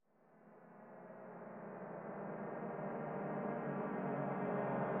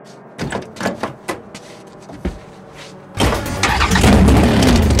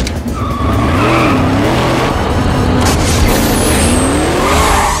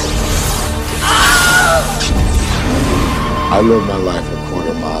I live my life a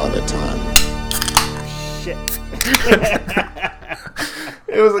quarter mile at a time. Shit.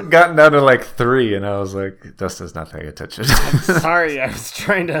 It was gotten down to like 3, and I was like, Dustin's not paying attention. Sorry, I was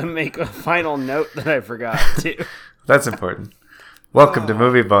trying to make a final note that I forgot to. That's important. Welcome to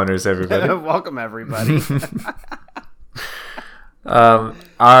Movie Boners, everybody. Welcome, everybody.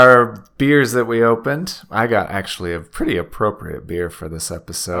 Our beers that we opened, I got actually a pretty appropriate beer for this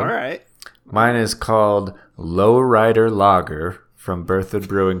episode. All right. Mine is called Lowrider Lager from Berthoud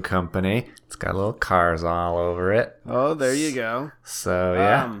Brewing Company. It's got little cars all over it. Oh, there you go. So,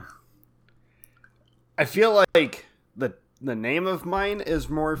 yeah. I feel like the name of mine is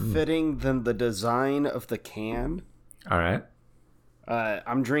more fitting than the design of the can. All right.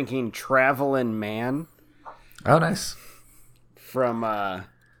 I'm drinking Travelin' Man. Oh, nice. From,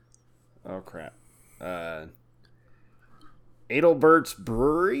 Adelbert's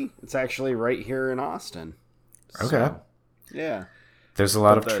Brewery. It's actually right here in Austin. Okay. So, yeah. There's a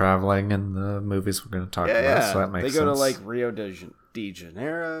lot of traveling in the movies we're going to talk about, so that makes sense. They go to like Rio de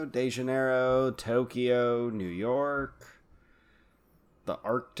Janeiro, Tokyo, New York, the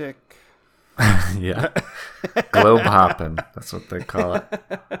Arctic. Yeah. Globe hopping. That's what they call it.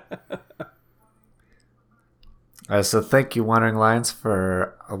 So thank you, Wandering Lions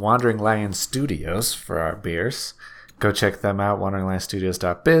Studios for our beers. Go check them out,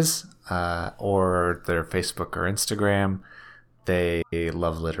 wanderingLionStudios.biz, or their Facebook or Instagram. They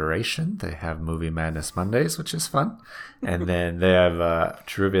love alliteration. They have Movie Madness Mondays, which is fun. And then they have movie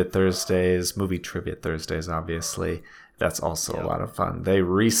trivia Thursdays, obviously. That's also a lot of fun. They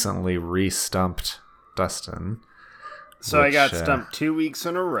recently re-stumped Dustin. So I got stumped 2 weeks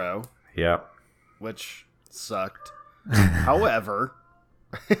in a row. Yep. Which sucked. However,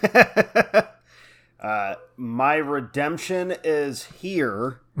 my redemption is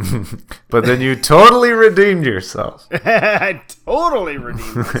here. But then you totally redeemed yourself. I totally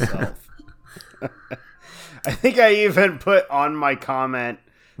redeemed myself. I think I even put on my comment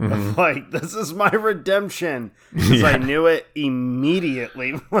of like, this is my redemption. Because I knew it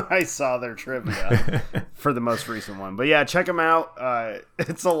immediately when I saw their trivia for the most recent one. But yeah, check them out.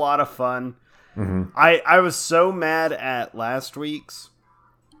 It's a lot of fun. Mm-hmm. I was so mad at last week's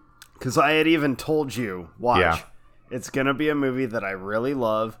because I had even told you, watch, it's going to be a movie that I really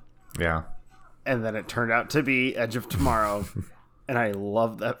love. Yeah. And then it turned out to be Edge of Tomorrow. And I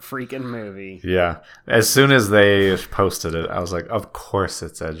love that freaking movie. Yeah. As soon as they posted it, I was like, of course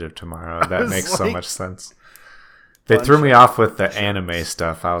it's Edge of Tomorrow. That makes so much sense. They threw me off with the anime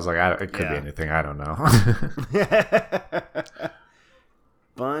stuff. I was like, it could be anything. I don't know.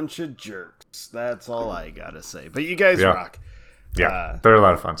 Bunch of jerks. That's all I gotta say. But you guys rock. Yeah, they're a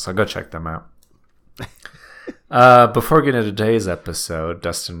lot of fun, so go check them out. Before getting into today's episode,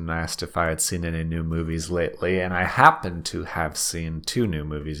 Dustin asked if I had seen any new movies lately, and I happened to have seen 2 new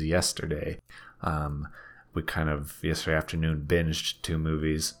movies yesterday. We yesterday afternoon, binged 2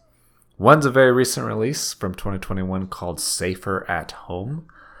 movies. One's a very recent release from 2021 called Safer at Home.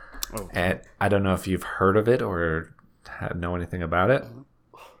 Oh. And I don't know if you've heard of it or know anything about it.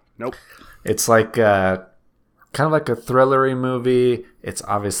 Nope. It's like kind of like a thrillery movie. It's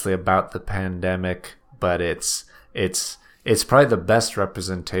obviously about the pandemic, but it's probably the best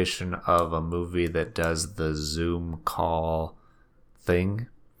representation of a movie that does the Zoom call thing.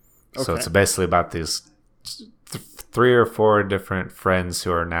 Okay. So it's basically about these 3 or 4 different friends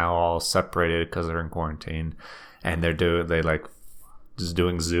who are now all separated because they're in quarantine, and they just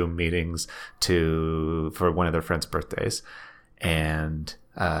doing Zoom meetings for one of their friends' birthdays, and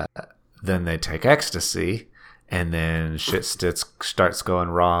then they take ecstasy, and then shit starts going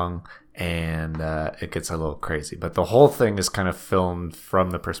wrong, and it gets a little crazy. But the whole thing is kind of filmed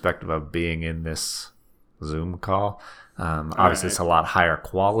from the perspective of being in this Zoom call. Obviously, It's a lot higher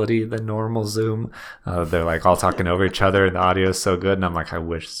quality than normal Zoom. They're like all talking over each other, and the audio is so good. And I'm like, I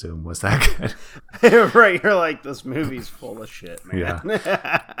wish Zoom was that good. Right? You're like, this movie's full of shit, man.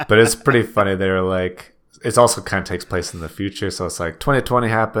 Yeah, but it's pretty funny. They're like, it also kind of takes place in the future. So it's like 2020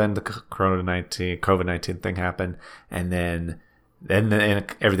 happened, the COVID-19 thing happened, and then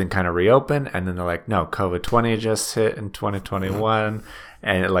everything kind of reopened, and then they're like, no, COVID-20 just hit in 2021.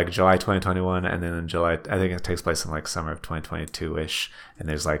 And like July 2021, and then in July, I think it takes place in like summer of 2022-ish. And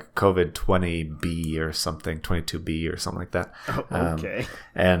there's like COVID 20B or something, 22B or something like that. Oh, okay.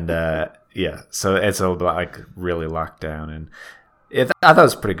 So it's like really locked down. And I thought it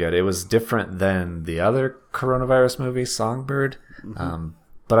was pretty good. It was different than the other coronavirus movie, Songbird. Mm-hmm.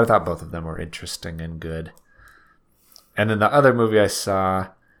 But I thought both of them were interesting and good. And then the other movie I saw,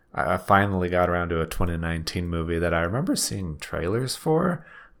 I finally got around to a 2019 movie that I remember seeing trailers for,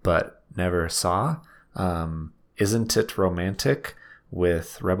 but never saw. Isn't It Romantic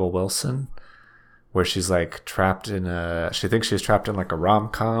with Rebel Wilson, where she's like trapped in she thinks she's trapped in like a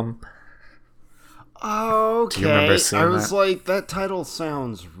rom-com. Okay. Do you remember seeing I was that? like, that title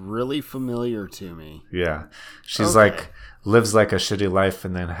sounds really familiar to me. Yeah. She's Okay. like lives like a shitty life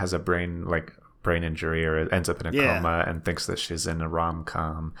and then has a brain injury or ends up in a coma and thinks that she's in a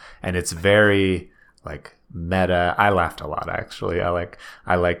rom-com, and it's very like meta. I laughed a lot, actually. I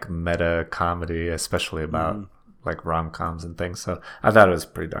like meta comedy, especially about like rom-coms and things, so I thought it was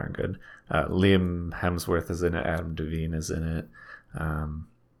pretty darn good. Liam Hemsworth is in it, Adam Devine is in it,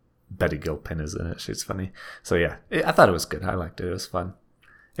 Betty Gilpin is in it. She's funny. So yeah, I thought it was good. I liked it. It was fun.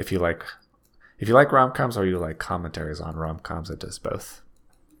 If you like rom-coms or you like commentaries on rom-coms, it does both.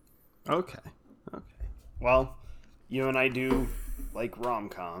 Okay. Well, you and I do like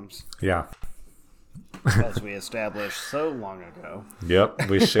rom-coms, Yeah. as we established so long ago. Yep,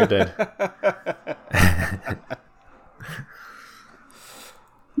 we sure did.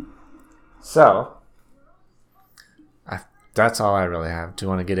 So, that's all I really have. Do you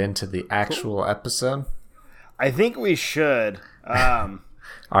want to get into the actual episode? I think we should.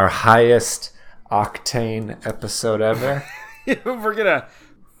 Our highest octane episode ever. We're gonna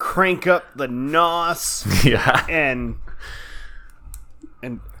crank up the nos Yeah. and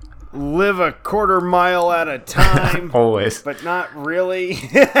live a quarter mile at a time, Always. but not really.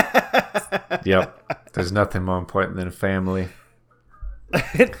 Yep. There's nothing more important than family.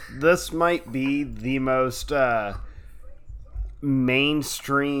 This might be the most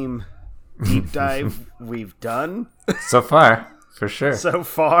mainstream deep dive we've done So far, for sure. so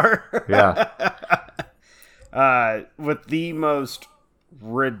far. Yeah. With the most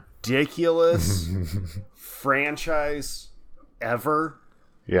ridiculous franchise ever,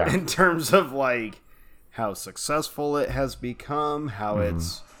 Yeah. in terms of like how successful it has become, how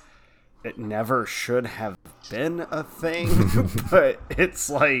it never should have been a thing, but it's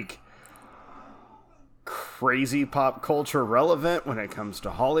like crazy pop culture relevant when it comes to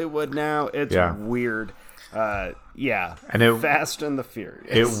Hollywood now. It's weird. Yeah. And it, Fast and the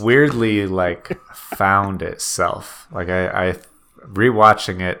Furious. it weirdly like found itself. Like I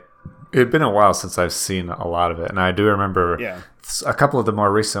rewatching it, it'd been a while since I've seen a lot of it, and I do remember a couple of the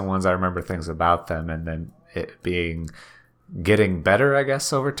more recent ones. I remember things about them, and then it getting better, I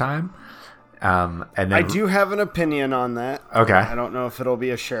guess, over time. And then I do have an opinion on that. Okay. I don't know if it'll be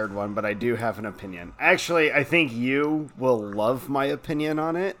a shared one, but I do have an opinion. Actually, I think you will love my opinion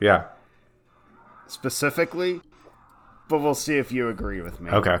on it Yeah. specifically, but we'll see if you agree with me.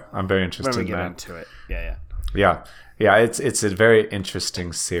 Okay. I'm very interested When we in get that. into it. Yeah. Yeah, it's a very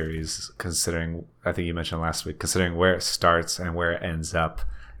interesting series, considering, I think you mentioned last week, considering where it starts and where it ends up.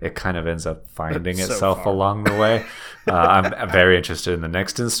 It kind of ends up finding So itself far. along the way. I'm very interested in the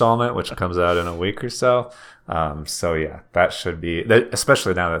next installment, which comes out in a week or so. So yeah, that should be,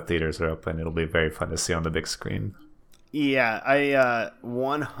 especially now that theaters are open, it'll be very fun to see on the big screen. Yeah, I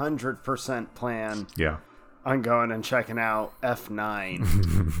 100% plan Yeah. on going and checking out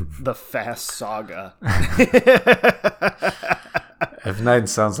F9, the Fast Saga. F9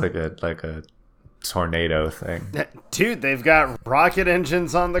 sounds like a tornado thing. Dude, they've got rocket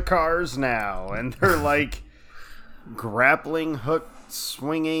engines on the cars now, and they're like grappling hook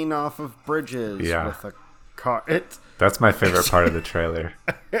swinging off of bridges with a car. That's my favorite part of the trailer.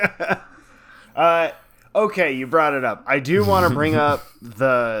 Okay, you brought it up. I do want to bring up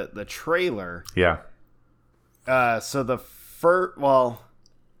the trailer. Yeah. So the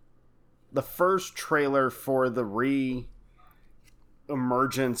first trailer for the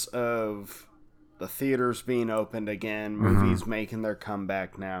re-emergence of the theaters being opened again, movies making their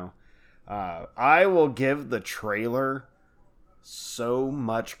comeback now. I will give the trailer so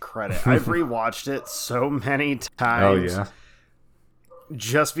much credit. I've rewatched it so many times. Oh yeah.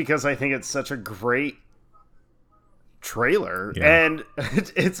 Just because I think it's such a great trailer. Yeah. And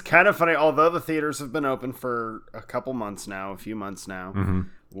it's kind of funny, although the theaters have been open for a few months now,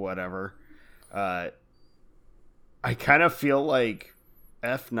 whatever. I kind of feel like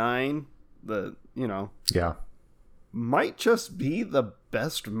F9, Yeah. might just be the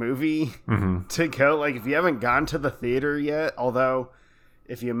best movie to go. Like, if you haven't gone to the theater yet, although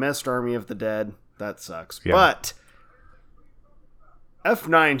if you missed Army of the Dead, that sucks. Yeah. But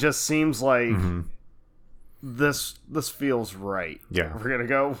F9 just seems like this feels right. Yeah. We're gonna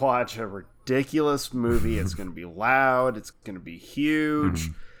go watch a ridiculous movie. It's gonna be loud. It's gonna be huge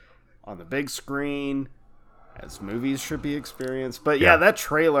on the big screen, as movies should be experienced. But yeah, that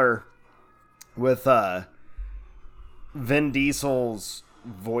trailer with Vin Diesel's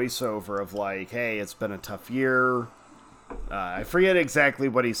voiceover of like, "Hey, it's been a tough year." I forget exactly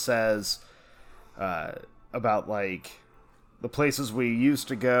what he says. about like the places we used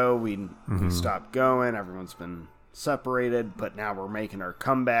to go. We stopped going. Everyone's been separated, but now we're making our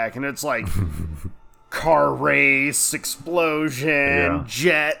comeback, and it's like car race, explosion,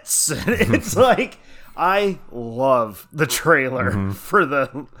 jets. It's like, I love the trailer for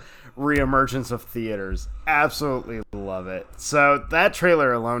the reemergence of theaters. Absolutely love it. So that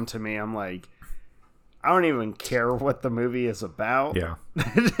trailer alone, to me, I'm like, I don't even care what the movie is about. Yeah.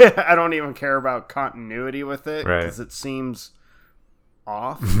 I don't even care about continuity with it, because it seems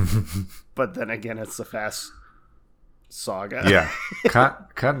off. But then again, it's the Fast saga. Yeah.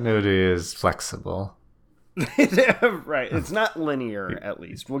 Continuity is flexible. Right. It's not linear, at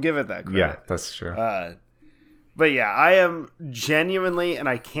least. We'll give it that credit. Yeah, that's true. But yeah, I am genuinely, and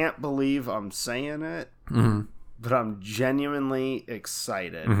I can't believe I'm saying it, but I'm genuinely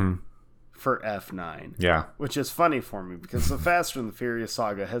excited for F9. Yeah. Which is funny for me, because the Fast and the Furious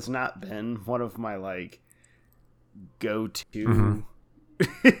saga has not been one of my, like, go-to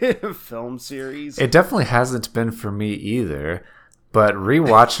film series. It definitely hasn't been for me either, but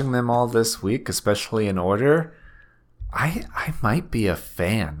rewatching them all this week, especially in order, I might be a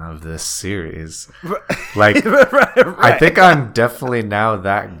fan of this series. Like, right. I think I'm definitely now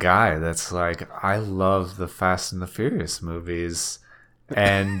that guy that's like, I love the Fast and the Furious movies,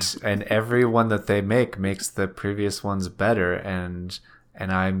 and every one that they make makes the previous ones better, and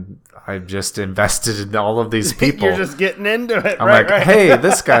I'm just invested in all of these people. You're just getting into it. I'm like, hey,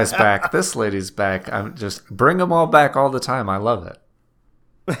 this guy's back, this lady's back. I'm just bring them all back all the time. I love it.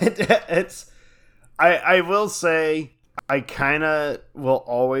 I will say, I kind of will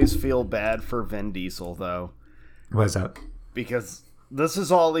always feel bad for Vin Diesel, though. What's up? Because this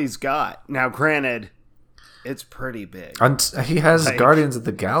is all he's got. Now, granted, it's pretty big. He has Guardians of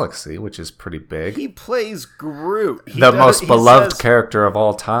the Galaxy, which is pretty big. He plays Groot. The most beloved character of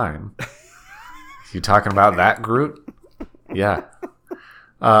all time. You talking about that Groot? Yeah.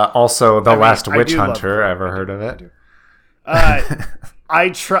 Also, The Last Witch Hunter. Ever heard of it?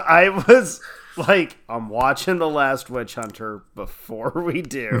 I was like, I'm watching The Last Witch Hunter before we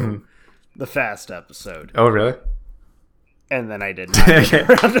do the Fast episode. Oh, really? And then I did not get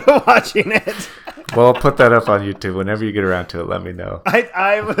around to watching it. Well, I'll put that up on YouTube. Whenever you get around to it, let me know.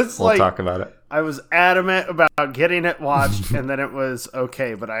 We'll talk about it. I was adamant about getting it watched, and then it was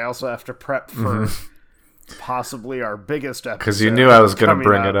okay, but I also have to prep for possibly our biggest episode. Because you knew I was going to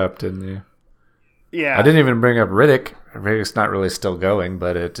bring it up, didn't you? Yeah. I didn't even bring up Riddick. Riddick's not really still going,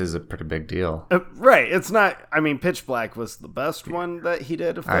 but it is a pretty big deal. Right. It's not... I mean, Pitch Black was the best one that he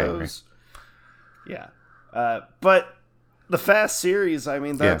did of those. Yeah. But the Fast series, I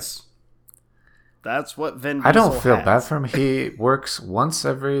mean, that's what Vin Diesel I don't feel has. bad for him. He works once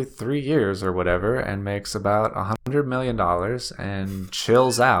every 3 years or whatever and makes about $100 million and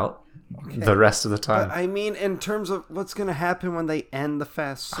chills out the rest of the time. But I mean, in terms of what's going to happen when they end the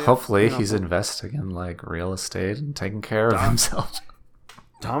Fast series. Hopefully he's investing in like real estate and taking care of himself.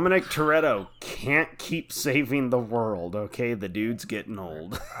 Dominic Toretto can't keep saving the world, okay? The dude's getting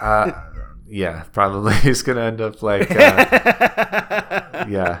old. Yeah, probably he's going to end up like...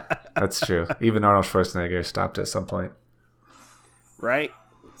 yeah, that's true. Even Arnold Schwarzenegger stopped at some point. Right?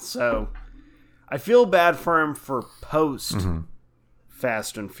 So, I feel bad for him for post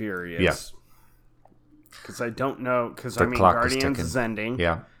Fast and Furious. Yeah. Because I don't know... Because, The I mean, clock Guardians is is ending.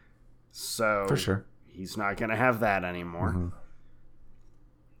 Yeah. So... For sure. He's not going to have that anymore.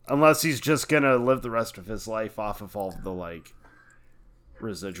 Unless he's just going to live the rest of his life off of all the, like...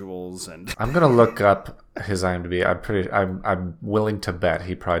 residuals and I'm gonna look up his IMDb. I'm willing to bet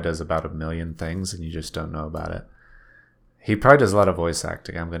he probably does about 1 million things and you just don't know about it. He probably does a lot of voice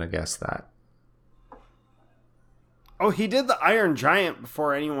acting. I'm gonna guess that. Oh, he did the Iron Giant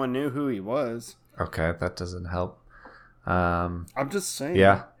before anyone knew who he was. Okay, that doesn't help. I'm just saying.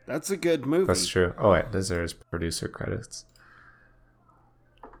 Yeah, that's a good movie. that's true. Oh wait, those are his producer credits.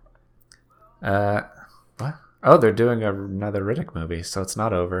 What? Oh, they're doing another Riddick movie, so it's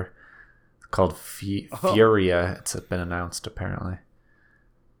not over. It's called Furia. It's been announced, apparently.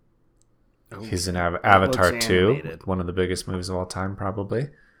 Oh, he's in Avatar 2, one of the biggest movies of all time, probably.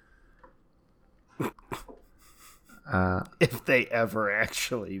 If they ever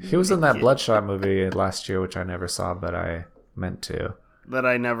actually... He was in that Bloodshot movie last year, which I never saw, but I meant to. That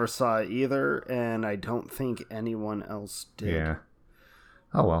I never saw either, and I don't think anyone else did. Yeah.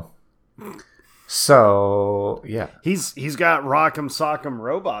 Oh, well. So, yeah. He's got Rock'em Sock'em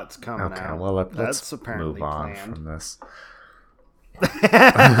Robots coming out. Okay, well, let's apparently move on planned. from this.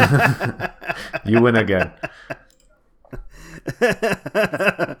 You win again.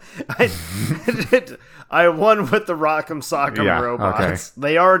 I won with the Rock'em Sock'em Yeah, Robots. okay.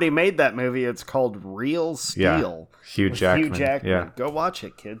 They already made that movie. It's called Real Steel. Hugh with Jackman. Hugh Jackman. Yeah. Go watch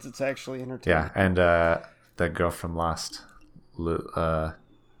it, kids. It's actually entertaining. Yeah, and the girl from Lost, not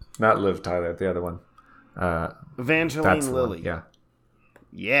Liv Tyler, the other one. That's Evangeline the Lilly. one. Yeah.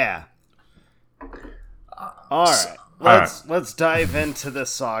 Yeah. All right. Let's dive into the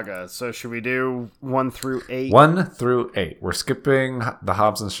saga. So should we do 1 through 8? 1 through 8. We're skipping the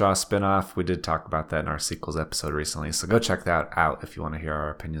Hobbs and Shaw spinoff. We did talk about that in our sequels episode recently, so go check that out if you want to hear our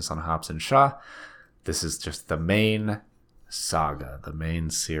opinions on Hobbs and Shaw. This is just the main saga, the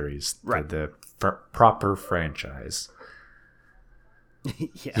main series, Right. the proper franchise.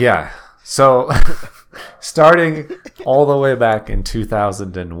 Yeah. Yeah. So, starting all the way back in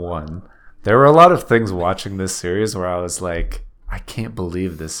 2001, there were a lot of things watching this series where I was like, I can't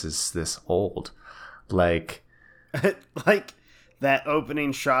believe this is this old. Like that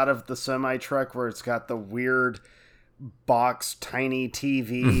opening shot of the semi truck where it's got the weird box tiny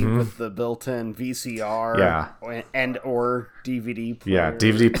TV with the built-in VCR and or DVD player. Yeah,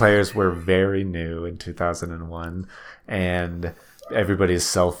 DVD players were very new in 2001, and everybody's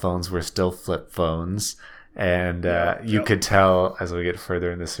cell phones were still flip phones. And you could tell as we get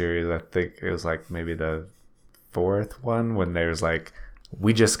further in the series, I think it was like maybe the 4th one, when there's like,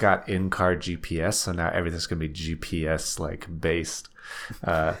 we just got in-car GPS, so now everything's going to be GPS like based.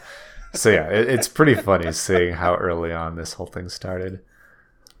 So yeah, it's pretty funny seeing how early on this whole thing started.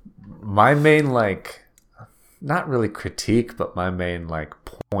 My main not really critique, but my main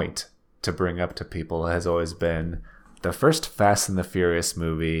point to bring up to people has always been the first Fast and the Furious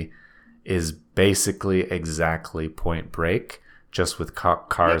movie is basically exactly Point Break, just with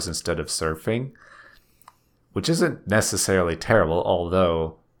cars instead of surfing, which isn't necessarily terrible,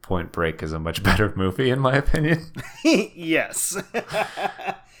 although Point Break is a much better movie in my opinion. Yes.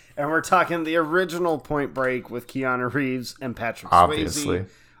 And we're talking the original Point Break with Keanu Reeves and Patrick Obviously. Swayze.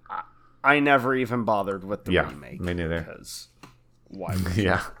 I never even bothered with the Yeah, remake. me neither. Because why would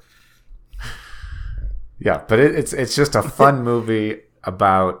Yeah. Yeah, but it's just a fun movie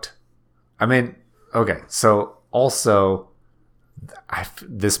about... I mean, okay, so also,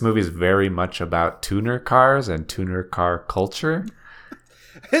 this movie is very much about tuner cars and tuner car culture.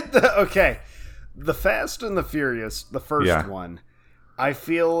 Okay, the Fast and the Furious, the first one, I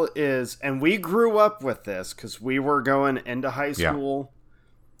feel is, and we grew up with this because we were going into high school,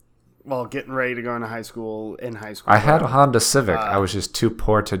 well, getting ready to go into high school, I had a Honda Civic. I was just too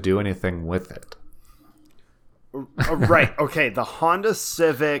poor to do anything with it. Right, okay, the Honda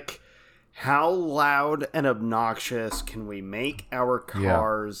Civic... How loud and obnoxious can we make our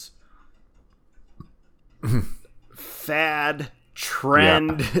cars? Fad,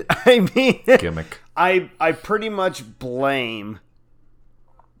 trend. I mean, Gimmick. I pretty much blame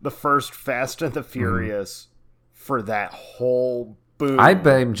the first Fast and the Furious for that whole boom. I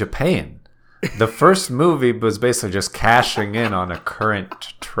blame Japan. The first movie was basically just cashing in on a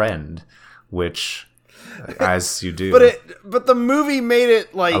current trend, which, as you do, but the movie made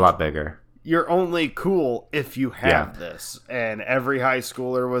it like a lot bigger. You're only cool if you have this, and every high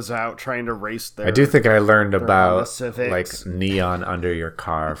schooler was out trying to race their... I do think I learned about Civics. neon under your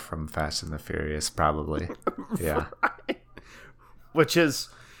car from Fast and the Furious, probably. Yeah. Which is...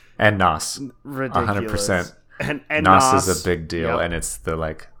 And NOS. Ridiculous. 100%. And NOS is a big deal, Yep. and it's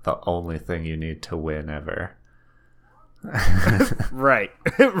the only thing you need to win ever. Right.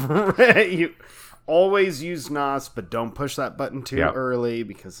 You always use NOS, but don't push that button too early,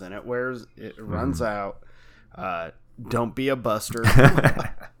 because then it runs out. Don't be a buster.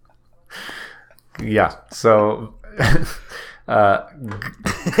 Yeah, so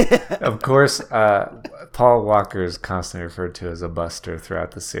of course Paul Walker is constantly referred to as a buster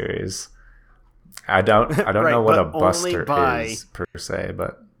throughout the series. I don't Right, know what a but buster only is per se,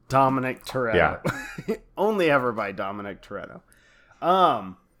 but Dominic Toretto. Yeah. Only ever by Dominic Toretto.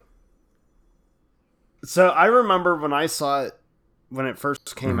 So I remember when I saw it, when it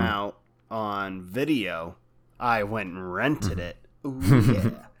first came out on video, I went and rented it. Ooh,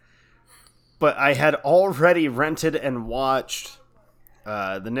 yeah. But I had already rented and watched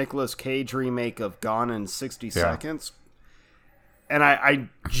the Nicolas Cage remake of Gone in 60 Seconds. And I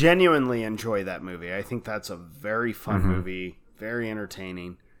genuinely enjoy that movie. I think that's a very fun movie, very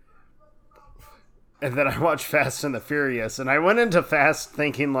entertaining. And then I watched Fast and the Furious, and I went into Fast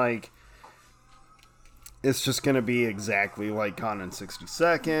thinking, it's just going to be exactly like Gone in 60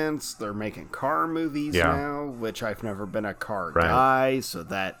 Seconds. They're making car movies now, which I've never been a car guy, so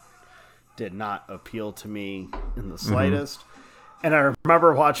that did not appeal to me in the slightest. And I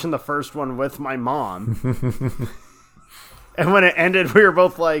remember watching the first one with my mom. And when it ended, we were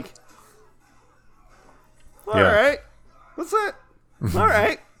both like, All right. What's that? All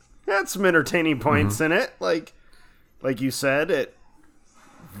right. Had some entertaining points in it. Like you said, it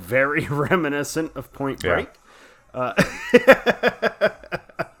very reminiscent of Point Break.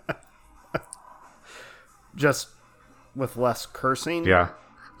 Just with less cursing. Yeah.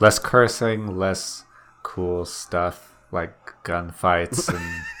 Less cursing, less cool stuff like gunfights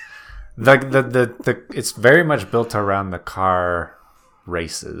and the it's very much built around the car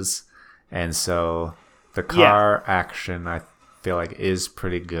races. And so the car action I feel like is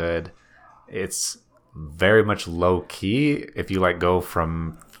pretty good. It's very much low key. If you like go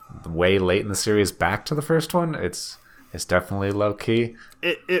from way late in the series back to the first one, it's definitely low key.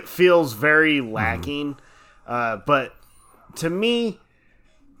 It feels very lacking. But to me,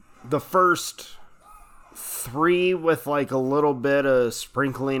 the first 3 with like a little bit of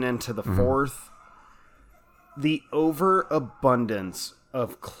sprinkling into the fourth, the overabundance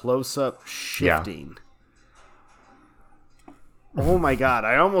of close-up shifting. Oh my god,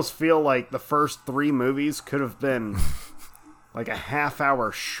 I almost feel like the first 3 movies could have been like a half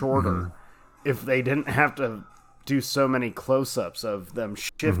hour shorter if they didn't have to do so many close-ups of them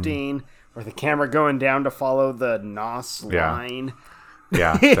shifting or the camera going down to follow the NOS line.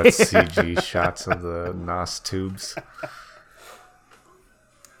 Yeah, that's CG shots of the NOS tubes.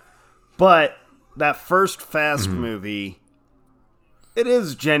 But that first Fast movie, it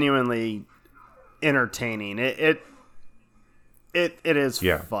is genuinely entertaining. It is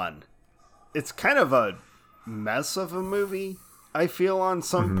fun. It's kind of a mess of a movie, I feel, on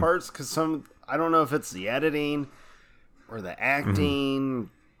some parts, because I don't know if it's the editing or the acting.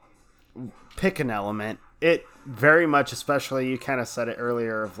 Pick an element. It very much, especially, you kind of said it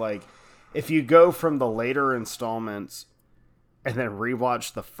earlier, of like, if you go from the later installments and then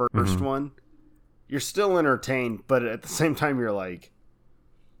rewatch the first one, you're still entertained, but at the same time you're like,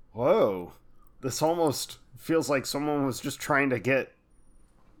 whoa, this almost feels like someone was just trying to get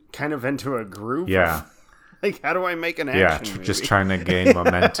kind of into a groove. Yeah. Like, how do I make an action movie? Just trying to gain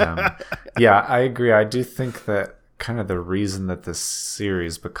momentum. Yeah, I agree. I do think that kind of the reason that this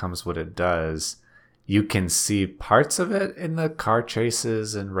series becomes what it does, you can see parts of it in the car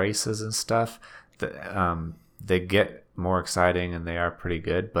chases and races and stuff. They get more exciting and they are pretty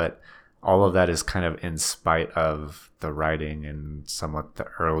good, but all of that is kind of in spite of the writing and somewhat the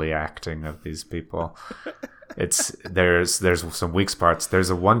early acting of these people. There's some weak parts.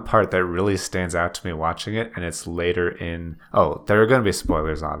 There's one part that really stands out to me watching it, and it's later in. Oh, there are going to be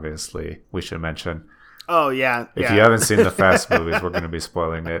spoilers, obviously. We should mention. Oh, yeah. If you haven't seen the Fast movies, we're going to be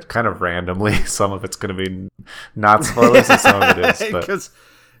spoiling it kind of randomly. Some of it's going to be not spoilers, and some of it is. Because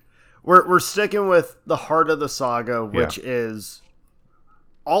we're sticking with the heart of the saga, which is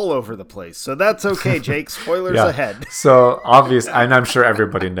all over the place. So that's okay, Jake. Spoilers ahead. So obvious, and I'm sure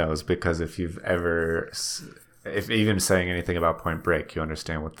everybody knows, because if even saying anything about Point Break, you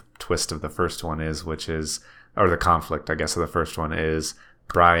understand what the twist of the first one is, which is, or the conflict, I guess, of the first one is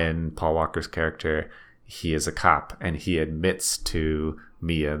Brian, Paul Walker's character. He is a cop, and he admits to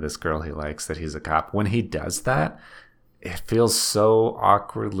Mia, this girl he likes, that he's a cop. When he does that, it feels so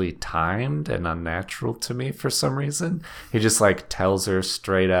awkwardly timed and unnatural to me for some reason. He just like tells her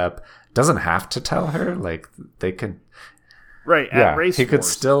straight up, doesn't have to tell her, like they could, right? At Race he Wars. could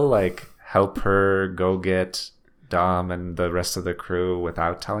still like help her go get Dom and the rest of the crew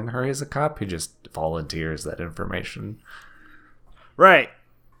without telling her he's a cop. He just volunteers that information. Right.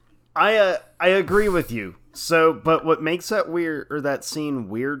 I agree with you. So, but what makes that weird, or that scene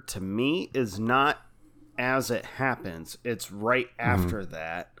weird to me, is not as it happens. It's right after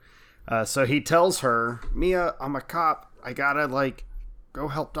that. So he tells her, Mia, I'm a cop. I gotta, like, go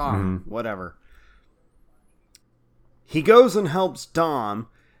help Dom. Whatever. He goes and helps Dom.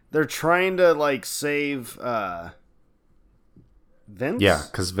 They're trying to, like, save Vince? Yeah,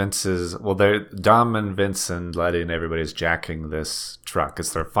 because Vince is... Well, they're Dom and Vince and Letty and everybody's jacking this truck.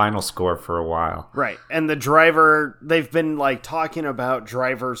 It's their final score for a while. Right. And the driver... They've been, like, talking about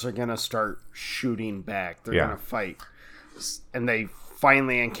drivers are going to start shooting back. They're going to fight. And they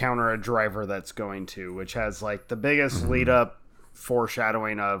finally encounter a driver that's going to, which has, like, the biggest lead-up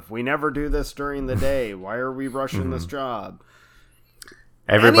foreshadowing of, we never do this during the day. Why are we rushing this job?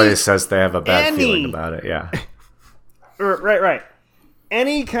 Everybody says they have a bad feeling about it, yeah. Right.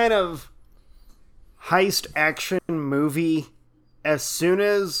 Any kind of heist action movie, as soon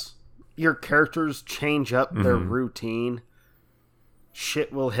as your characters change up their routine,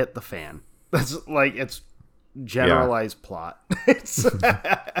 shit will hit the fan. That's like, it's generalized plot.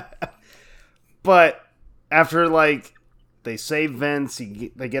 But after, like, they save Vince,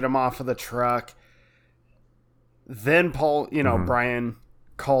 they get him off of the truck, then Paul, Brian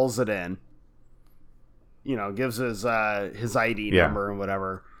calls it in. gives his ID number and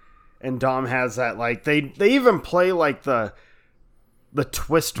whatever. And Dom has that, like, they even play like the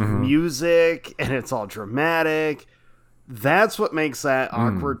twist music, and it's all dramatic. That's what makes that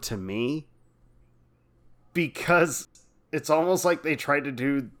awkward to me, because it's almost like they tried to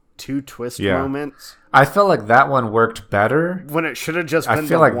do 2 twist moments. I felt like that one worked better when it should have just been. I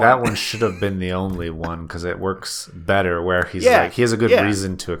feel like that one should have been the only one, because it works better, where he's like, he has a good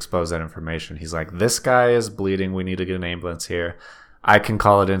reason to expose that information. He's like, this guy is bleeding, we need to get an ambulance here. I can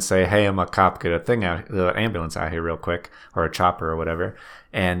call it and say, hey, I'm a cop, get the ambulance out here real quick, or a chopper or whatever.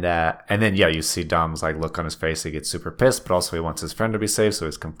 And then you see Dom's like look on his face. He gets super pissed, but also he wants his friend to be safe, so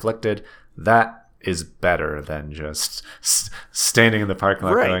he's conflicted. That is better than just standing in the parking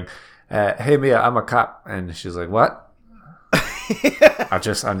lot going, hey, Mia, I'm a cop. And she's like, what? I'm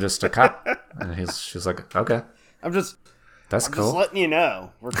just a cop. And she's like, okay. That's cool. Just letting you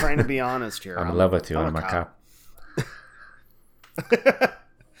know. We're trying to be honest here. I'm in love with you. I'm a cop.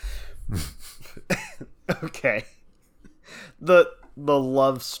 Okay. The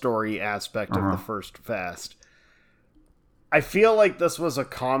love story aspect of the first Fast. I feel like this was a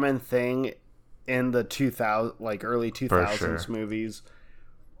common thing in the early 2000s movies.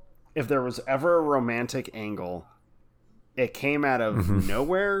 If there was ever a romantic angle, it came out of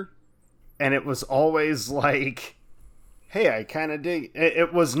nowhere, and it was always like, hey, I kind of dig.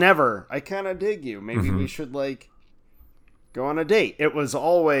 It was never, I kind of dig you. Maybe we should like go on a date. It was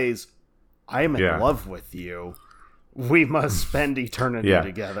always, I'm in love with you. We must spend eternity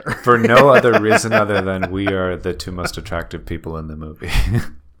together. For no other reason other than we are the 2 most attractive people in the movie.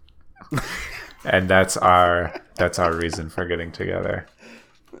 And that's our reason for getting together.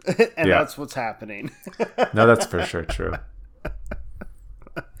 And that's what's happening. No, that's for sure true.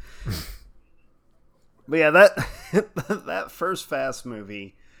 But yeah, that first Fast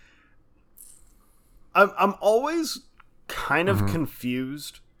movie, I'm always kind of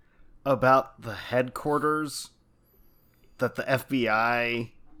confused about the headquarters that the FBI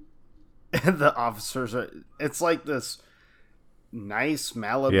and the officers are. It's like this nice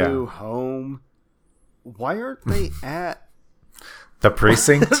Malibu home. Why aren't they at the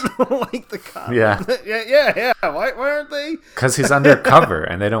precinct? Like the cops. Yeah. Why aren't they? Because he's undercover,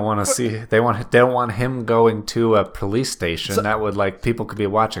 and they don't want to see. They don't want him going to a police station. That would, like, people could be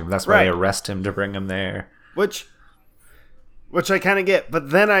watching. That's why they arrest him to bring him there. Which I kind of get,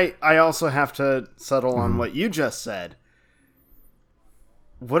 but then I also have to settle on what you just said.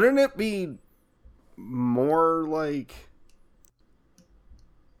 Wouldn't it be more like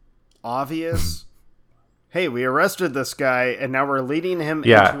obvious? Hey, we arrested this guy, and now we're leading him.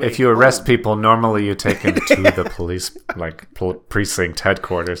 Into if you arrest people, normally you take him to the police, precinct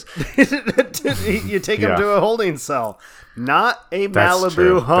headquarters. You take him to a holding cell, not a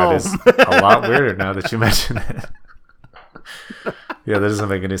Malibu home. That is a lot weirder now that you mention it. Yeah, that doesn't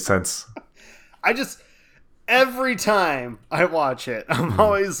make any sense. Every time I watch it, I'm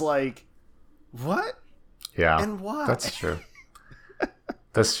always like, what? Yeah. And why? That's true.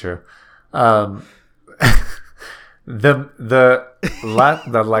 That's true. The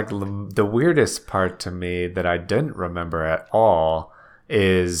weirdest part to me that I didn't remember at all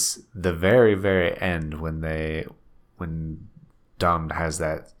is the very, very end when Dom has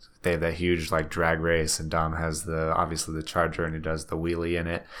that. They have that huge drag race, and Dom has obviously the Charger, and he does the wheelie in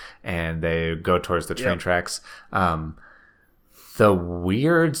it, and they go towards the train tracks. The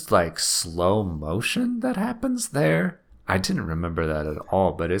weird slow motion that happens there, I didn't remember that at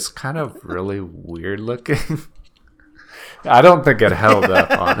all, but it's kind of really weird looking. I don't think it held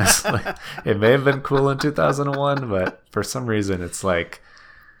up, honestly. It may have been cool in 2001, but for some reason it's like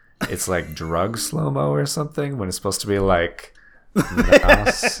drug slow-mo or something, when it's supposed to be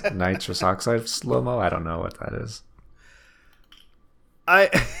nitrous oxide slow-mo. I don't know what that is. Are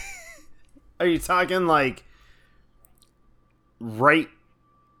you talking right?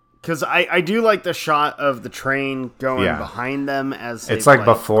 Because I do like the shot of the train going behind them as it's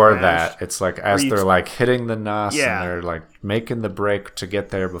before crash. That. It's as they're hitting the NOS and they're making the break to get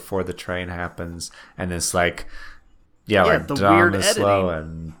there before the train happens, and it's Dom is slow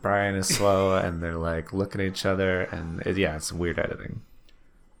and Brian is slow, and they're looking at each other, and it's weird editing.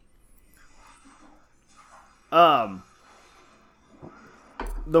 The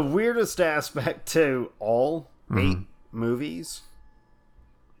weirdest aspect to all 8 movies,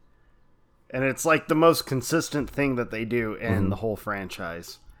 and it's the most consistent thing that they do in the whole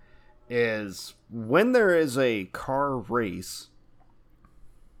franchise, is when there is a car race,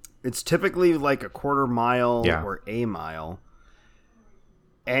 it's typically a quarter mile or a mile,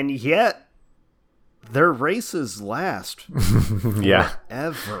 and yet their races last Yeah.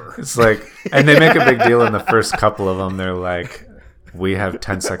 ever. It's like, and they make a big deal in the first couple of them. They're like, we have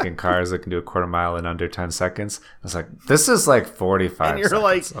 10-second cars that can do a quarter mile in under 10 seconds. It's like, this is like 45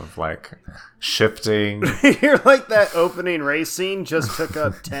 seconds of like shifting. You're like, that opening race scene just took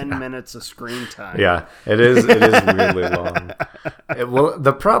up 10 minutes of screen time. Yeah, it is weirdly long. Well,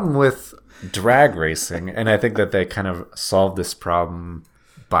 the problem with drag racing, and I think that they kind of solved this problem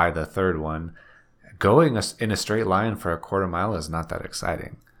by the third one, going in a straight line for a quarter mile is not that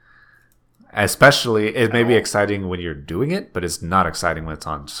exciting. Especially, it may be exciting when you're doing it, but it's not exciting when it's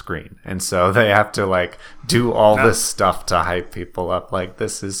on screen. And so they have to like do all this stuff to hype people up. Like,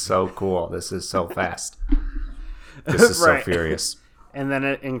 this is so cool. This is so fast. This is so furious. And then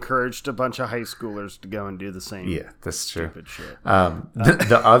it encouraged a bunch of high schoolers to go and do the same. Yeah, that's true. Stupid shit.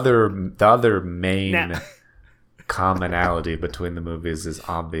 The other main commonality between the movies is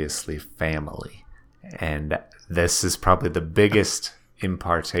obviously family. And this is probably the biggest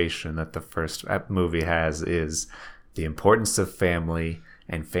impartation that the first movie has, is the importance of family,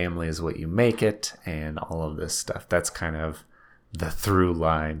 and family is what you make it, and all of this stuff. That's kind of the through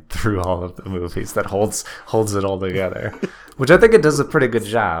line through all of the movies that holds it all together, which I think it does a pretty good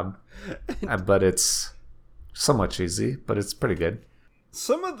job, but it's somewhat cheesy, but it's pretty good.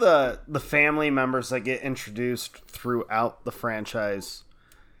 Some of the family members that get introduced throughout the franchise,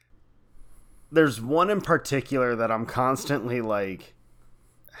 there's one in particular that I'm constantly like,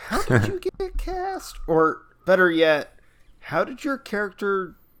 how did you get cast? Or better yet, how did your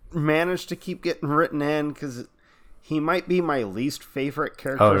character manage to keep getting written in? Because he might be my least favorite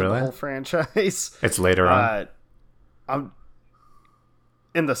character in the whole franchise. It's later on. I'm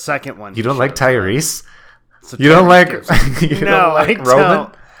in the second one. You don't like Tyrese? You don't like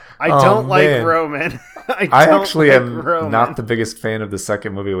Roman? I don't like Roman. I actually am not the biggest fan of the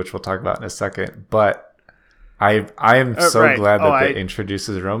second movie, which we'll talk about in a second, but I am so glad that they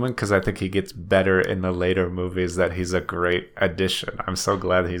introduces Roman, because I think he gets better in the later movies, that he's a great addition. I'm so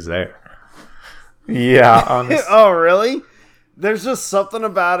glad he's there. Yeah, honestly. Oh, really? There's just something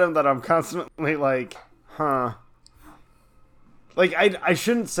about him that I'm constantly like, huh. Like, I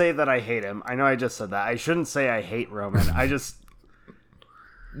shouldn't say that I hate him. I know I just said that. I shouldn't say I hate Roman.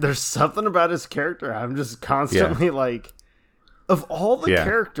 There's something about his character. I'm just constantly like, of all the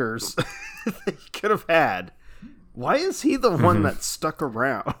characters that he could have had, why is he the one that stuck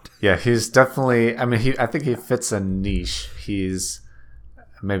around? Yeah, he's definitely, I think he fits a niche. He's,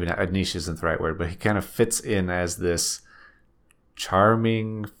 maybe not, a niche isn't the right word, but he kind of fits in as this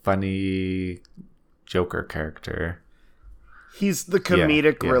charming, funny Joker character. He's the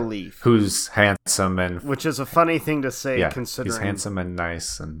comedic relief. Who's handsome and... Which is a funny thing to say, considering... he's handsome and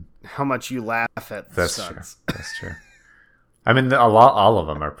nice and... how much you laugh at the stunts. True. That's true. I mean, all of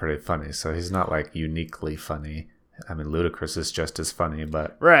them are pretty funny, so he's not, like, uniquely funny. I mean, Ludacris is just as funny,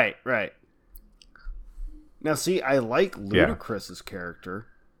 but... Right. Now, see, I like Ludacris's character.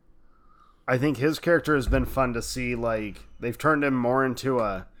 I think his character has been fun to see. Like, they've turned him more into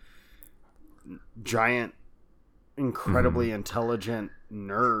a giant, incredibly intelligent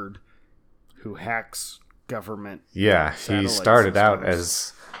nerd who hacks government. Yeah, he started out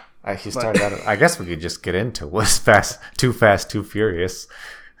as... I guess we could just get into what's Too Fast, Too Furious.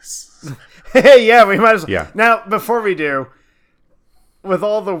 Yeah, we might as well. Yeah. Now, before we do, with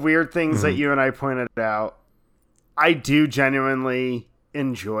all the weird things that you and I pointed out, I do genuinely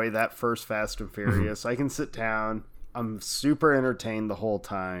enjoy that first Fast and Furious. I can sit down. I'm super entertained the whole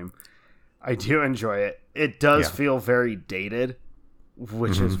time. I do enjoy it. It does feel very dated,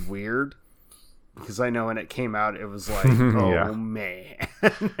 which is weird. Because I know when it came out, it was like, oh, man.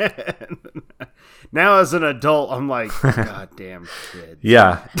 Now, as an adult, I'm like, goddamn kid.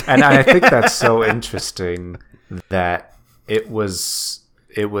 Yeah, and I think that's so interesting that it was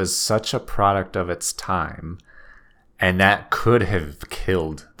such a product of its time, and that could have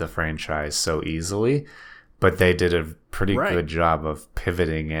killed the franchise so easily. But they did a pretty good job of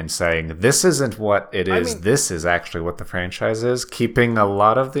pivoting and saying, this isn't what it is. This is actually what the franchise is. Keeping a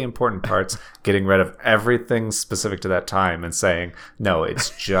lot of the important parts, getting rid of everything specific to that time, and saying, no, it's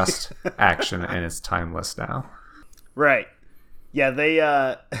just action and it's timeless now. Right. Yeah, they...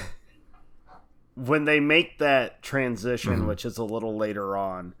 when they make that transition, which is a little later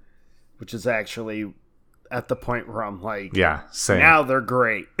on, which is actually at the point where I'm like... Yeah, same. Now they're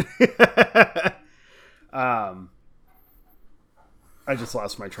great. I just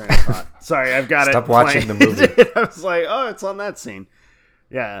lost my train of thought. Sorry, I've got Stop watching the movie. I was like, oh, it's on that scene.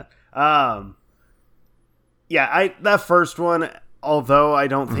 Yeah. That first one, although I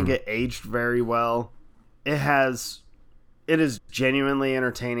don't think it aged very well, it is genuinely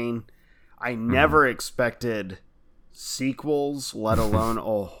entertaining. I never expected sequels, let alone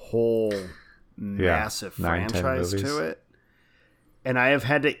a whole massive 9, 10 franchise movies. to it. And I have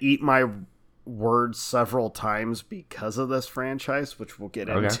had to eat my words several times because of this franchise, which we'll get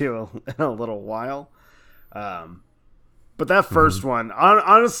into in a little while. But that first one,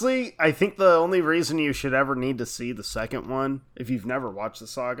 honestly, I think the only reason you should ever need to see the second one, if you've never watched the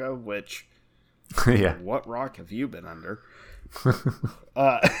saga, which, Yeah. what rock have you been under?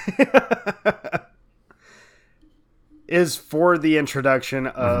 Is for the introduction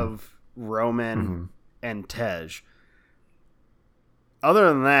of Roman and Tej. Other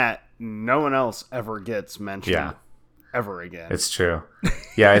than that, no one else ever gets mentioned ever again. It's true.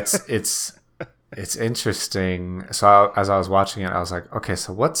 Yeah, it's interesting. So as I was watching it, I was like, okay,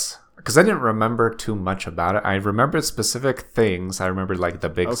 so because I didn't remember too much about it. I remembered specific things. I remembered like the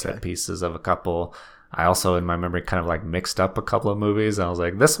big set pieces of a couple. I also, in my memory, kind of like mixed up a couple of movies. And I was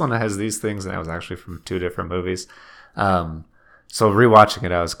like, this one has these things, and it was actually from 2 different movies. So rewatching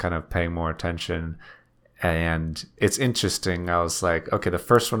it, I was kind of paying more attention, and it's interesting. I was like, okay, the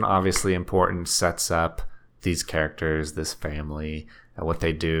first one, obviously important, sets up these characters, this family, and what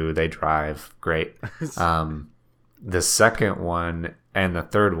they do. They drive, great. The second one and the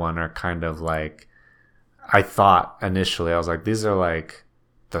third one are kind of like, I thought initially, I was like, these are like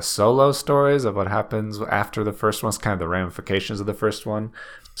the solo stories of what happens after the first one. It's kind of the ramifications of the first one.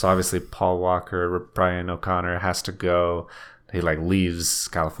 So obviously Paul Walker, Brian O'Connor, has to go. He like leaves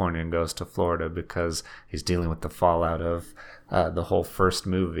California and goes to Florida because he's dealing with the fallout of the whole first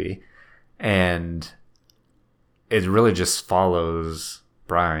movie. And it really just follows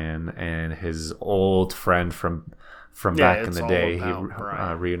Brian and his old friend from back in the day. He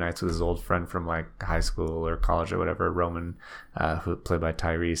reunites with his old friend from like high school or college or whatever, Roman, who played by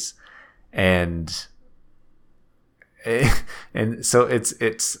Tyrese. And so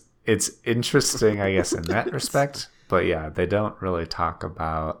it's interesting, I guess, in that respect. But yeah, they don't really talk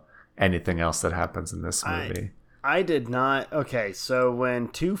about anything else that happens in this movie. I did not. Okay, so when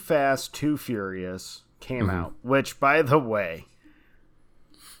Too Fast, Too Furious came out, which, by the way,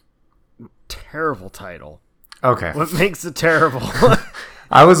 terrible title. Okay. What makes it terrible?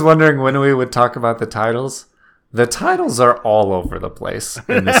 I was wondering when we would talk about the titles. The titles are all over the place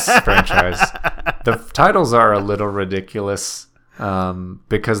in this franchise. The titles are a little ridiculous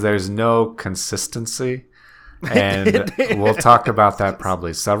because there's no consistency. And we'll talk about that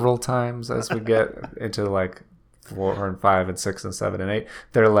probably several times as we get into like 4 and 5 and 6 and 7 and 8.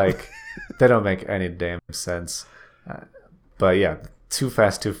 They're like, they don't make any damn sense. But yeah, Too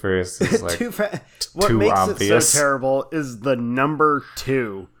Fast, Too Furious is like what too makes obvious. it so terrible is the number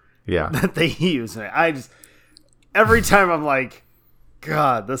 2 that they use. Every time I'm like,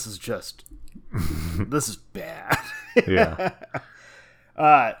 God, this is bad. Yeah.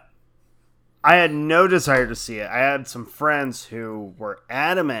 I had no desire to see it. I had some friends who were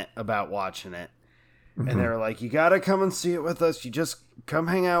adamant about watching it. And they were like, you got to come and see it with us. You just come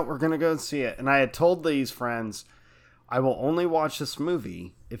hang out. We're going to go and see it. And I had told these friends, I will only watch this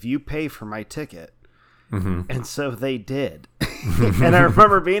movie if you pay for my ticket. And so they did. And I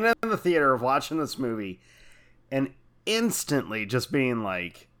remember being in the theater watching this movie and instantly just being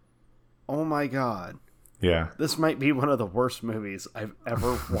like, oh my God. Yeah. This might be one of the worst movies I've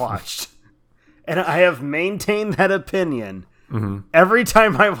ever watched. And I have maintained that opinion. Every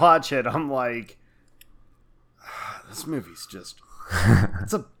time I watch it, I'm like, this movie's just,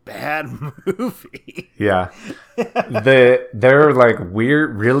 it's a bad movie. Yeah. There are like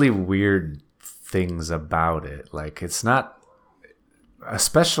really weird things about it. Like it's not,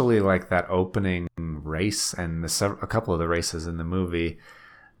 especially like that opening race and a couple of the races in the movie,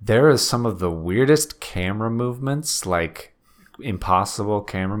 there is some of the weirdest camera movements, like impossible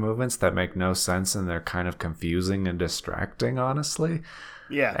camera movements that make no sense, and they're kind of confusing and distracting, honestly.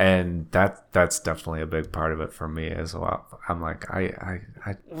 Yeah. And that's definitely a big part of it for me as well. I'm like,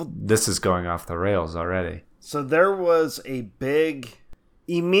 this is going off the rails already. So there was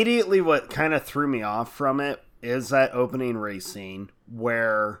immediately what kind of threw me off from it is that opening race scene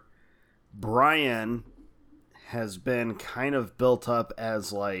where Brian has been kind of built up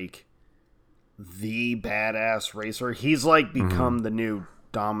as like the badass racer. He's like become the new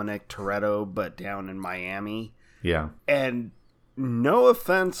Dominic Toretto, but down in Miami. Yeah. And no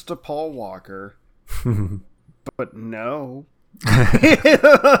offense to Paul Walker, but no.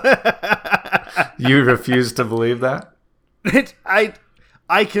 You refuse to believe that?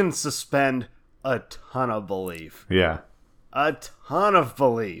 I can suspend a ton of belief. Yeah. A ton of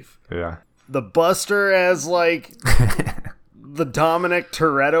belief. Yeah. The Buster as like the Dominic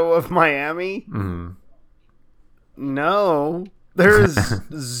Toretto of Miami? No. There is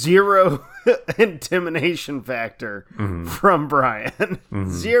zero intimidation factor from Brian.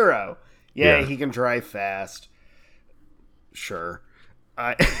 0. Yeah, he can drive fast. Sure.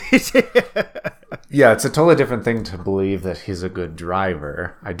 Yeah, it's a totally different thing to believe that he's a good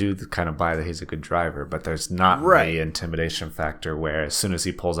driver. I do kind of buy that he's a good driver, but there's not the intimidation factor where as soon as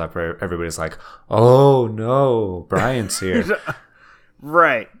he pulls up, everybody's like, oh no, Brian's here.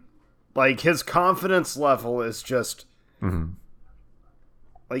 Right. Like, his confidence level is just...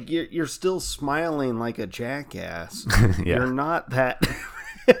 Like, you're still smiling like a jackass. You're not that...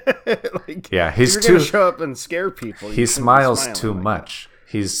 he's you're too... gonna show up and scare people. He smiles too much.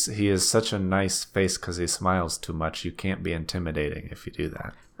 He is such a nice face because he smiles too much. You can't be intimidating if you do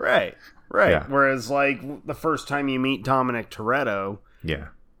that. Right. Yeah. Whereas, like, the first time you meet Dominic Toretto... Yeah.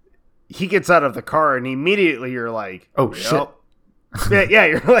 He gets out of the car and immediately you're like... Oh, shit. Yeah,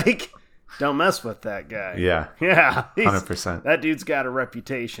 you're like... Don't mess with that guy. Yeah. 100%. That dude's got a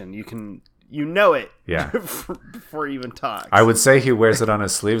reputation. You know it. Yeah. Before he even talks. I would say he wears it on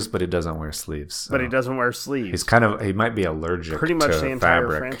his sleeves, but he doesn't wear sleeves. So. But he doesn't wear sleeves. He might be allergic pretty much to the entire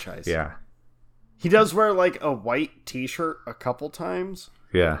fabric. franchise. Yeah. He does wear like a white t-shirt a couple times.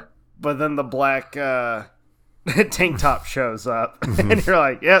 Yeah. But then the black tank top shows up and you're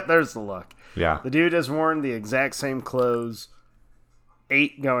like, yeah, there's the look. Yeah. The dude has worn the exact same clothes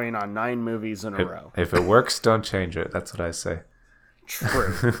 8 going on 9 movies in a row. If it works, don't change it. That's what I say.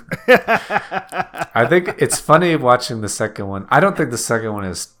 True. I think it's funny watching the second one. I don't think the second one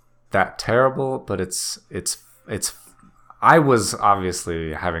is that terrible, but it's I was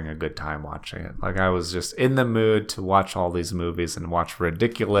obviously having a good time watching it. Like, I was just in the mood to watch all these movies and watch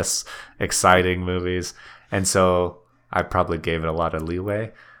ridiculous, exciting movies. And so I probably gave it a lot of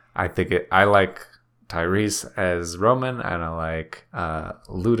leeway. I like Tyrese as Roman, and I like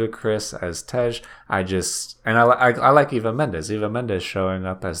Ludacris as Tej. I like Eva Mendes. Eva Mendes showing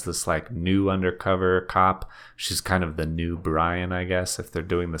up as this like new undercover cop. She's kind of the new Brian, I guess, if they're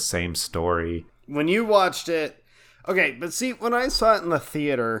doing the same story. When you watched it, okay, but see, when I saw it in the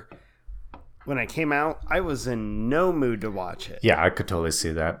theater, when it came out, I was in no mood to watch it. Yeah, I could totally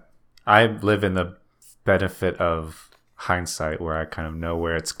see that. I live in the benefit of hindsight where I kind of know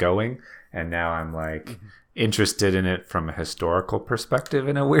where it's going. And now I'm like interested in it from a historical perspective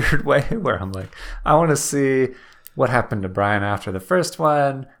in a weird way where I'm like, I want to see what happened to Brian after the first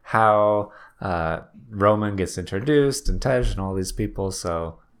one, how Roman gets introduced and Tej and all these people.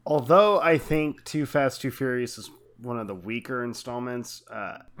 So although I think Too Fast, Too Furious is one of the weaker installments,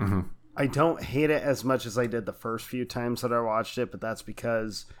 I don't hate it as much as I did the first few times that I watched it, but that's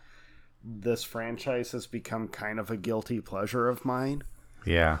because this franchise has become kind of a guilty pleasure of mine.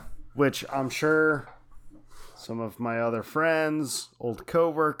 Yeah. Which I'm sure some of my other friends, old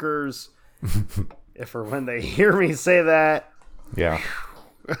coworkers, if or when they hear me say that, yeah,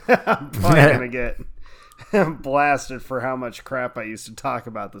 I'm probably going to get blasted for how much crap I used to talk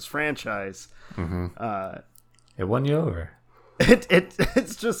about this franchise. It won you over.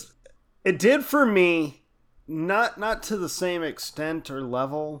 It's just, it did for me, not to the same extent or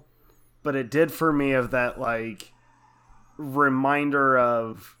level, but it did for me of that, like, reminder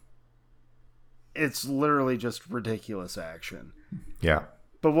of it's literally just ridiculous action. Yeah.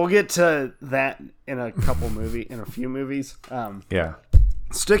 But we'll get to that in a few movies. Yeah.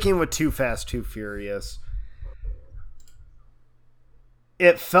 Sticking with Too Fast, Too Furious,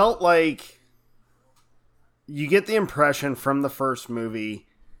 it felt like you get the impression from the first movie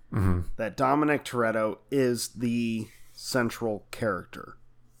that Dominic Toretto is the central character.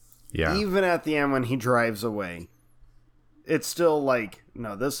 Yeah. Even at the end when he drives away, it's still like,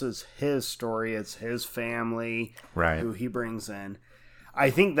 no, this is his story. It's his family, right, who he brings in. I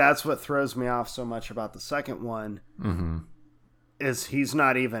think that's what throws me off so much about the second one. Is he's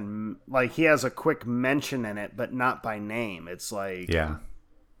not even, like, he has a quick mention in it, but not by name. It's like, yeah,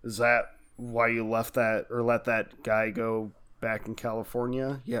 is that why you left that or let that guy go back in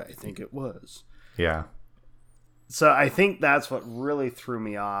California? Yeah, I think it was. Yeah. So I think that's what really threw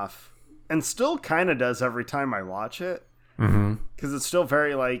me off, and still kind of does every time I watch it. Because it's still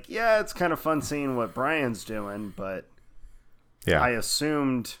very like, yeah, it's kind of fun seeing what Brian's doing, but yeah, I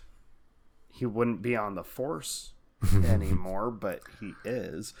assumed he wouldn't be on the force anymore, but he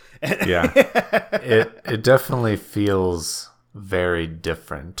is. Yeah, it definitely feels very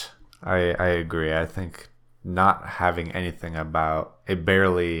different. I agree. I think not having anything about it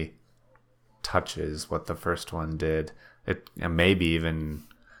barely touches what the first one did. It maybe even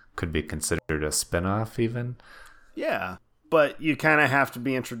could be considered a spin-off even. Yeah, but you kind of have to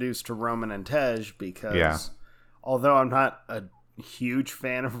be introduced to Roman and Tej because although I'm not a huge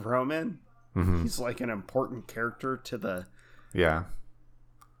fan of Roman, he's like an important character to the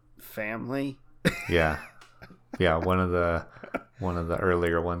family. Yeah. Yeah, one of the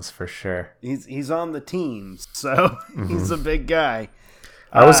earlier ones for sure. He's on the team, so he's a big guy.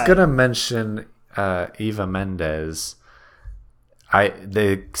 I was gonna mention Eva Mendes.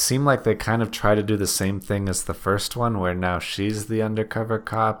 They seem like they kind of try to do the same thing as the first one, where now she's the undercover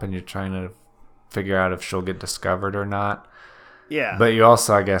cop, and you're trying to figure out if she'll get discovered or not. Yeah, but you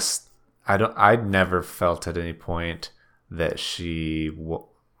also, I guess, I'd never felt at any point that she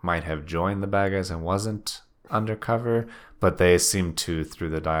might have joined the bad guys and wasn't undercover, but they seem to, through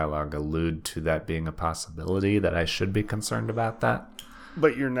the dialogue, allude to that being a possibility, that I should be concerned about that.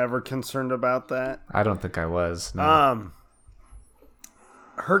 But you're never concerned about that? I don't think I was. No.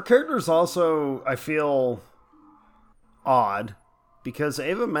 Her character's also, I feel, odd, because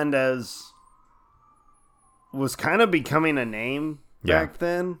Eva Mendes was kind of becoming a name back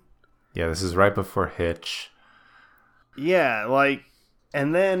then. Yeah, this is right before Hitch. Yeah, like,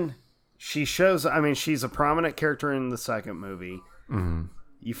 and then she shows, I mean, she's a prominent character in the second movie. Mm-hmm.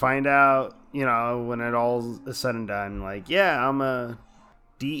 You find out, you know, when it all is said and done, like, yeah, I'm a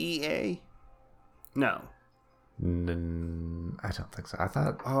DEA? No. I don't think so. I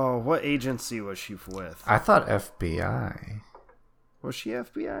thought... Oh, what agency was she with? I thought FBI. Was she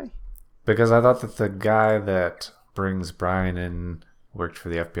FBI? Because I thought that the guy that brings Brian in worked for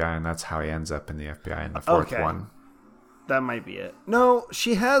the FBI, and that's how he ends up in the FBI in the fourth one. That might be it. No,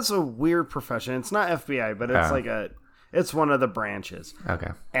 she has a weird profession. It's not FBI, but it's it's one of the branches. Okay.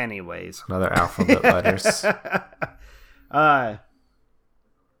 Anyways. Another alphabet letters.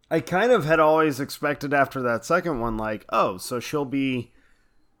 I kind of had always expected after that second one, like, oh, so she'll be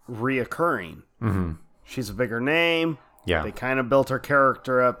reoccurring. Mm-hmm. She's a bigger name. Yeah. They kind of built her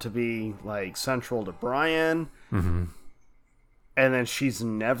character up to be, like, central to Brian. Mm-hmm. And then she's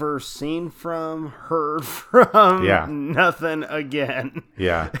never heard from nothing again.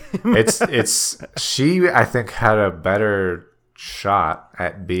 Yeah. She, I think, had a better shot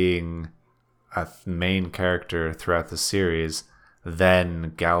at being a main character throughout the series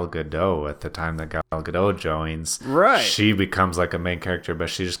than Gal Gadot at the time that Gal Gadot joins. Right. She becomes like a main character, but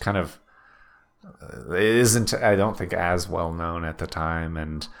she just kind of isn't, I don't think, as well known at the time,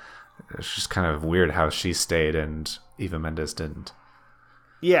 and it's just kind of weird how she stayed and Eva Mendes didn't.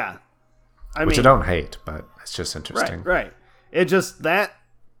 Yeah. I don't hate, but it's just interesting. Right. It just, that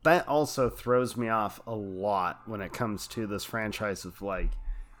also throws me off a lot when it comes to this franchise of, like,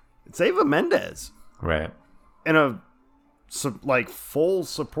 it's Eva Mendes. Right. In a, full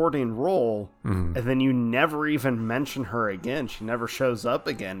supporting role, and then you never even mention her again. She never shows up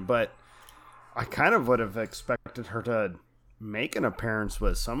again, but I kind of would have expected her to make an appearance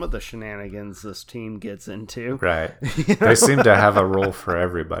with some of the shenanigans this team gets into. Right. They seem to have a role for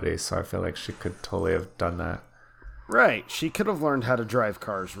everybody, so I feel like she could totally have done that. Right. She could have learned how to drive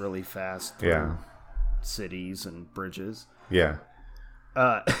cars really fast through cities and bridges. Yeah.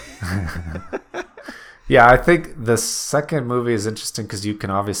 Yeah, I think the second movie is interesting because you can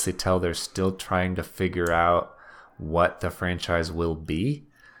obviously tell they're still trying to figure out what the franchise will be.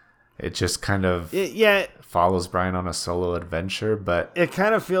 It just kind of follows Brian on a solo adventure, but it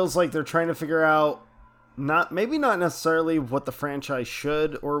kind of feels like they're trying to figure out maybe not necessarily what the franchise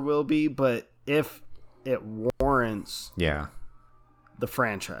should or will be, but if it warrants the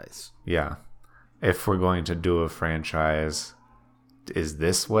franchise. Yeah. If we're going to do a franchise, is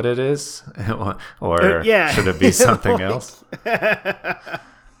this what it is? Or should it be something else?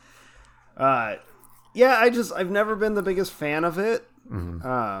 I've never been the biggest fan of it.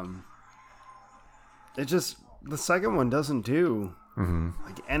 Mm-hmm. The second one doesn't do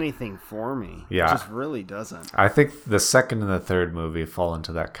like anything for me. Yeah. It just really doesn't. I think the second and the third movie fall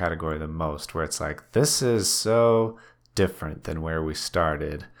into that category the most, where it's like, this is so different than where we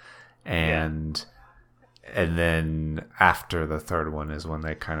started. And then after the third one is when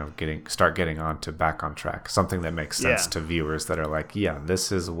they kind of start getting back on track. Something that makes sense to viewers that are like, yeah,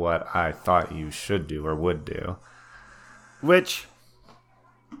 this is what I thought you should do or would do. Which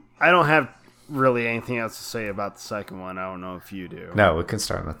I don't have really anything else to say about the second one. I don't know if you do. No, we can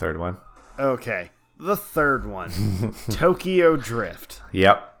start on the third one. Okay. The third one. Tokyo Drift.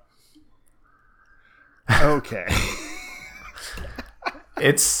 Yep. Okay.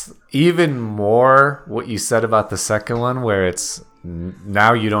 It's even more what you said about the second one, where it's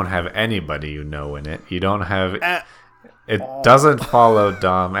now you don't have anybody you know in it. You don't have... It doesn't follow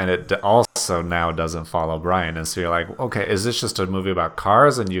Dom, and it also now doesn't follow Brian. And so you're like, okay, is this just a movie about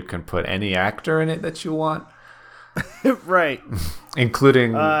cars and you can put any actor in it that you want? Right.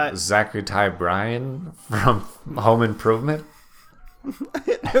 Including Zachary Ty Bryan from Home Improvement?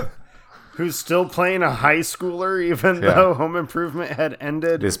 Who's still playing a high schooler even though Home Improvement had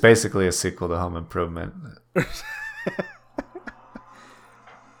ended. It's basically a sequel to Home Improvement.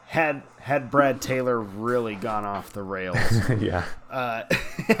 Had Brad Taylor really gone off the rails. Yeah.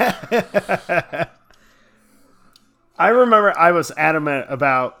 I remember I was adamant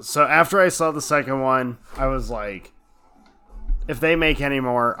about... So after I saw the second one, I was like, if they make any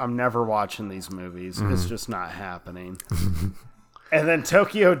more, I'm never watching these movies. It's just not happening. And then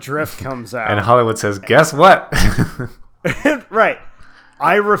Tokyo Drift comes out. And Hollywood says, guess what? Right.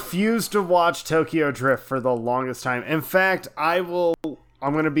 I refuse to watch Tokyo Drift for the longest time. In fact, I'm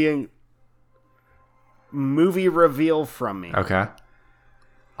going to be a movie reveal from me. Okay.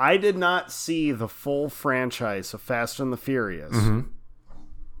 I did not see the full franchise of Fast and the Furious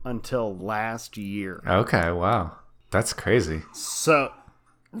until last year. Okay, wow. That's crazy. So,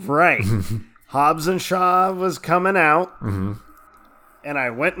 right. Hobbs and Shaw was coming out. And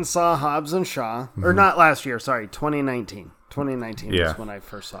I went and saw Hobbs and Shaw. Or not last year, sorry, 2019. 2019 was when I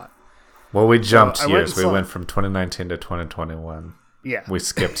first saw it. Well, we jumped So years. We went from 2019 to 2021. Yeah. We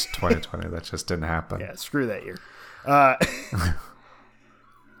skipped 2020. That just didn't happen. Yeah, screw that year.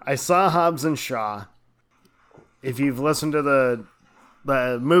 I saw Hobbs and Shaw. If you've listened to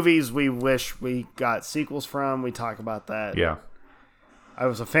the movies we wish we got sequels from, we talk about that. Yeah. I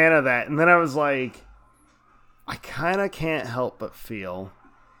was a fan of that. And then I was like, I kind of can't help but feel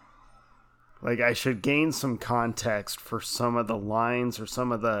like I should gain some context for some of the lines or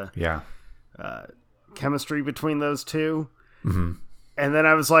some of the chemistry between those two. And then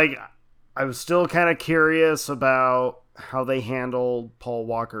I was like, I was still kind of curious about how they handled Paul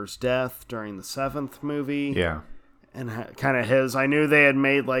Walker's death during the 7th movie. Yeah. And kind of his. I knew they had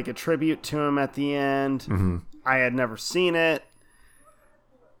made like a tribute to him at the end. I had never seen it.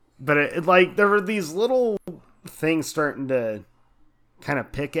 But it like there were these little things starting to kind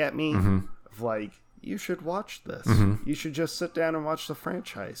of pick at me of like, you should watch this. You should just sit down and watch the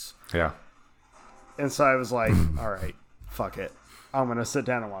franchise. Yeah. And so I was like, all right, fuck it. I'm going to sit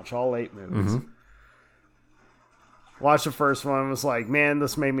down and watch all 8 movies. Watched the first one, was like, man,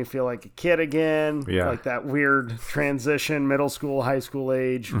 this made me feel like a kid again. Yeah. Like that weird transition, middle school, high school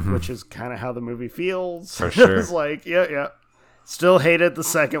age, which is kind of how the movie feels. For sure. It was like, yeah. Still hated the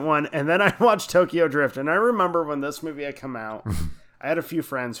second one. And then I watched Tokyo Drift. And I remember when this movie had come out, I had a few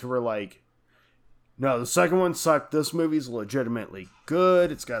friends who were like, no, the second one sucked. This movie's legitimately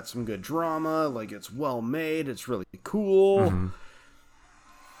good. It's got some good drama. Like, it's well made. It's really cool.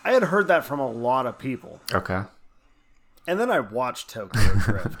 I had heard that from a lot of people. Okay. And then I watched Tokyo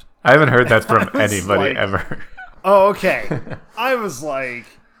Drift. I haven't heard that from anybody like, ever. Oh, okay. I was like,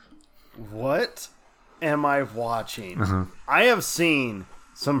 what am I watching? I have seen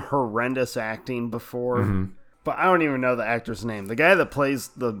some horrendous acting before, but I don't even know the actor's name. The guy that plays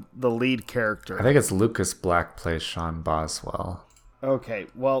the lead character. I think it's Lucas Black plays Sean Boswell. Okay,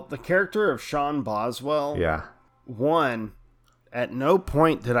 well, the character of Sean Boswell, Yeah. one, at no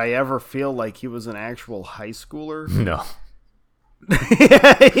point did I ever feel like he was an actual high schooler. No.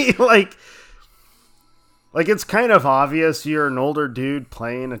 Like it's kind of obvious you're an older dude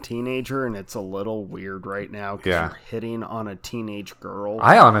playing a teenager, and it's a little weird right now because you're hitting on a teenage girl.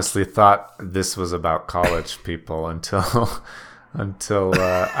 I honestly thought this was about college people until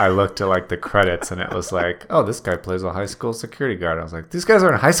I looked at like the credits and it was like, oh, this guy plays a high school security guard. I was like, these guys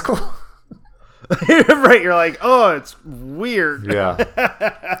are in high school? Right, you're like, oh, it's weird. Yeah.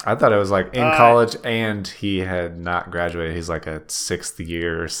 I thought it was like in college and he had not graduated. He's like a 6th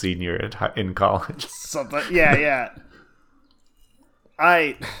year senior in college. Something. Yeah.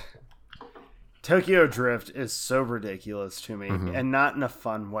 Tokyo Drift is so ridiculous to me, and not in a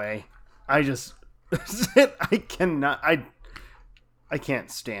fun way. I can't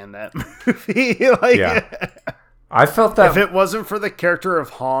stand that movie. I felt that if it wasn't for the character of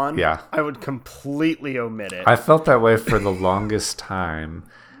Han, Yeah. I would completely omit it. I felt that way for the longest time,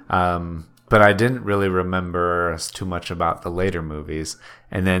 but I didn't really remember too much about the later movies.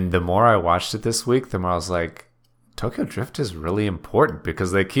 And then the more I watched it this week, the more I was like, Tokyo Drift is really important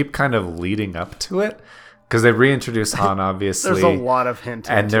because they keep kind of leading up to it. Because they reintroduce Han, obviously. There's a lot of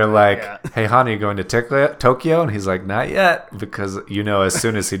hinting. And they're like, hey, Han, are you going to Tokyo? And he's like, not yet. Because, as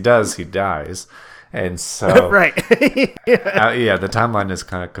soon as he does, he dies. And so, right. the timeline is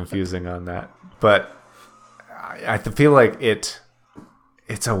kind of confusing on that. But I feel like it's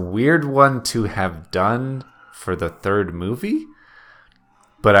a weird one to have done for the 3rd movie.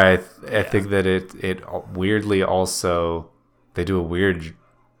 But I think that it weirdly also, they do a weird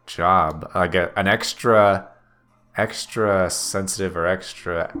job, like an extra sensitive or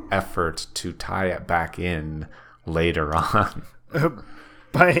extra effort to tie it back in later on.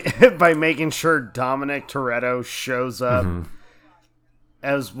 by making sure Dominic Toretto shows up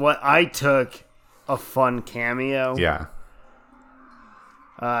as what I took a fun cameo. Yeah.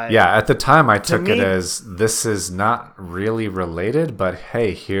 At the time I took it me, as this is not really related, but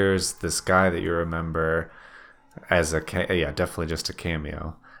hey, here's this guy that you remember as definitely just a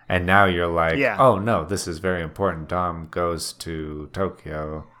cameo. And now you're like, oh no, this is very important. Dom goes to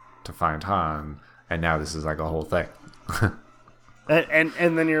Tokyo to find Han, and now this is like a whole thing.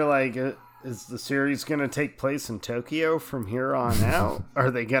 and then you're like, is the series going to take place in Tokyo from here on out? Are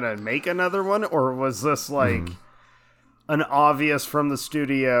they going to make another one, or was this like an obvious from the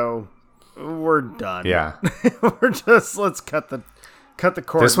studio? We're done. Yeah, let's cut the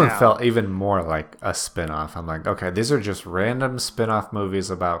cord. This one now. felt even more like a spin-off. I'm like, okay, these are just random spin-off movies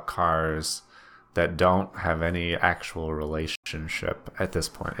about cars that don't have any actual relationship at this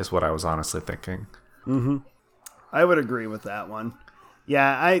point, is what I was honestly thinking. Mm-hmm. I would agree with that one.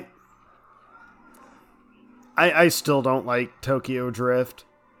 Yeah, I still don't like Tokyo Drift.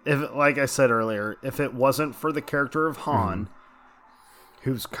 If, like I said earlier, if it wasn't for the character of Han,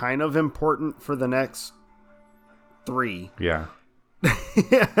 who's kind of important for the next 3. Yeah.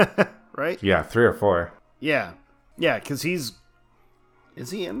 Right? Yeah, 3 or 4. Yeah. Yeah, because is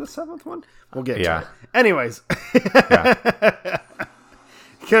he in the 7th one? We'll get to it. Anyways.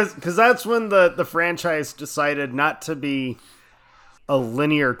 Because that's when the franchise decided not to be a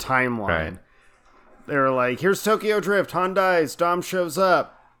linear timeline. Right. They were like, here's Tokyo Drift, Han dies, Dom shows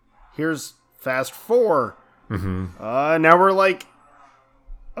up. Here's Fast 4. Now we're like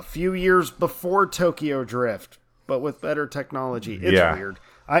a few years before Tokyo Drift, but with better technology. It's weird.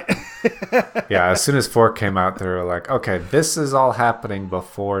 As soon as 4 came out, they were like, okay, this is all happening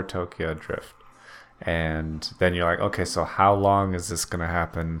before Tokyo Drift. And then you're like, okay, so how long is this going to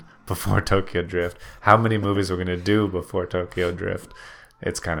happen before Tokyo Drift? How many movies we're going to do before Tokyo Drift?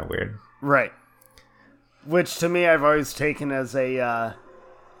 It's kind of weird. Right. Which to me, I've always taken as a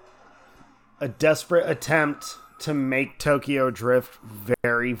desperate attempt to make Tokyo Drift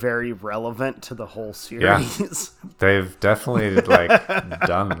very, very relevant to the whole series. Yeah. They've definitely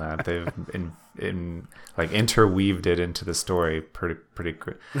done that. They've interweaved it into the story pretty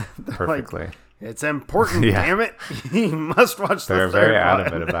perfectly. Like, it's important, damn it! You must watch the They're third very one.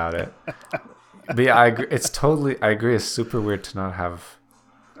 adamant about it. But yeah, I agree. I agree. It's super weird to not have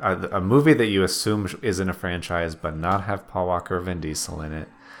a movie that you assume is in a franchise, but not have Paul Walker or Vin Diesel in it.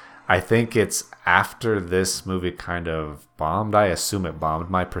 I think it's after this movie kind of bombed. I assume it bombed.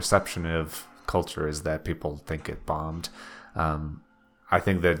 My perception of culture is that people think it bombed. I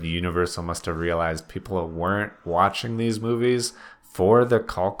think that Universal must have realized people weren't watching these movies for the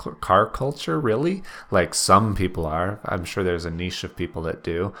car culture, really. Like, some people are. I'm sure there's a niche of people that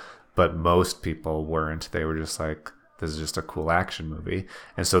do, but most people weren't. They were just like, this is just a cool action movie.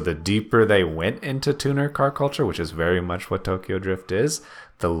 And so the deeper they went into tuner car culture, which is very much what Tokyo Drift is,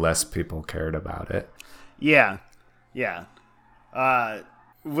 the less people cared about it. Yeah.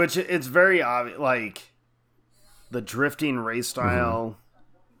 Which it's very obvious, like, the drifting race style,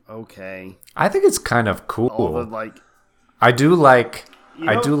 okay. I think it's kind of cool. All the, like... I do like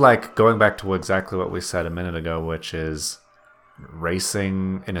going back to exactly what we said a minute ago, which is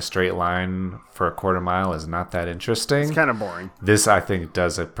racing in a straight line for a quarter mile is not that interesting. It's kind of boring. This, I think,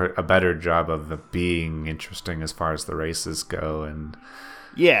 does a better job of being interesting as far as the races go. And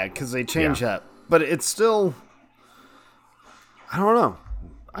yeah, because they change up. But it's still... I don't know.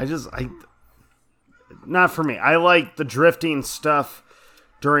 Not for me. I like the drifting stuff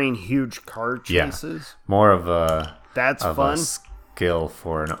during huge car chases. Yeah. More of a... That's of fun. A skill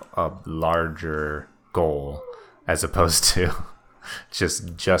for a larger goal as opposed to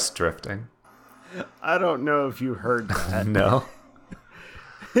just drifting. I don't know if you heard that. No.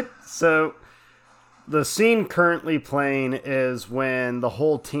 So the scene currently playing is when the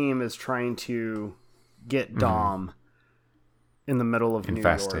whole team is trying to get Dom in the middle of New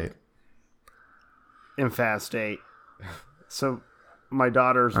York. In Fast 8. So my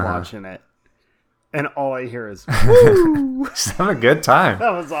daughter's watching it. And all I hear is, woo! She's having a good time.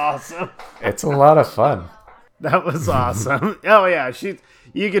 That was awesome. It's a lot of fun. That was awesome. Oh, yeah.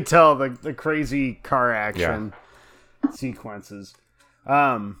 You could tell the crazy car action sequences.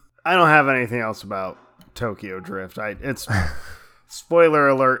 I don't have anything else about Tokyo Drift. It's spoiler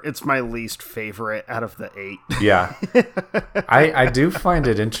alert, it's my least favorite out of the 8. Yeah. I do find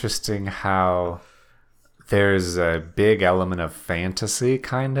it interesting how there's a big element of fantasy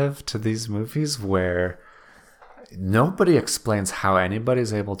kind of to these movies where nobody explains how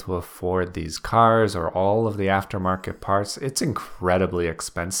anybody's able to afford these cars or all of the aftermarket parts. It's incredibly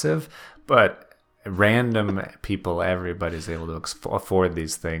expensive, but random people, everybody's able to afford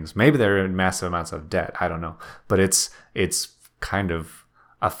these things. Maybe they're in massive amounts of debt. I don't know, but it's kind of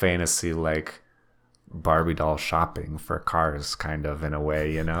a fantasy, like Barbie doll shopping for cars, kind of, in a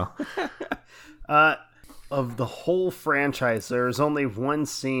way, you know. Of the whole franchise, there's only one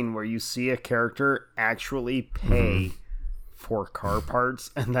scene where you see a character actually pay for car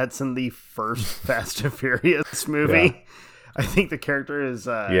parts, and that's in the first Fast and Furious movie. Yeah. I think the character is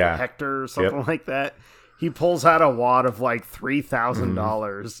Hector or something like that. He pulls out a wad of like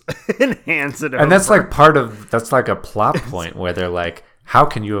 $3,000 and hands it over. And that's like that's like a plot point where they're like, how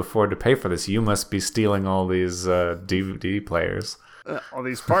can you afford to pay for this? You must be stealing all these DVD players. All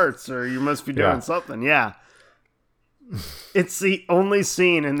these parts, or you must be doing something. Yeah. It's the only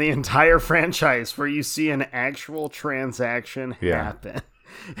scene in the entire franchise where you see an actual transaction happen.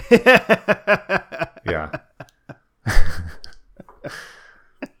 Yeah.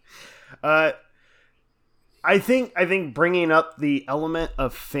 I think bringing up the element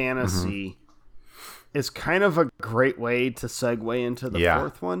of fantasy is kind of a great way to segue into the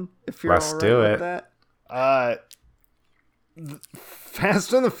fourth one. If you're Let's all right do with it. that,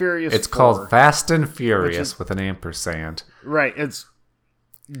 Fast and the Furious. It's 4, called Fast and Furious with an ampersand. Right. It's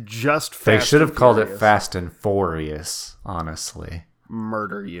just. Fast They should have and called Furious. it Fast and Furious. Honestly,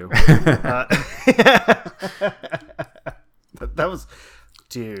 Murder you. That was,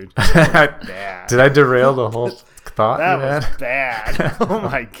 dude. Bad. Did I derail the whole thought? That you had? was bad. Oh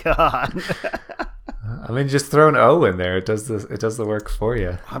my god. I mean, just throw an O in there. It does the work for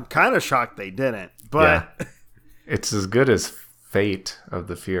you. I'm kind of shocked they didn't, but It's as good as Fate of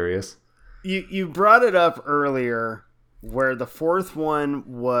the Furious. you brought it up earlier where the fourth one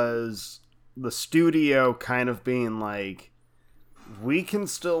was the studio kind of being like, we can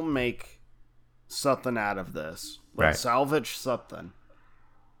still make something out of this. Let's salvage something.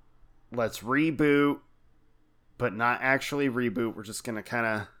 Let's reboot, but not actually reboot. We're just going to kind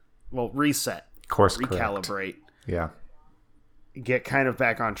of, reset. Course recalibrate. Correct. Yeah. Get kind of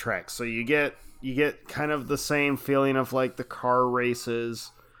back on track. So you get kind of the same feeling of like the car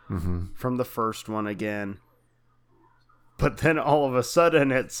races from the first one again. But then all of a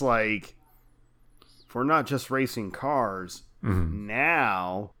sudden it's like, if we're not just racing cars,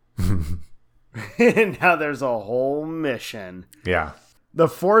 now now there's a whole mission. Yeah. The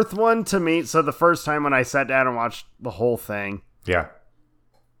fourth one to me, so the first time when I sat down and watched the whole thing, Yeah.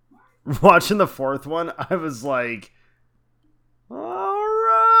 watching the fourth one, I was like, all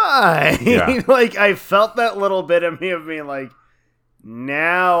right. Yeah. Like, I felt that little bit of me of being like,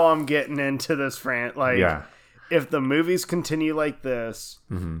 now I'm getting into this if the movies continue like this,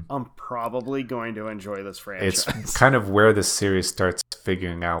 I'm probably going to enjoy this franchise. It's kind of where the series starts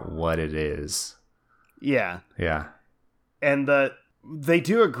figuring out what it is. Yeah. Yeah. And they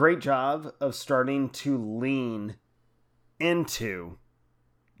do a great job of starting to lean into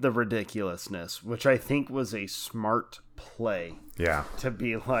the ridiculousness, which I think was a smart play. Yeah. To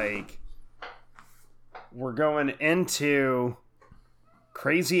be like, we're going into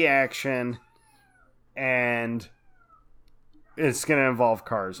crazy action and it's going to involve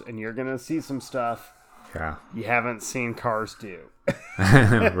cars, and you're going to see some stuff you haven't seen cars do.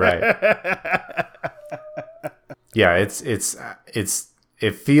 Right. Yeah,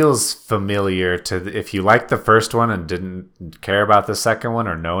 it feels familiar to if you liked the first one and didn't care about the second one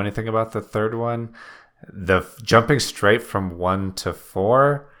or know anything about the third one. The jumping straight from 1 to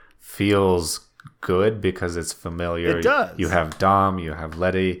 4 feels good because it's familiar. It does. You have Dom, you have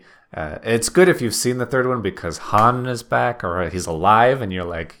Letty. It's good if you've seen the third one because Han is back or he's alive, and you're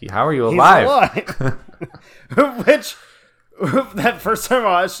like, "How are you alive?" He's alive. Which, that first time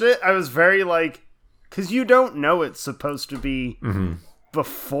I watched it, I was very like, because you don't know it's supposed to be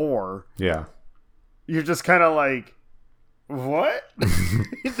before. Yeah. You're just kind of like, what?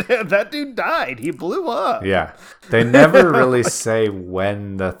 That dude died. He blew up. Yeah. They never really say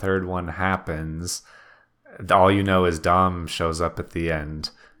when the third one happens. All you know is Dom shows up at the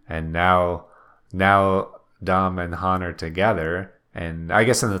end. And now Dom and Han are together. And I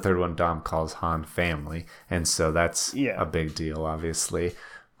guess in the third one, Dom calls Han family. And so that's a big deal, obviously.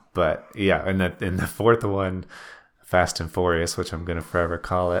 But yeah, in the fourth one, Fast and Furious, which I'm going to forever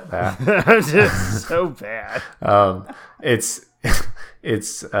call it that. Just so bad. It's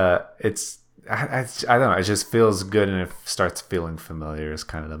I don't know. It just feels good, and it starts feeling familiar. Is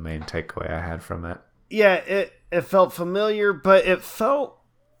kind of the main takeaway I had from it. Yeah, it felt familiar, but it felt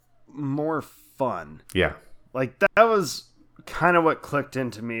more fun. Yeah, like that was kind of what clicked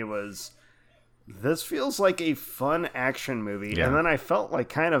into me was this feels like a fun action movie, and then I felt like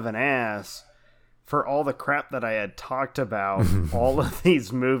kind of an ass for all the crap that I had talked about all of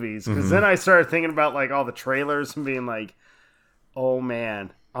these movies. Because then I started thinking about like all the trailers and being like, oh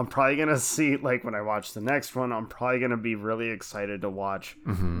man, I'm probably going to see, like when I watch the next one, I'm probably going to be really excited to watch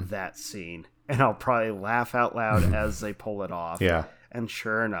that scene. And I'll probably laugh out loud as they pull it off. Yeah. And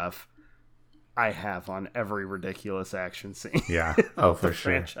sure enough, I have on every ridiculous action scene. Yeah. Oh, for the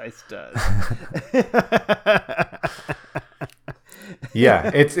sure. franchise does. Yeah,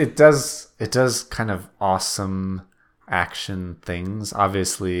 it does kind of awesome action things.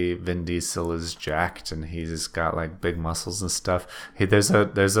 Obviously, Vin Diesel is jacked and he's got like big muscles and stuff. There's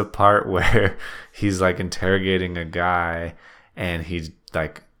a part where he's like interrogating a guy and he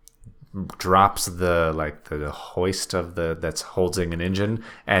like drops the hoist of that's holding an engine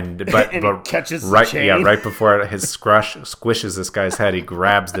and catches right the chain. Yeah, right before his squishes this guy's head, he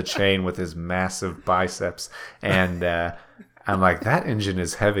grabs the chain with his massive biceps and I'm like, that engine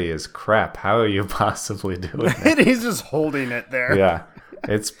is heavy as crap. How are you possibly doing that? And he's just holding it there. Yeah,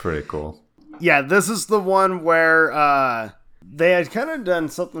 it's pretty cool. Yeah, this is the one where they had kind of done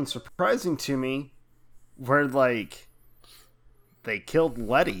something surprising to me where like they killed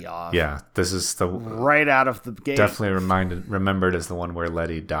Letty off. Yeah, this is the right out of the gate. Definitely remembered as the one where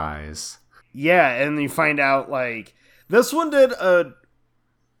Letty dies. Yeah, and you find out like this one did a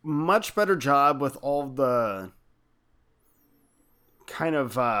much better job with all the kind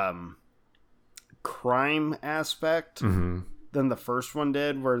of crime aspect than the first one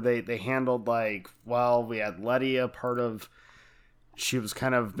did, where they handled like, well, we had Letty a part of, she was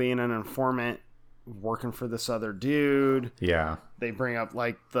kind of being an informant working for this other dude. Yeah. They bring up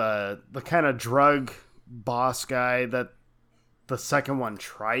like the kind of drug boss guy that the second one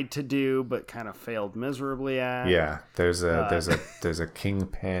tried to do but kind of failed miserably at. Yeah, there's a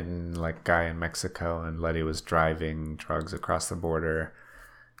kingpin like guy in Mexico, and Letty was driving drugs across the border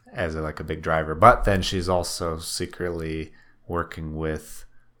as a big driver, but then she's also secretly working with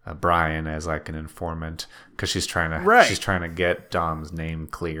Brian as like an informant because she's trying to get Dom's name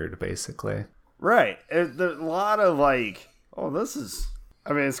cleared, basically. Right. There's a lot of like, oh, this is,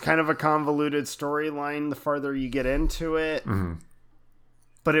 I mean, it's kind of a convoluted storyline the farther you get into it. Mm-hmm.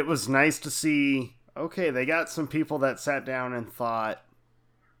 But it was nice to see, okay, they got some people that sat down and thought,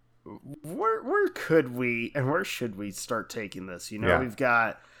 where could we and where should we start taking this? You know, We've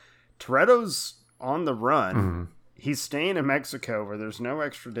got Toretto's on the run. Mm-hmm. He's staying in Mexico where there's no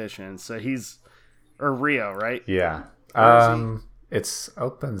extradition. So or Rio, right? Yeah. It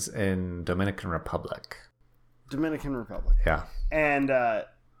opens in Dominican Republic. Yeah. And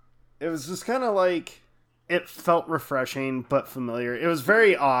it was just kind of like, it felt refreshing but familiar. It was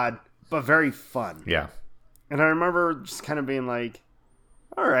very odd but very fun. Yeah. And I remember just kind of being like,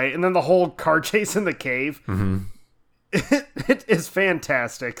 all right. And then the whole car chase in the cave. Mm-hmm. It is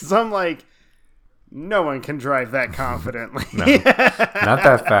fantastic. Because I'm like, no one can drive that confidently. No, not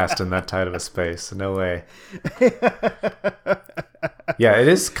that fast in that tight of a space. No way. Yeah, it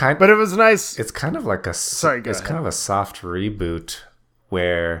is kind of... But it was nice. It's kind of like a... Sorry, go ahead. Kind of a soft reboot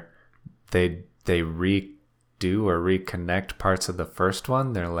where they redo or reconnect parts of the first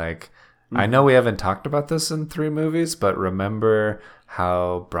one. They're like, I know we haven't talked about this in 3 movies, but remember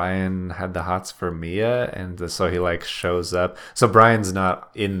how Brian had the hots for Mia, and so he like shows up. So Brian's not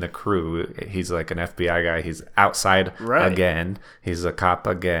in the crew. He's like an FBI guy. He's outside again. He's a cop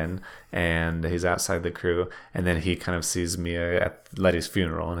again, and he's outside the crew. And then he kind of sees Mia at Letty's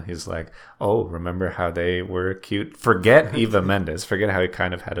funeral, and he's like, "Oh, remember how they were cute? Forget Eva Mendes. Forget how he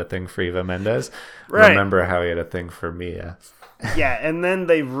kind of had a thing for Eva Mendes. Remember how he had a thing for Mia." Yeah, and then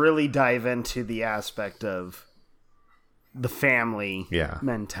they really dive into the aspect of the family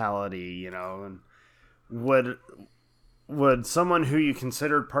mentality, you know, and would someone who you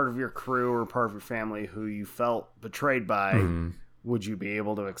considered part of your crew or part of your family who you felt betrayed by, would you be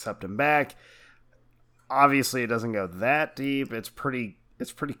able to accept him back? Obviously, it doesn't go that deep. It's pretty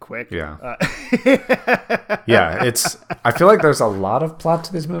quick. Yeah. Yeah, I feel like there's a lot of plot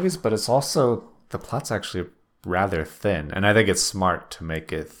to these movies, but it's also, the plot's actually rather thin, and I think it's smart to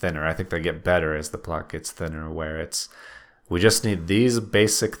make it thinner. I think they get better as the plot gets thinner, where we just need these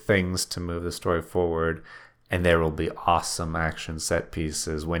basic things to move the story forward, and there will be awesome action set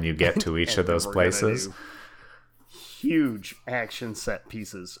pieces when you get to each of those places. Huge action set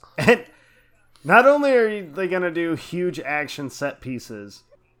pieces. And not only are they going to do huge action set pieces,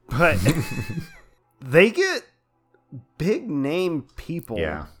 but they get big name people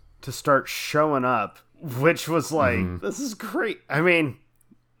to start showing up, which was like, this is great. I mean,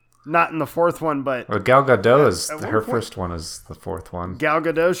 not in the fourth one, but... Well, Gal Gadot is... Her first one is the fourth one. Gal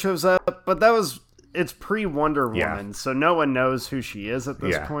Gadot shows up, but that was... it's pre Wonder Woman, so no one knows who she is at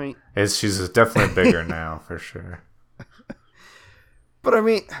this point. She's definitely bigger now, for sure. But I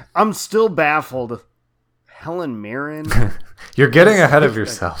mean, I'm still baffled. Helen Mirren. You're getting ahead of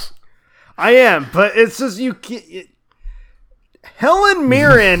yourself. I am, but it's just you can't. Helen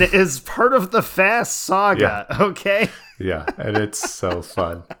Mirren is part of the Fast saga, okay? Yeah, and it's so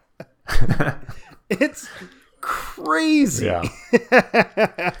fun. It's crazy. Yeah.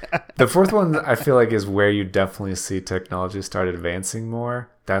 The fourth one, I feel like, is where you definitely see technology start advancing more.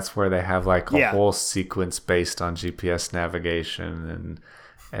 That's where they have like a whole sequence based on GPS navigation,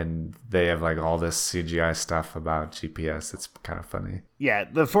 and they have like all this CGI stuff about GPS. It's kind of funny. Yeah,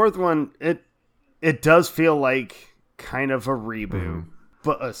 the fourth one, it does feel like kind of a reboot,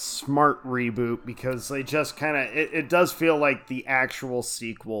 but a smart reboot, because they just kind of it does feel like the actual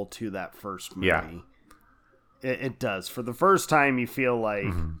sequel to that first movie. Yeah. It does. For the first time, you feel like,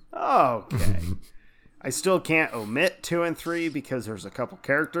 oh, okay. I still can't omit 2 and 3 because there's a couple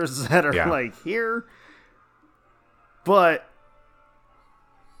characters that are like here, but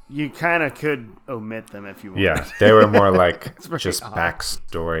you kind of could omit them if you want. Yeah, they were more like just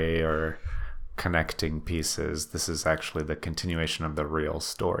backstory or connecting pieces. This is actually the continuation of the real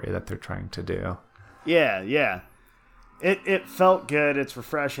story that they're trying to do. Yeah. It felt good. It's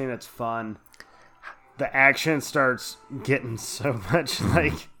refreshing. It's fun. The action starts getting so much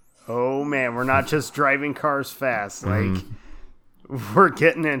like, oh man, we're not just driving cars fast. Like, we're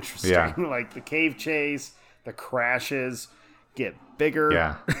getting interesting. Yeah. Like the cave chase, the crashes get bigger.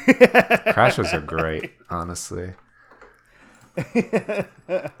 Yeah. Crashes are great, honestly.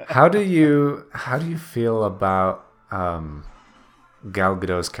 How do you feel about Gal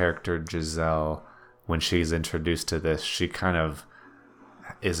Gadot's character Giselle when she's introduced to this? She kind of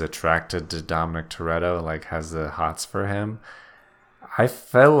is attracted to Dominic Toretto, like has the hots for him. I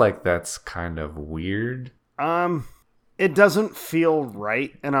feel like that's kind of weird. It doesn't feel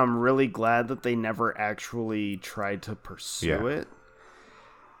right, and I'm really glad that they never actually tried to pursue it.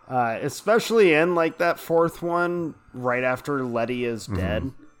 Especially in like that fourth one, right after Letty is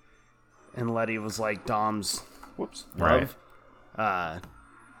dead, and Letty was like Dom's love.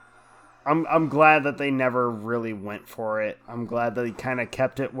 I'm glad that they never really went for it. I'm glad that he kind of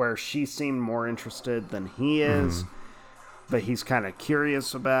kept it where she seemed more interested than he is, but he's kind of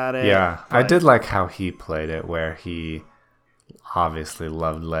curious about it. Yeah, I did like how he played it, where he obviously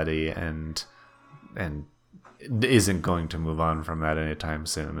loved Letty and isn't going to move on from that anytime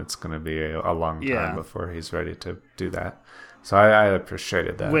soon. It's going to be a long time before he's ready to do that. So I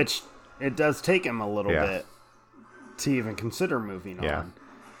appreciated that. Which it does take him a little bit to even consider moving on.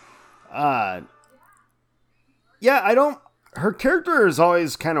 Her character is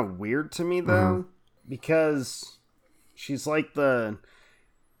always kind of weird to me though, because she's like the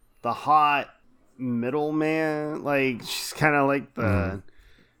hot middleman. Like she's kind of like the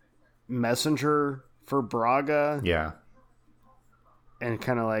messenger for Braga. Yeah. And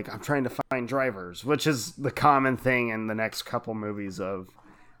kind of like, I'm trying to find drivers, which is the common thing in the next couple movies of,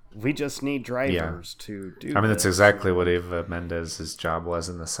 we just need drivers to do I mean, this. that's exactly what Eva Mendes's job was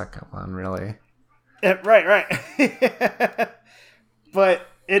in the second one, really. Right. But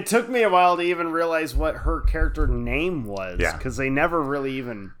it took me a while to even realize what her character name was. Yeah. Because they never really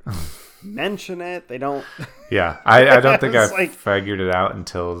even mention it. They don't. Yeah. I don't think I like, figured it out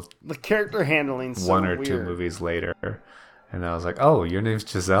until the character handling so one or weird. 2 movies later. And I was like, oh, your name's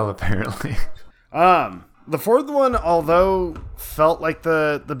Giselle, apparently. The fourth one, although felt like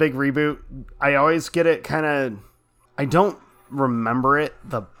the big reboot, I always get it kind of... I don't remember it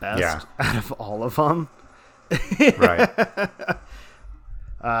the best out of all of them. Right.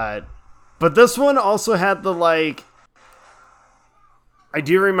 But this one also had the, like... I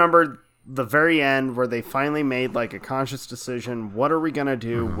do remember the very end where they finally made, like, a conscious decision. What are we going to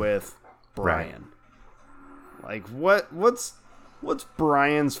do with Brian? Right. Like, what's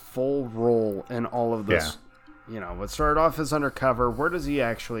Brian's full role in all of this? You know, what started off as undercover. Where does he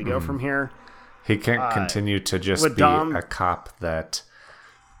actually go from here? He can't continue to just be a cop that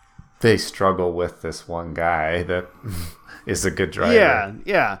they struggle with this one guy that is a good driver.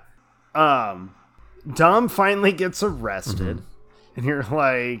 Yeah. Dom finally gets arrested, and you're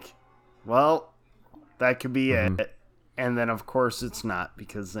like, well, that could be it. And then, of course, it's not,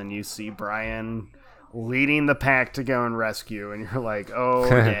 because then you see Brian leading the pack to go and rescue, and you're like, oh,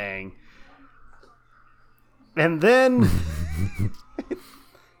 dang. And then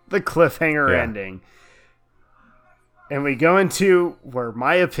the cliffhanger ending. And we go into where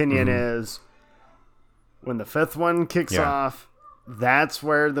my opinion is, when the fifth one kicks off, that's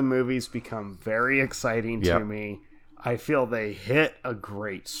where the movies become very exciting to me. I feel they hit a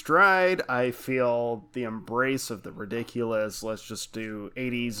great stride. I feel the embrace of the ridiculous, let's just do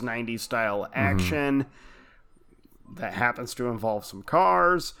 80s, 90s style action that happens to involve some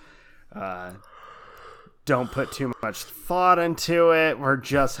cars. Don't put too much thought into it. We're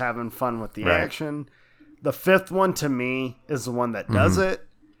just having fun with the action. The fifth one, to me, is the one that does it.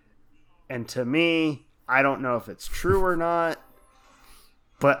 And to me, I don't know if it's true or not,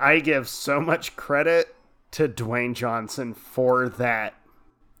 but I give so much credit to Dwayne Johnson for that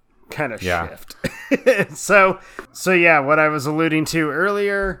kind of shift. So yeah, what I was alluding to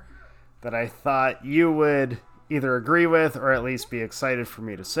earlier that I thought you would either agree with or at least be excited for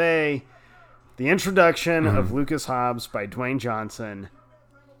me to say, the introduction of Lucas Hobbs by Dwayne Johnson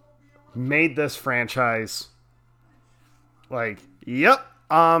made this franchise like, yep,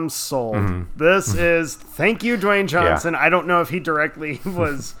 I'm sold. This is, thank you, Dwayne Johnson. I don't know if he directly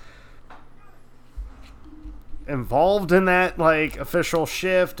was involved in that like official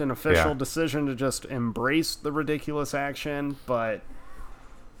shift and official decision to just embrace the ridiculous action, but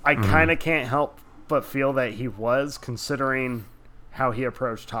I kind of can't help but feel that he was, considering how he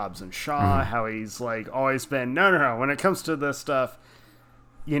approached Hobbs and Shaw, how he's like always been, no, when it comes to this stuff,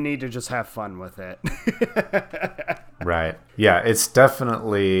 you need to just have fun with it. Right. Yeah, it's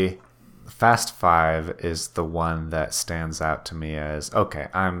definitely, Fast Five is the one that stands out to me as, okay,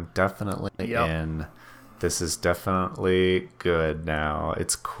 I'm definitely in. This is definitely good now.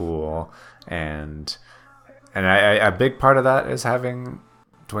 It's cool. And a big part of that is having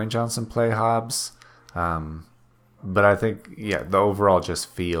Dwayne Johnson play Hobbs. But I think, the overall just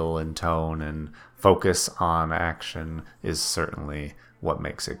feel and tone and focus on action is certainly what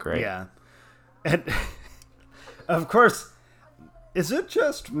makes it great. Yeah. And of course, is it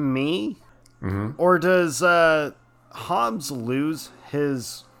just me? Or does Hobbs lose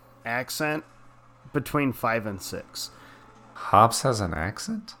his accent between 5 and 6? Hobbs has an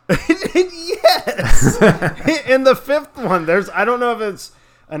accent? Yes! In the fifth one, I don't know if it's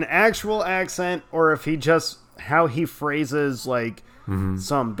an actual accent or if he just, how he phrases like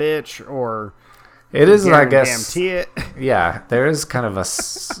some bitch or it is, I guess. It. Yeah, there is kind of a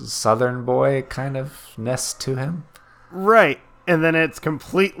southern boy kind of ness to him. Right. And then it's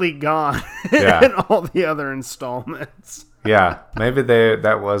completely gone in all the other installments. Yeah, maybe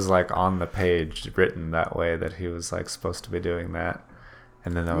that was like on the page written that way, that he was like supposed to be doing that.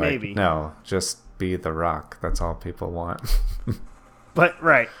 And then they're like, no, just be The Rock. That's all people want. But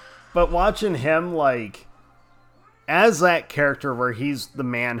watching him like as that character where he's the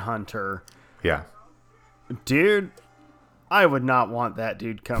manhunter. Yeah. Dude, I would not want that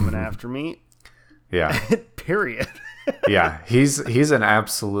dude coming after me. Yeah. Period. Yeah, he's an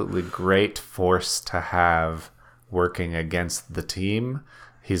absolutely great force to have working against the team.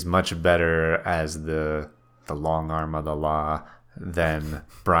 He's much better as the long arm of the law than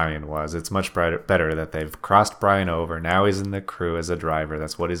Brian was. It's much better that they've crossed Brian over. Now he's in the crew as a driver.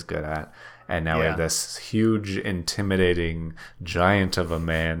 That's what he's good at. And now we have this huge, intimidating giant of a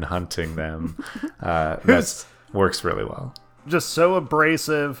man hunting them. That works really well. Just so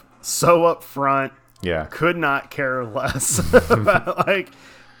abrasive, so upfront. Yeah. Could not care less about like,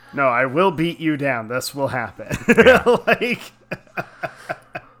 no, I will beat you down. This will happen. Yeah.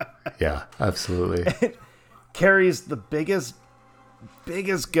 Yeah, absolutely. It carries the biggest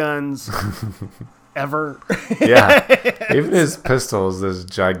guns ever. Yeah. Even his pistol is this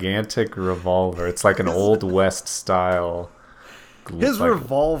gigantic revolver. It's like an Old West style. His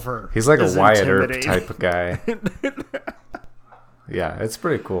revolver. He's like a Wyatt Earp type of guy. Yeah, it's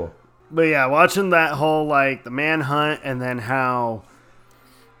pretty cool. But yeah, watching that whole like the manhunt and then how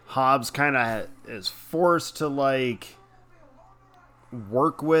Hobbs kind of is forced to like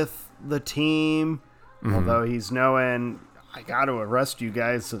work with the team, although he's knowing I got to arrest you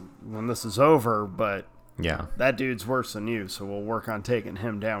guys when this is over, but that dude's worse than you, so we'll work on taking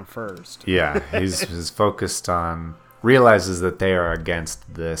him down first. Yeah, he's focused on, realizes that they are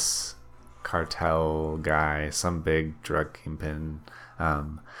against this cartel guy, some big drug kingpin,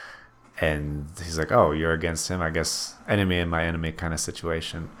 and he's like, oh, you're against him, I guess enemy and my enemy kind of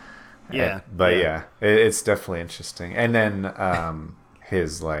situation. Yeah. It's definitely interesting. And then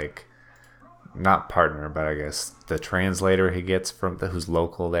his like, not partner, but I guess the translator he gets from who's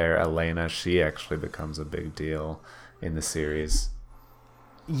local there, Elena, she actually becomes a big deal in the series.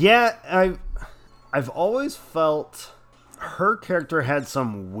 Yeah, I've always felt her character had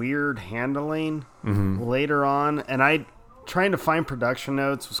some weird handling later on, and trying to find production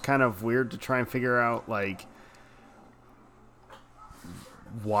notes was kind of weird to try and figure out like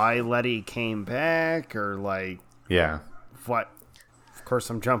why Letty came back or like what. Of course,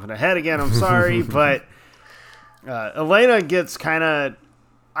 I'm jumping ahead again. I'm sorry, but Elena gets kind of...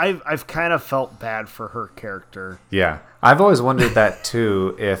 I've kind of felt bad for her character. Yeah. I've always wondered that,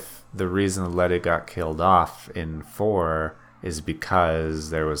 too, if the reason Letty got killed off in 4 is because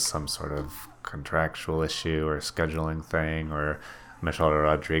there was some sort of contractual issue or scheduling thing, or Michelle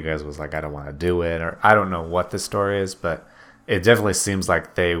Rodriguez was like, I don't want to do it, or I don't know what the story is, but it definitely seems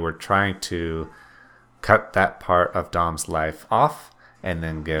like they were trying to cut that part of Dom's life off and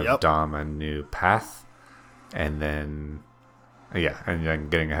then give Dom a new path. And then, and then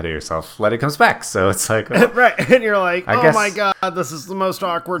getting ahead of yourself, Letty comes back. So it's like... right, and you're like, I oh guess... my God, this is the most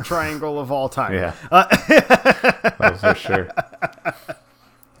awkward triangle of all time. Yeah. Well, for sure.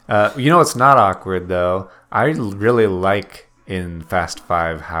 You know what's not awkward, though? I really like in Fast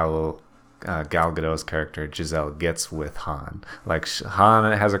 5 how Gal Gadot's character Giselle gets with Han. Like,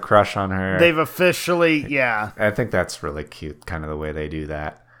 Han has a crush on her. They've officially, I think that's really cute, kind of the way they do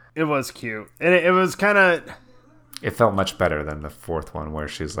that. It was cute. And it was kind of... It felt much better than the 4th one where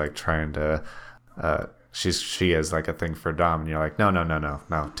she's like trying to... She has like a thing for Dom, and you're like,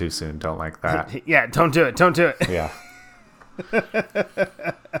 no, too soon, don't like that. Yeah, don't do it. Yeah.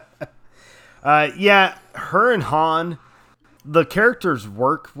 Her and Han, the characters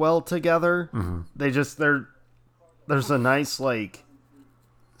work well together. Mm-hmm. There's a nice like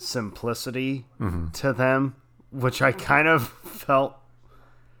simplicity to them, which I kind of felt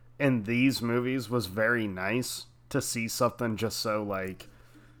in these movies was very nice to see something just so like,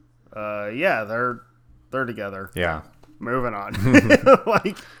 they're together. Yeah. Moving on.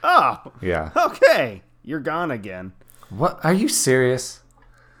 Like, oh, yeah. Okay, you're gone again. What? Are you serious?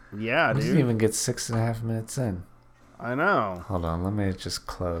 Yeah, dude. Didn't even get 6.5 minutes in. I know. Hold on, let me just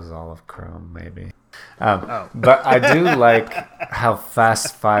close all of Chrome, maybe. But I do like how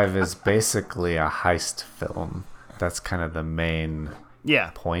Fast 5 is basically a heist film. That's kind of the main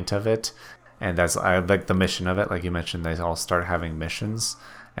point of it. And I like the mission of it. Like you mentioned, they all start having missions.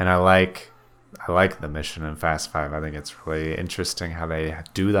 And I like the mission in Fast 5. I think it's really interesting how they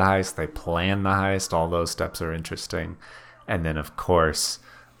do the heist. They plan the heist. All those steps are interesting. And then, of course,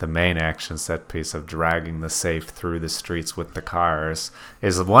 the main action set piece of dragging the safe through the streets with the cars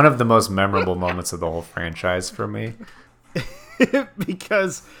is one of the most memorable moments of the whole franchise for me.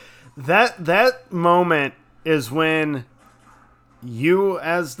 Because that moment is when you,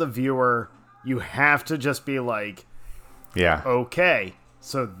 as the viewer, you have to just be like, okay,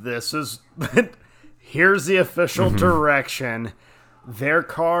 so this is... Here's the official direction. Their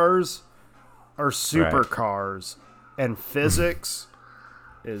cars are supercars, and physics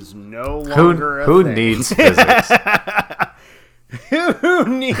is no longer a thing. Who needs physics?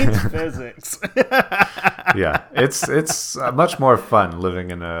 Who needs physics? Yeah, it's much more fun living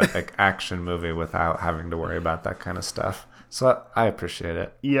in a action movie without having to worry about that kind of stuff. So I appreciate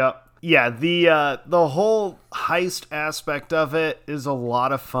it. Yep. Yeah, the whole heist aspect of it is a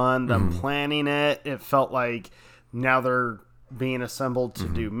lot of fun. Them planning it. It felt like now they're being assembled to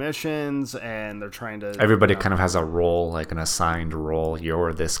do missions, and they're trying to... Everybody kind of has a role, like an assigned role.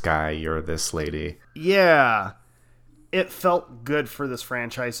 You're this guy, you're this lady. Yeah. It felt good for this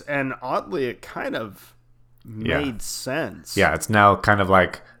franchise, and oddly, it kind of made sense. Yeah, it's now kind of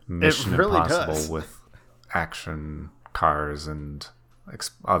like Mission really Impossible does. with action cars and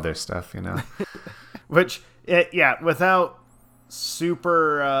other stuff, you know? Which, without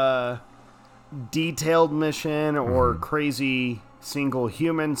super detailed mission or crazy single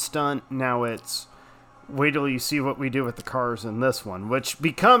human stunt, now it's wait till you see what we do with the cars in this one, which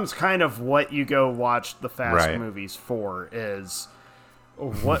becomes kind of what you go watch the Fast movies for, is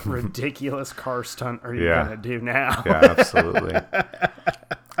what ridiculous car stunt are you going to do now? Yeah, absolutely.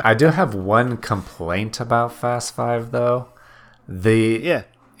 I do have one complaint about Fast 5, though.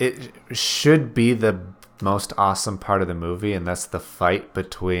 It should be the most awesome part of the movie, and that's the fight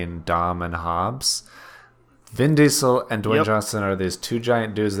between Dom and Hobbs. Vin Diesel and Dwayne Johnson are these two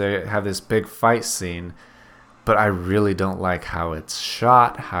giant dudes. They have this big fight scene, but I really don't like how it's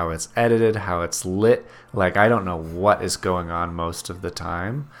shot, how it's edited, how it's lit. Like, I don't know what is going on most of the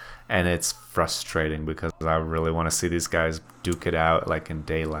time, and it's frustrating because I really want to see these guys duke it out like in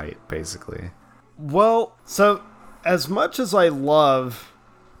daylight, basically. Well, so as much as I love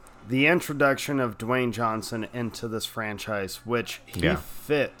the introduction of Dwayne Johnson into this franchise, which he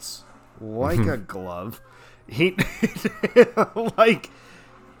fits like a glove, he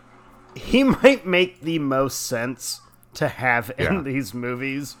might make the most sense to have in these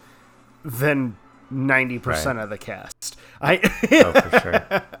movies than 90% of the cast. For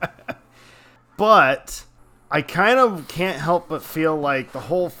sure. But I kind of can't help but feel like the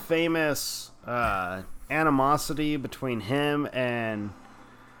whole famous animosity between him and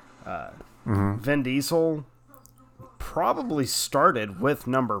Vin Diesel probably started with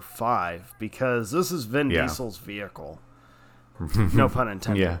number 5 because this is Vin Yeah. Diesel's vehicle. No pun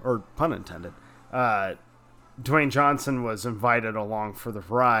intended. Yeah. Or pun intended. Dwayne Johnson was invited along for the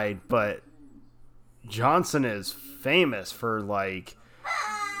ride, but Johnson is famous for, like,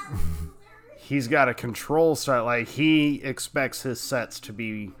 he's got a control style. Like, he expects his sets to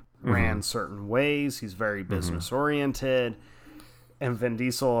be ran certain ways. He's very business oriented. And Vin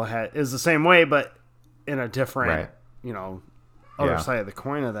Diesel is the same way, but in a different, other Yeah. side of the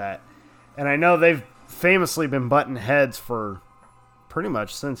coin of that. And I know they've famously been butting heads for pretty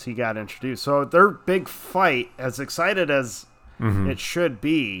much since he got introduced. So their big fight, as excited as it should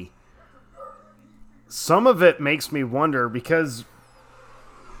be, some of it makes me wonder because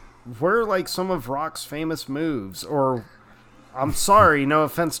where are, like, some of Rock's famous moves? Or, I'm sorry, no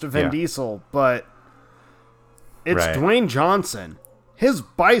offense to Vin Diesel, but it's Right. Dwayne Johnson. His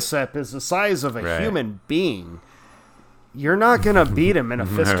bicep is the size of a Right. human being. You're not going to beat him in a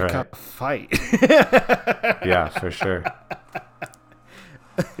fisticuff fight. Yeah, for sure.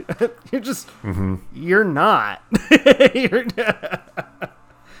 You're not. You're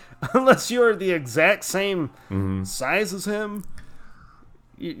unless you're the exact same size as him,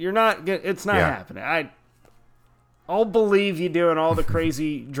 you're not. It's not happening. I'll believe you doing all the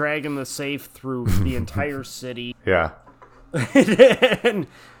crazy dragging the safe through the entire city Yeah. and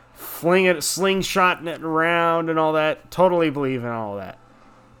slingshotting it around and all that. Totally believe in all that.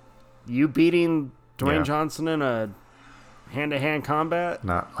 You beating Dwayne Johnson in a hand-to-hand combat?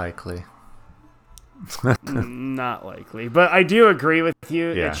 Not likely. Not likely. But I do agree with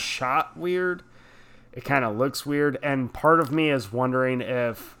you. Yeah. It's shot weird. It kind of looks weird. And part of me is wondering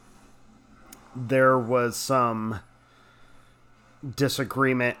if there was some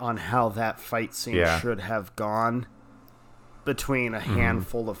disagreement on how that fight scene should have gone between a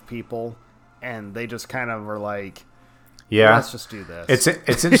handful of people. And they just kind of were like, Yeah. let's just do this.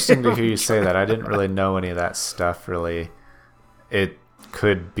 It's interesting to hear you say that. I didn't really know any of that stuff, really. It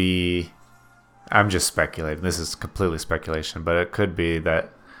could be... I'm just speculating. This is completely speculation, but it could be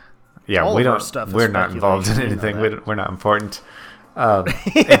that... Yeah, All we of our don't. stuff is We're not involved in speculation, you know anything. that. We're not important.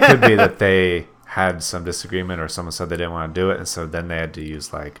 It could be that they had some disagreement, or someone said they didn't want to do it, and so then they had to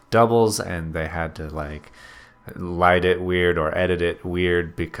use, like, doubles, and they had to, like, light it weird or edit it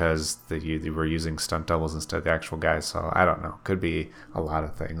weird because they were using stunt doubles instead of the actual guys. So I don't know. Could be a lot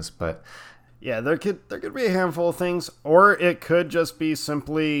of things, but yeah, there could be a handful of things, or it could just be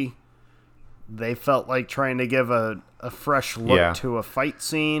simply they felt like trying to give a fresh look to a fight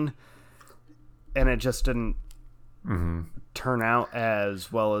scene, and it just didn't turn out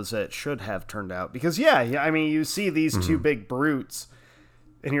as well as it should have turned out. Because I mean, you see these two big brutes,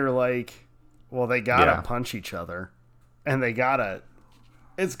 and you're like, well, they gotta punch each other, and it's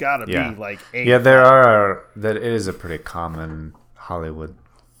gotta be like that is a pretty common Hollywood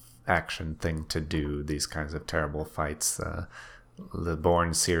action thing to do, these kinds of terrible fights. The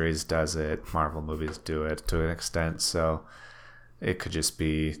Bourne series does it, Marvel movies do it to an extent, so it could just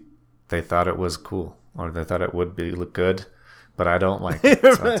be they thought it was cool, or they thought it would look good, but I don't like it,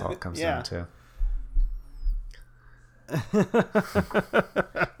 so that's all it comes down to.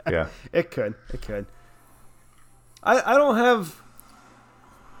 Yeah, it could. I don't have.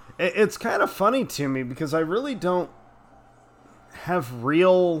 It's kind of funny to me because I really don't have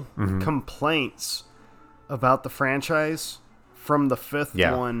real complaints about the franchise from the fifth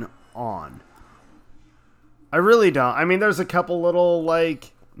one on. I really don't. I mean, there's a couple little,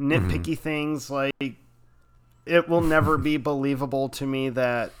 like, nitpicky things, like, it will never be believable to me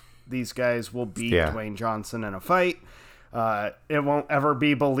that these guys will beat Dwayne Johnson in a fight. It won't ever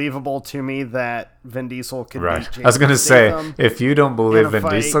be believable to me that Vin Diesel could beat Jason I was going to say, Statham if you don't believe in a Vin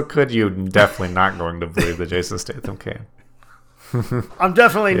fight. Diesel could, you're definitely not going to believe that Jason Statham can. I'm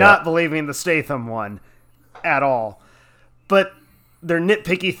definitely not believing the Statham one at all. But they're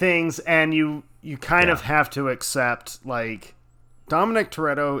nitpicky things, and you kind of have to accept, like, Dominic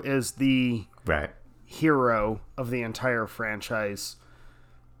Toretto is the hero of the entire franchise.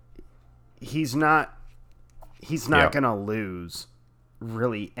 He's not going to lose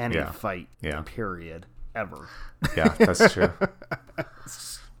really any fight, period, ever. Yeah, that's true.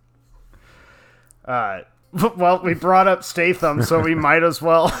 Well, we brought up Statham, so we might as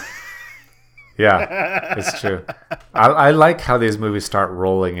well. Yeah, it's true. I like how these movies start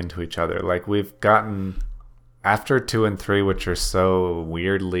rolling into each other. Like, we've gotten, after 2 and 3, which are so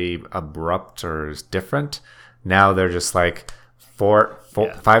weirdly abrupt or different, now they're just like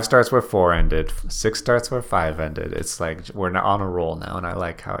 5 starts where 4 ended, 6 starts where 5 ended. It's like we're on a roll now, and I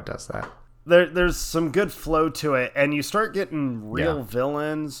like how it does that. There's some good flow to it, and you start getting real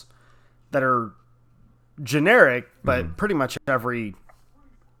villains that are generic, but pretty much every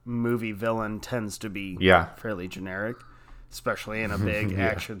movie villain tends to be fairly generic, especially in a big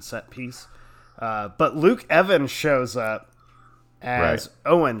action set piece. But Luke Evans shows up as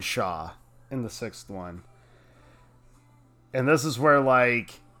Owen Shaw in the sixth one. And this is where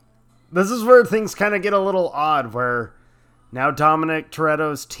things kind of get a little odd, where now Dominic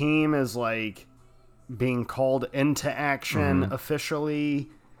Toretto's team is like being called into action officially.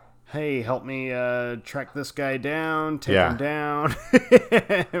 Hey, help me track this guy down, take him down.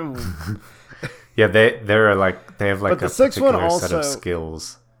 Yeah, they have like a particular set of also...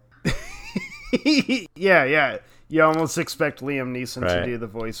 skills. yeah. You almost expect Liam Neeson to do the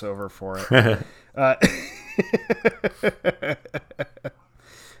voiceover for it.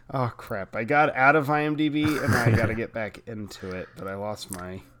 Oh crap! I got out of IMDb and now I got to get back into it, but I lost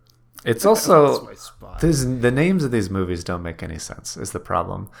my. It's also the names of these movies don't make any sense. Is the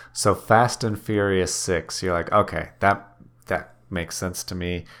problem? So Fast and Furious 6, you're like, okay, that makes sense to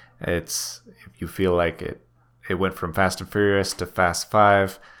me. It's if you feel like it went from Fast and Furious to Fast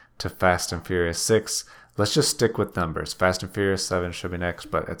 5 to Fast and Furious 6. Let's just stick with numbers. Fast and Furious 7 should be next,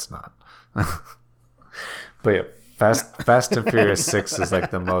 but it's not. But yeah, Fast and Furious 6 is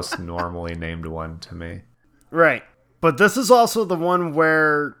like the most normally named one to me. Right. But this is also the one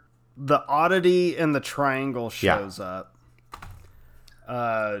where the oddity in the triangle shows up.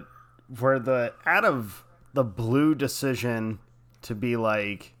 Where out of the blue decision to be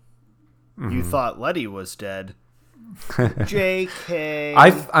like, you thought Letty was dead. JK.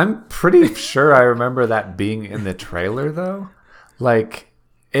 I'm pretty sure I remember that being in the trailer though. Like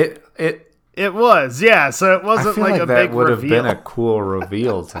it was, yeah. So it wasn't like a big reveal. That would have been a cool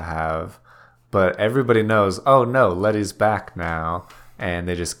reveal to have, but everybody knows. Oh no, Letty's back now, and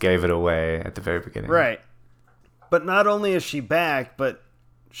they just gave it away at the very beginning. Right. But not only is she back, but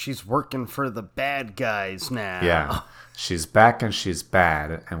she's working for the bad guys now. Yeah. She's back and she's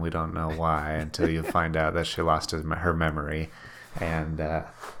bad, and we don't know why until you find out that she lost her memory, and the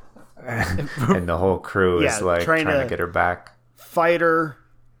whole crew is like trying to get her back. Fight her,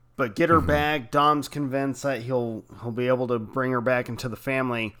 but get her back. Dom's convinced that he'll be able to bring her back into the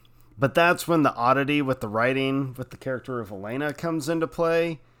family, but that's when the oddity with the writing with the character of Elena comes into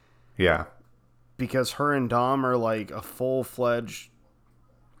play. Yeah, because her and Dom are like a full-fledged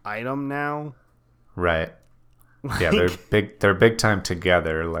item now. Right. Yeah, they're big time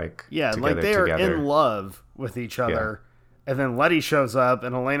together, like they are in love with each other. And then Letty shows up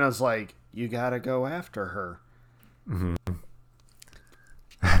and Elena's like, you gotta go after her. In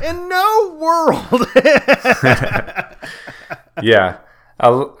no world. Yeah.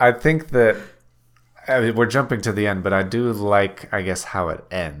 I think that we're jumping to the end, but I do like, I guess, how it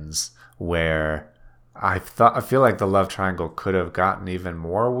ends, where I feel like the love triangle could have gotten even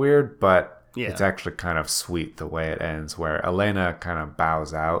more weird, but it's actually kind of sweet the way it ends, where Elena kind of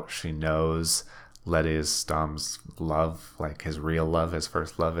bows out. She knows Letty's Dom's love, like his real love, his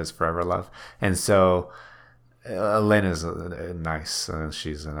first love, his forever love. And so Elena's nice.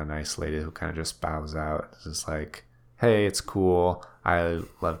 She's a nice lady who kind of just bows out. It's just like, hey, it's cool. I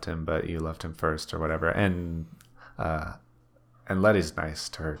loved him, but you loved him first or whatever. And Letty's nice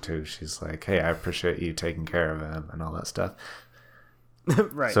to her too. She's like, hey, I appreciate you taking care of him and all that stuff.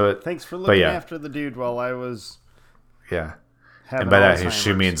 Right. So thanks for looking after the dude while I was. Yeah. And by that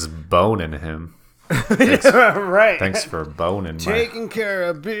she means boning him. Thanks, right. Thanks for boning. Taking care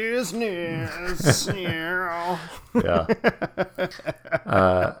of business. Yeah.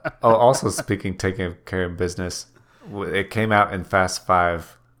 Also speaking, taking care of business. It came out in Fast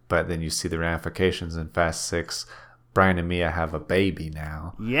 5, but then you see the ramifications in Fast 6. Brian and Mia have a baby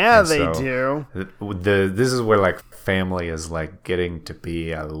now. Yeah, they do. This is where like family is like getting to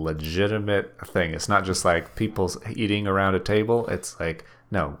be a legitimate thing. It's not just like people eating around a table. It's like,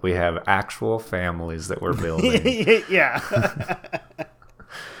 no, we have actual families that we're building. Yeah.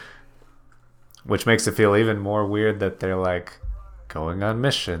 Which makes it feel even more weird that they're like going on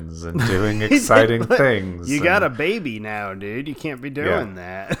missions and doing exciting things. You got a baby now, dude. You can't be doing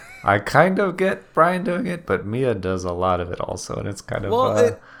that. I kind of get Brian doing it, but Mia does a lot of it also, and it's kind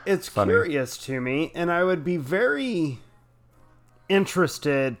of it's funny. Curious to me, and I would be very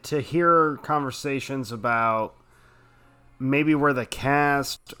interested to hear conversations about maybe where the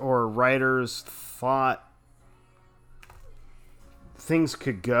cast or writers thought things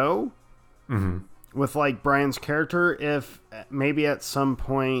could go. With like Brian's character, if maybe at some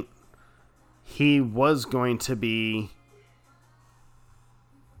point he was going to be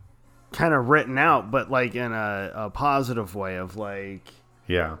kind of written out, but like in a positive way of like,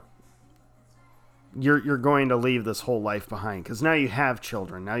 you're going to leave this whole life behind because now you have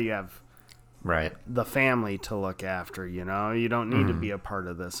children, now you have Right. the family to look after, you know? You don't need to be a part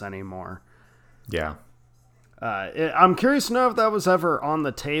of this anymore. Yeah. I'm curious to know if that was ever on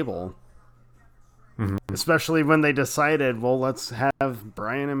the table. Especially when they decided, well, let's have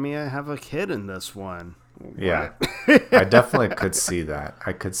Brian and Mia have a kid in this one. Yeah. I definitely could see that.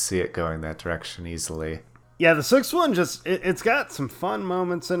 I could see it going that direction easily. Yeah, the sixth one just it's got some fun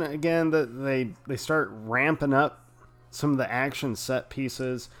moments in it again that they start ramping up some of the action set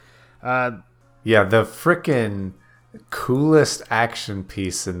pieces. Yeah, the freaking coolest action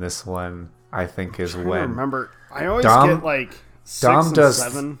piece in this one, I think, is I when remember. I always Dom- get like 6 Dom and does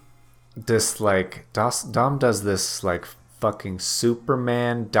 7. Dom does this like fucking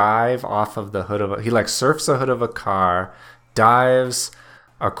Superman dive off of the hood of he like surfs the hood of a car, dives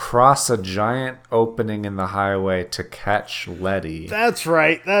across a giant opening in the highway to catch Letty. That's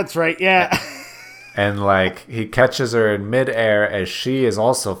right. Yeah. And like he catches her in midair as she is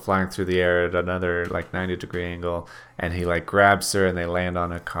also flying through the air at another like 90-degree angle, and he like grabs her and they land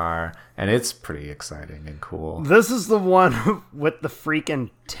on a car, and it's pretty exciting and cool. This is the one with the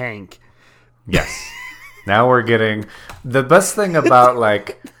freaking tank. Yes. Now we're getting the best thing about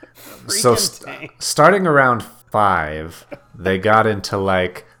like starting around 5, they got into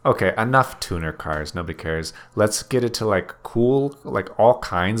like, okay, enough tuner cars, nobody cares. Let's get it to like cool, like all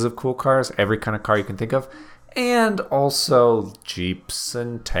kinds of cool cars, every kind of car you can think of, and also jeeps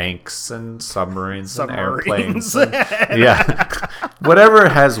and tanks and submarines. And airplanes. And, yeah, whatever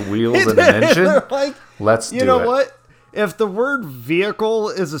has wheels and an engine. Like, let's do it. You know what? If the word vehicle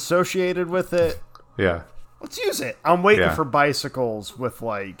is associated with it, yeah, let's use it. I'm waiting for bicycles with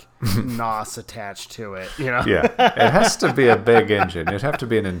like NOS attached to it, you know? Yeah, it has to be a big engine. It'd have to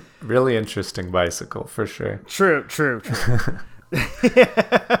be a really interesting bicycle for sure. True.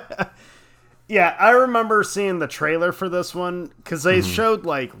 Yeah, I remember seeing the trailer for this one because they showed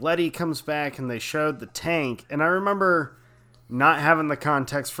like Letty comes back and they showed the tank, and I remember not having the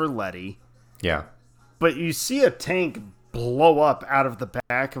context for Letty. Yeah. But you see a tank blow up out of the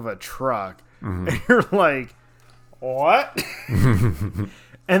back of a truck, and you're like, what?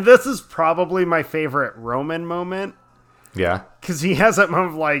 And this is probably my favorite Roman moment. Yeah. Because he has that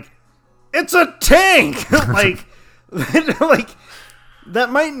moment of like, it's a tank! like,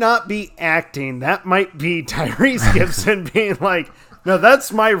 that might not be acting. That might be Tyrese Gibson being like, no,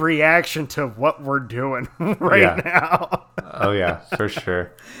 that's my reaction to what we're doing now. Oh, yeah, for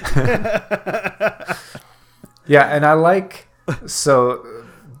sure. Yeah, and I like... So,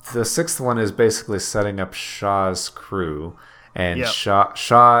 the sixth one is basically setting up Shaw's crew. And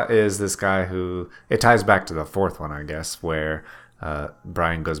Shaw is this guy who... It ties back to the fourth one, I guess, where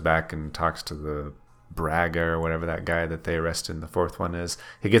Brian goes back and talks to the Braga or whatever that guy that they arrested in the fourth one is.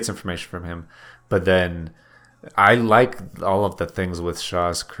 He gets information from him. But then I like all of the things with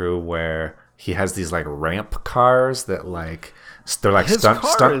Shaw's crew where he has these like ramp cars that like... They're like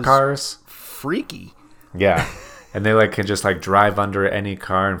stunt cars. Freaky. Yeah. And they like can just like drive under any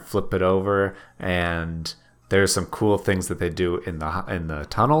car and flip it over, and there's some cool things that they do in the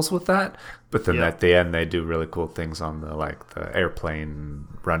tunnels with that. But then at the end they do really cool things on the airplane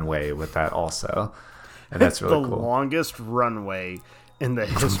runway with that also. And that's really cool. The longest runway in the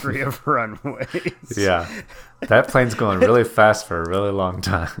history of runways. Yeah. That plane's going really fast for a really long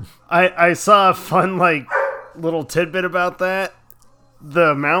time. I saw a fun little tidbit about that.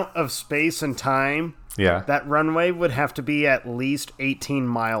 The amount of space and time that runway would have to be at least 18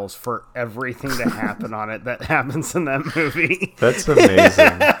 miles for everything to happen on it that happens in that movie. That's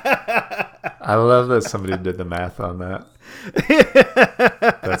amazing. I love that somebody did the math on that.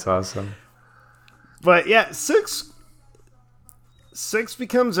 That's awesome. But yeah, six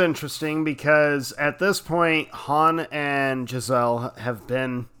becomes interesting because at this point, Han and Giselle have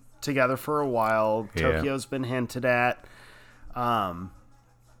been together for a while. Tokyo's been hinted at.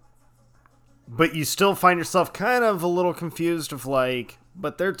 But you still find yourself kind of a little confused of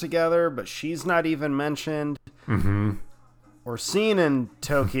but they're together, but she's not even mentioned or seen in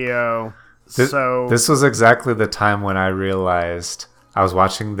Tokyo. This was exactly the time when I realized I was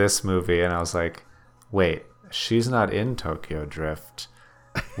watching this movie and I was like, wait, she's not in Tokyo Drift,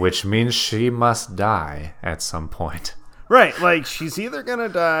 which means she must die at some point. Right, she's either going to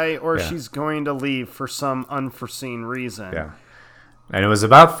die or she's going to leave for some unforeseen reason. Yeah. And it was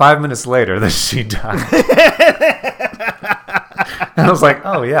about 5 minutes later that she died. And I was like,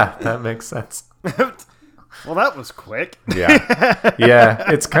 oh, yeah, that makes sense. Well, that was quick. Yeah.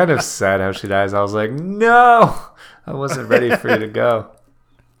 Yeah, it's kind of sad how she dies. I was like, no, I wasn't ready for you to go.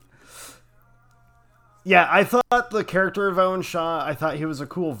 Yeah, I thought the character of Owen Shaw, I thought he was a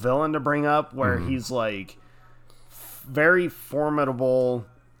cool villain to bring up where he's very formidable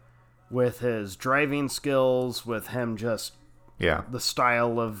with his driving skills, with him just Yeah. the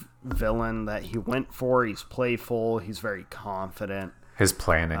style of villain that he went for. He's playful. He's very confident. His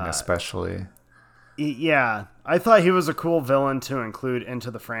planning, especially. Yeah, I thought he was a cool villain to include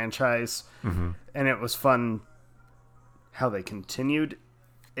into the franchise, and it was fun how they continued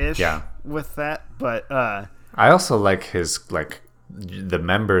ish with that. But I also like his the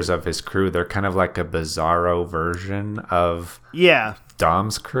members of his crew. They're kind of like a bizarro version of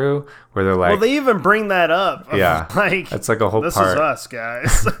Dom's crew, where they're like, well, they even bring that up. Like, it's like a whole this part. is us,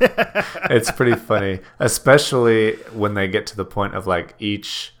 guys. It's pretty funny, especially when they get to the point of like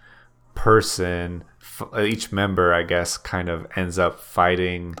each person, each member, I guess, kind of ends up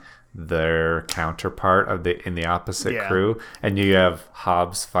fighting their counterpart in the opposite crew, and you have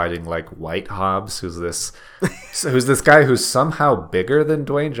Hobbs fighting like White Hobbs, who's this guy who's somehow bigger than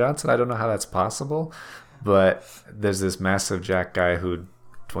Dwayne Johnson. I don't know how that's possible, but there's this massive Jack guy who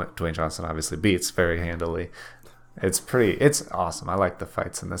Dwayne Johnson obviously beats very handily. It's awesome. I like the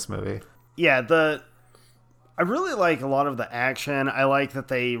fights in this movie. Yeah, I really like a lot of the action. I like that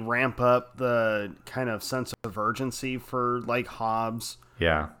they ramp up the kind of sense of urgency for like Hobbs.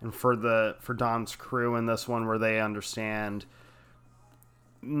 Yeah. And for Dom's crew in this one, where they understand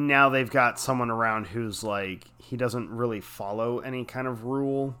now they've got someone around who's like, he doesn't really follow any kind of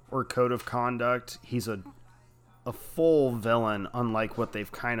rule or code of conduct. He's a full villain, unlike what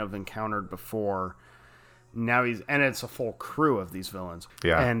they've kind of encountered before. Now and it's a full crew of these villains.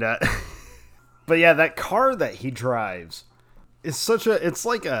 Yeah. And but yeah, that car that he drives is it's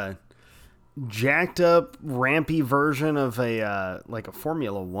like a jacked up rampy version of a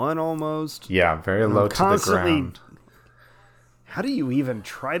Formula One almost. Yeah, very low to the ground. How do you even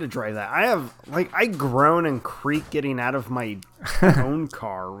try to drive that? I groan and creak getting out of my own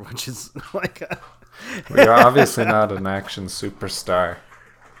car, which is like You're obviously not an action superstar.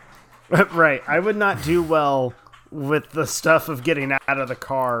 Right. I would not do well with the stuff of getting out of the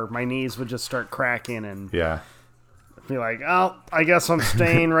car. My knees would just start cracking and be like, oh, I guess I'm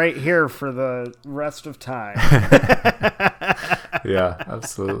staying right here for the rest of time. Yeah,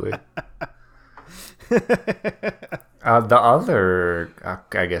 absolutely. The other,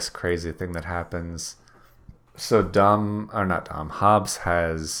 I guess, crazy thing that happens. So Hobbs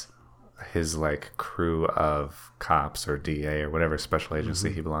has his like crew of cops or DA or whatever special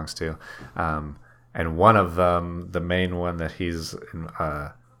agency he belongs to. And one of them, the main one that he's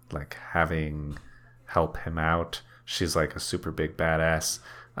like having help him out, she's like a super big badass.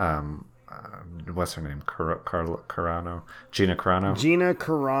 What's her name? Carano? Gina Carano? Gina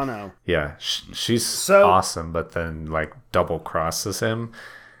Carano. Yeah, she's awesome, but then like double crosses him.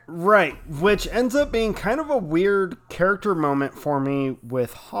 Right, which ends up being kind of a weird character moment for me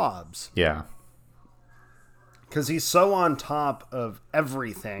with Hobbs. Yeah. Because he's so on top of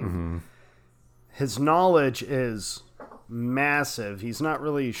everything. His knowledge is massive. He's not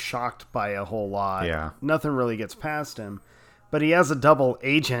really shocked by a whole lot. Yeah. Nothing really gets past him. But he has a double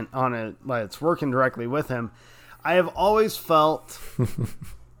agent on it that's working directly with him. I have always felt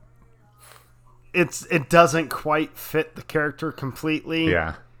it doesn't quite fit the character completely.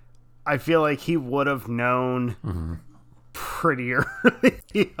 Yeah. I feel like he would have known pretty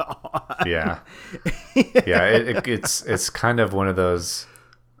early on. Yeah. Yeah, it's kind of one of those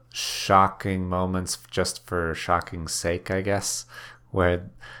shocking moments just for shocking's sake, I guess,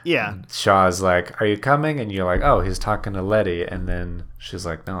 where Shaw's like, are you coming? And you're like, oh, he's talking to Letty. And then she's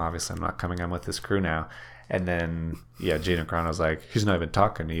like, no, obviously I'm not coming. I'm with this crew now. And then, Gina Carano's like, he's not even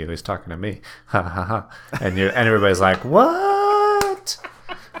talking to you. He's talking to me. Ha, ha, ha. And everybody's like, what?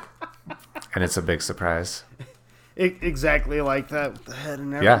 And it's a big surprise. Exactly like that with the head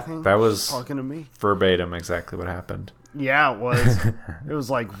and everything. Yeah, that was talking to me. Verbatim exactly what happened. Yeah, it was. It was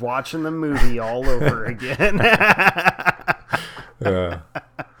like watching the movie all over again.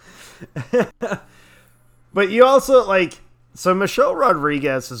 But you also so Michelle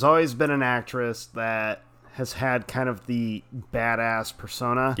Rodriguez has always been an actress that has had kind of the badass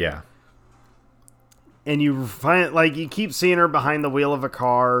persona. Yeah. And you find you keep seeing her behind the wheel of a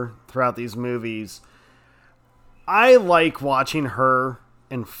car throughout these movies. I like watching her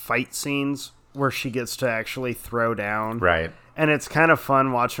in fight scenes where she gets to actually throw down. Right. And it's kind of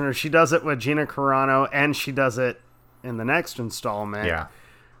fun watching her. She does it with Gina Carano, and she does it in the next installment. Yeah.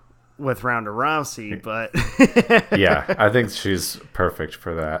 With Ronda Rousey, but yeah, I think she's perfect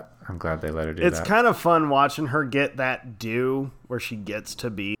for that. I'm glad they let her do that. It's kind of fun watching her get that due where she gets to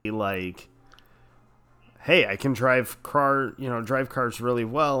be like, hey, I can drive cars really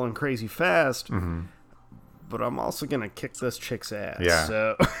well and crazy fast, but I'm also going to kick this chick's ass. Yeah.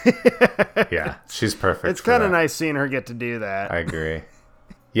 So yeah, she's perfect. It's kind of nice seeing her get to do that. I agree.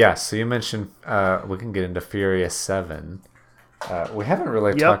 Yeah, so you mentioned we can get into Furious 7. We haven't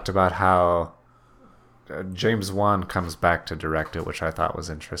really talked about how James Wan comes back to direct it, which I thought was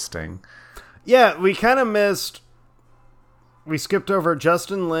interesting. Yeah, we kind of missed... We skipped over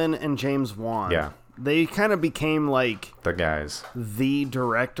Justin Lin and James Wan. Yeah. They kind of became like... The guys. The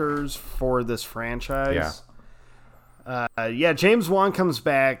directors for this franchise. Yeah. James Wan comes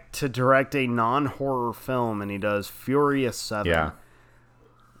back to direct a non-horror film, and he does Furious 7. Yeah.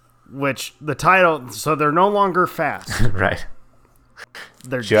 Which, the title... So they're no longer fast. Right.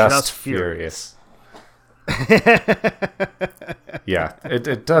 They're just furious. Yeah,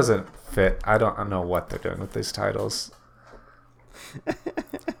 it doesn't fit. I don't know what they're doing with these titles.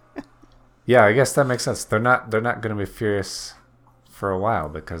 Yeah, I guess that makes sense. They're not going to be furious for a while,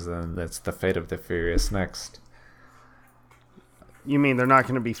 because then that's the fate of the Furious next. You mean they're not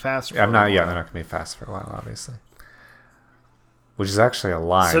going to be fast? They're not going to be fast for a while, obviously. Which is actually a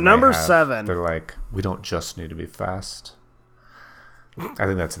lie. So number 7. They're like, we don't just need to be fast. I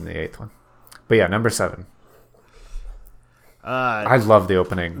think that's in the 8th one. But yeah, number 7. I love the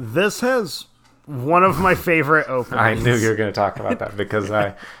opening. This has one of my favorite openings. I knew you were going to talk about that, because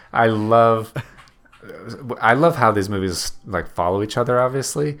I love how these movies like follow each other,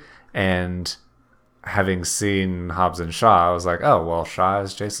 obviously. And having seen Hobbs and Shaw, I was like, oh, well, Shaw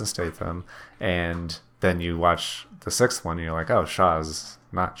is Jason Statham. And then you watch the 6th one, and you're like, oh, Shaw is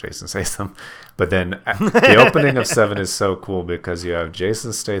not Jason Statham. But then the opening of 7 is so cool, because you have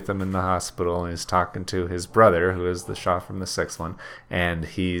Jason Statham in the hospital, and he's talking to his brother, who is the Shaw from the 6th one, and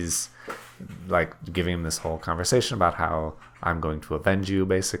he's like giving him this whole conversation about how I'm going to avenge you,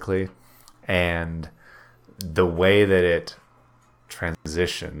 basically. And the way that it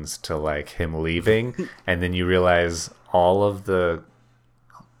transitions to like him leaving, and then you realize all of the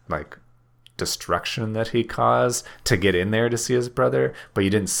like destruction that he caused to get in there to see his brother, but you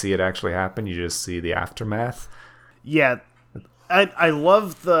didn't see it actually happen. You just see the aftermath. Yeah, I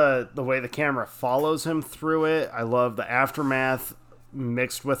love the way the camera follows him through it. I love the aftermath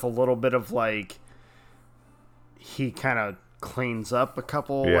mixed with a little bit of like he kind of cleans up a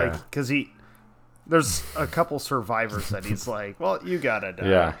couple, like, because there's a couple survivors that he's like, well, you gotta die.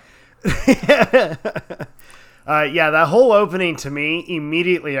 Yeah. That whole opening, to me,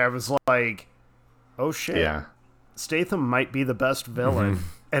 immediately I was like, oh shit. Yeah. Statham might be the best villain,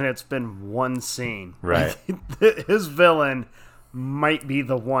 and it's been one scene. Right. Like, his villain might be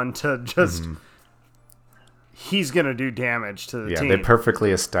the one to just... He's going to do damage to the team. Yeah, they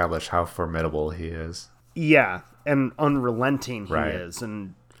perfectly establish how formidable he is. Yeah, and unrelenting he is.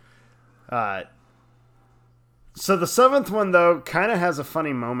 And so the 7th one, though, kind of has a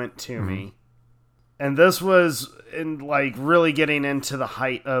funny moment to me. And this was in like really getting into the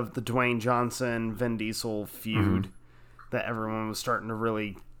height of the Dwayne Johnson, Vin Diesel feud that everyone was starting to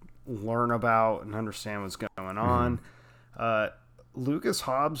really learn about and understand what's going on. Lucas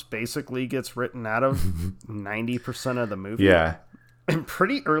Hobbs basically gets written out of 90% of the movie. Yeah. And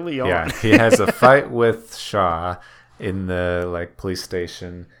pretty early on. Yeah, he has a fight with Shaw in the like police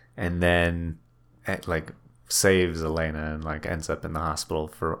station, and then like saves Elena and like ends up in the hospital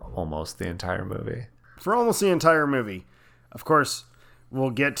for almost the entire movie. Of course,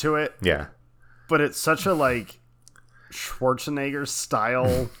 we'll get to it. Yeah. But it's such a like Schwarzenegger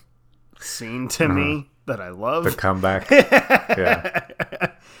style scene to me that I love. The comeback. Yeah,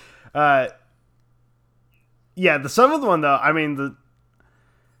 the 7th one, though, I mean, the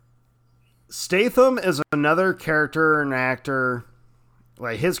Statham is another character and actor.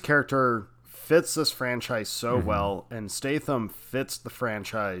 Like, his character fits this franchise so well, and Statham fits the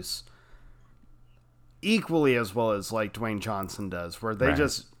franchise equally as well as, like, Dwayne Johnson does, where they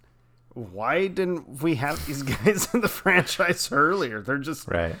just... Why didn't we have these guys in the franchise earlier? They're just...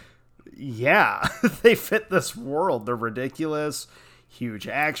 Right. Yeah, they fit this world. They're ridiculous, huge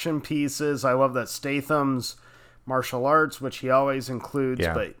action pieces. I love that Statham's martial arts, which he always includes,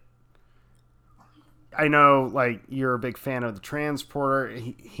 but I know, like, you're a big fan of the Transporter.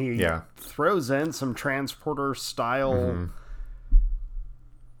 He throws in some Transporter style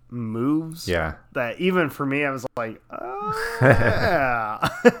moves. Yeah. That even for me, I was like, oh,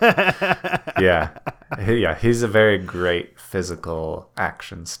 yeah. Yeah, he's a very great physical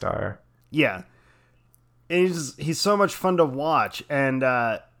action star. Yeah. And he's so much fun to watch. And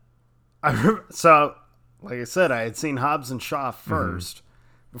so, like I said, I had seen Hobbs and Shaw first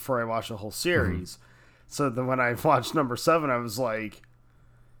before I watched the whole series. So then when I watched number 7, I was like,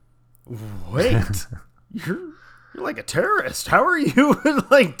 wait, you're like a terrorist. How are you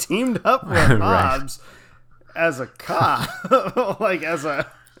like teamed up with Hobbs as a cop? Like as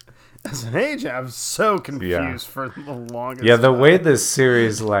a As an agent, I was so confused for the longest Yeah, the time. way this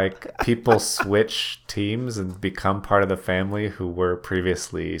series, like, people switch teams and become part of the family who were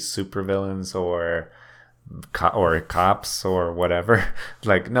previously supervillains or cops or whatever.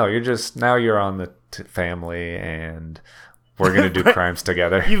 Like, no, now you're on the family and we're going to do crimes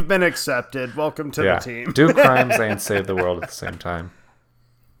together. You've been accepted. Welcome to the team. Do crimes and save the world at the same time.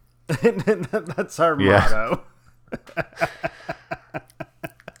 That's our motto.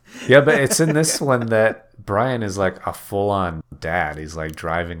 Yeah, but it's in this one that Brian is like a full-on dad. He's like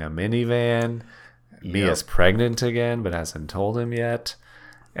driving a minivan. Mia's pregnant again, but hasn't told him yet.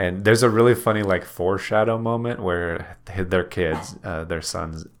 And there's a really funny like foreshadow moment where their kids, their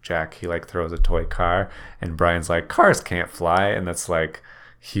son's Jack, he like throws a toy car, and Brian's like, "Cars can't fly," and that's like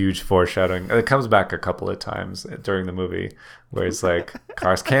huge foreshadowing. It comes back a couple of times during the movie where it's like,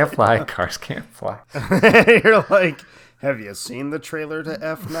 "Cars can't fly, cars can't fly." You're like, have you seen the trailer to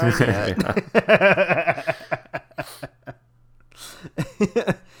F9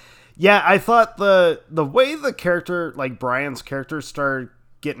 yet? Yeah, I thought the way the character, like Brian's character, started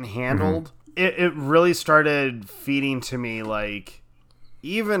getting handled, it really started feeding to me like,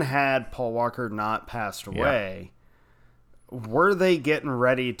 even had Paul Walker not passed away, were they getting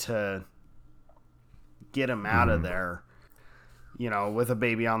ready to get him out of there? You know, with a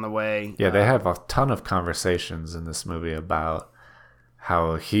baby on the way. Yeah, they have a ton of conversations in this movie about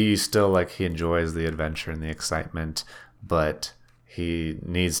how he still, like, he enjoys the adventure and the excitement, but he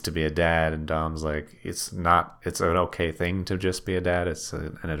needs to be a dad. And Dom's like, it's an okay thing to just be a dad. It's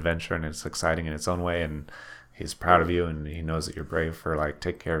an adventure and it's exciting in its own way. And he's proud of you and he knows that you're brave for, like,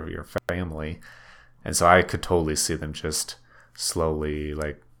 take care of your family. And so I could totally see them just slowly,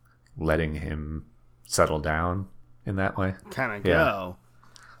 like, letting him settle down in that way. Kind of go.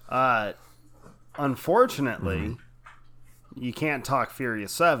 Unfortunately, you can't talk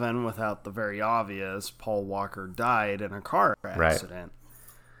Furious 7 without the very obvious Paul Walker died in a car accident.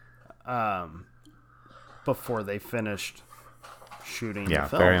 Before they finished shooting the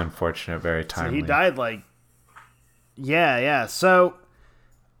film. Very unfortunate, very timely. So he died like... Yeah. So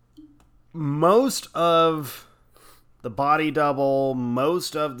most of the body double,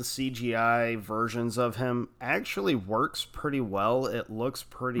 most of the CGI versions of him actually works pretty well. It looks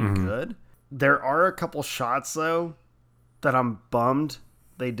pretty good. There are a couple shots, though, that I'm bummed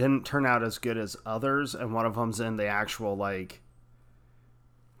they didn't turn out as good as others, and one of them's in the actual, like,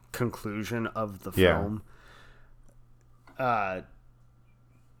 conclusion of the film. But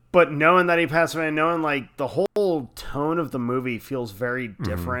knowing that he passed away, knowing, like, the whole tone of the movie feels very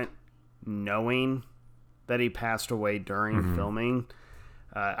different, knowing that he passed away during filming.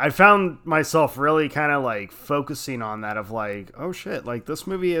 I found myself really kind of like focusing on that of like, oh shit, like this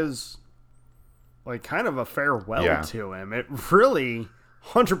movie is like kind of a farewell to him. It really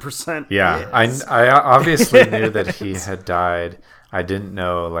 100% is. I obviously knew that he had died. I didn't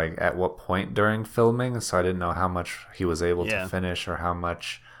know like at what point during filming, so I didn't know how much he was able to finish or how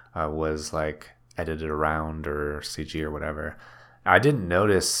much was like edited around or CG or whatever. I didn't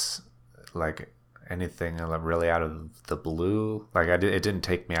notice like anything really out of the blue. Like it didn't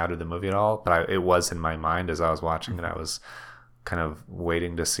take me out of the movie at all, but it was in my mind as I was watching it. I was kind of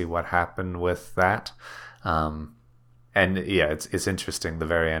waiting to see what happened with that. And yeah, it's interesting. The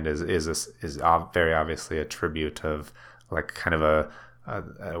very end is very obviously a tribute of like kind of a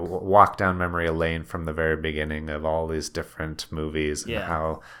walk down memory lane from the very beginning of all these different movies and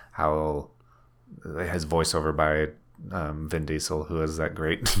how it has voiceover by Vin Diesel, who has that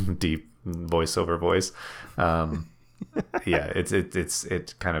great deep voiceover voice.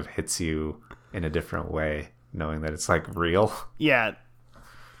 It kind of hits you in a different way knowing that it's like real. It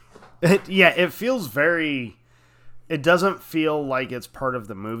feels very, it doesn't feel like it's part of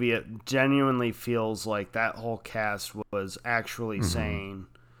the movie. It genuinely feels like that whole cast was actually saying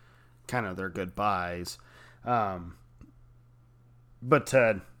kind of their goodbyes. But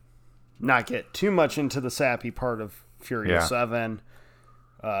to not get too much into the sappy part of Furious 7,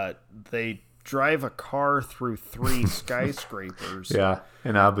 they drive a car through 3 skyscrapers.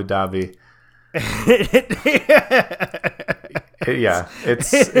 In Abu Dhabi.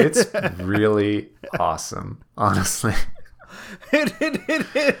 It's really awesome, honestly.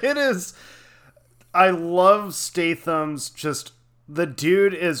 It is. I love Statham's just, the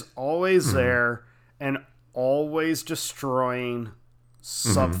dude is always there and always destroying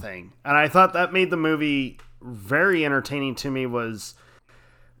something. And I thought that made the movie very entertaining to me. Was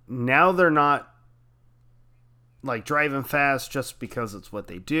now they're not like driving fast just because it's what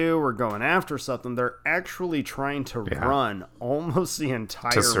they do or going after something. They're actually trying to run almost the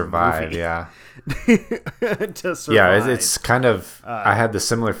entire to survive. movie. Yeah, to survive. yeah. It's kind of. I had the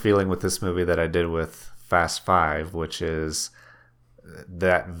similar feeling with this movie that I did with Fast Five, which is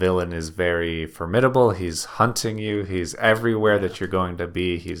that villain is very formidable. He's hunting you. He's everywhere that you're going to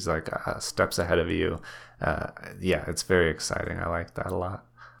be. He's like steps ahead of you. Yeah, it's very exciting. I like that a lot.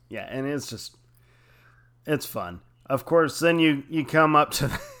 Yeah, and it's fun. Of course, then you come up to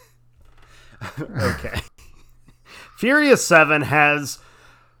okay. Furious 7 has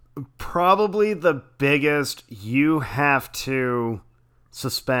probably the biggest you have to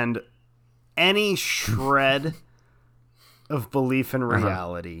suspend any shred of belief in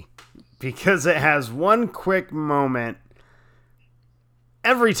reality because it has one quick moment.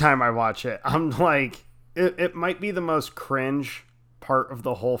 Every time I watch it, I'm like, it might be the most cringe part of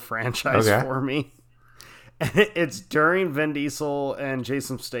the whole franchise for me. And it's during Vin Diesel and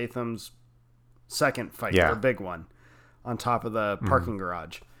Jason Statham's second fight, the big one, on top of the parking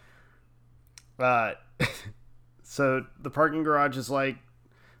garage. So the parking garage is like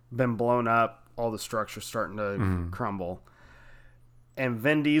been blown up, all the structure's starting to crumble. And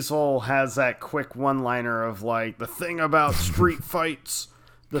Vin Diesel has that quick one-liner of like, the thing about street fights,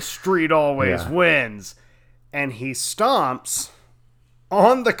 the street always wins. And he stomps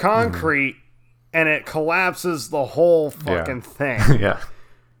on the concrete and it collapses the whole fucking thing. Yeah,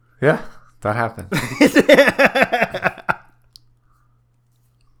 that happened.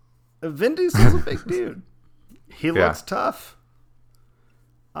 Vin Diesel's a big dude. He looks tough.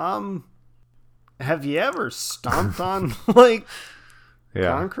 Have you ever stomped on like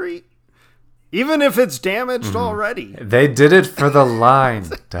concrete? Even if it's damaged already. They did it for the line,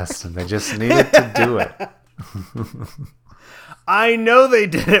 Dustin. They just needed to do it. I know they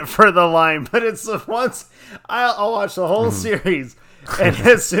did it for the line, but it's the once I'll watch the whole series, and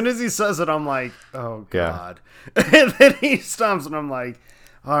as soon as he says it, I'm like, oh god. And then he stomps, and I'm like,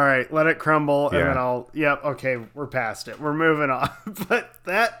 all right, let it crumble, and then okay, we're past it, we're moving on. But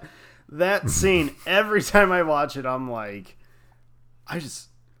that scene, every time I watch it, I'm like, I just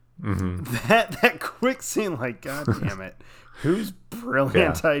that quick scene, like, god damn it. Whose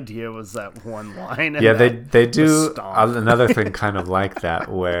brilliant idea was that one line? Yeah, they do another thing kind of like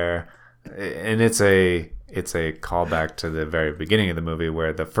that where, and it's a callback to the very beginning of the movie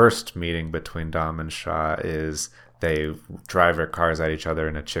where the first meeting between Dom and Shaw is they drive their cars at each other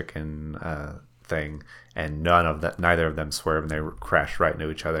in a chicken thing, and neither of them swerve, and they crash right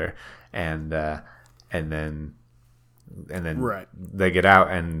into each other, and then they get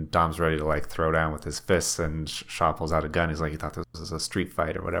out, and Dom's ready to like throw down with his fists, and Shaw pulls out a gun. He's like, he thought this was a street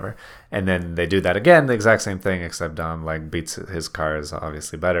fight or whatever. And then they do that again, the exact same thing, except Dom like beats his cars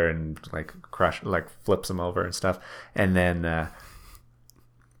obviously better and like flips him over and stuff. And then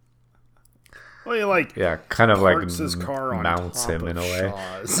he like kind of like his car on mounts him in a way.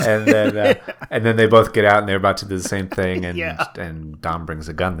 Shaw's. And then and then they both get out, and they're about to do the same thing, and Dom brings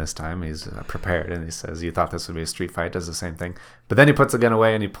a gun this time. He's prepared, and he says, you thought this would be a street fight, does the same thing. But then he puts the gun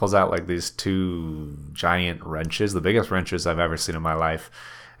away, and he pulls out like these two giant wrenches, the biggest wrenches I've ever seen in my life,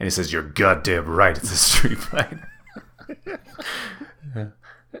 and he says, you're goddamn right, it's a street fight.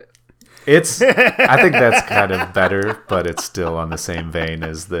 I think that's kind of better, but it's still on the same vein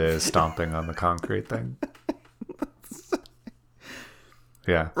as the stomping on the concrete thing.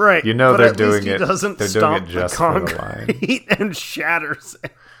 Yeah, right. You know, but they're doing it. Doesn't they're stomp doing it just the for the line and shatters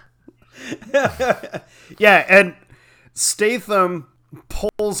it. Yeah, and Statham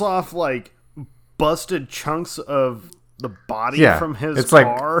pulls off like busted chunks of the body from his it's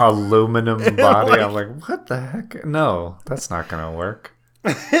car. Like aluminum body. I'm like, what the heck? No, that's not gonna work.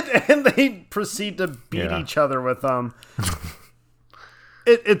 And they proceed to beat each other with them.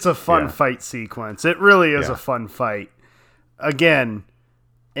 It's a fun fight sequence. It really is a fun fight. Again,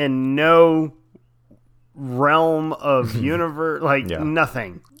 in no realm of universe, like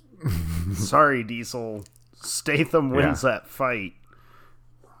nothing. Sorry, Diesel. Statham wins that fight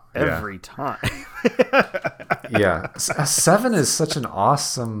every time. Yeah. 7 is such an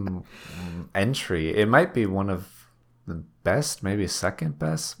awesome entry. It might be one of the best, maybe second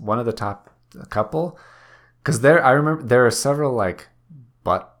best, one of the top couple, because I remember there are several like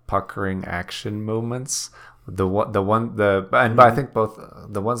butt puckering action moments. But I think both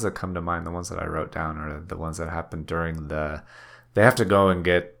the ones that come to mind, the ones that I wrote down, are the ones that happened during they have to go and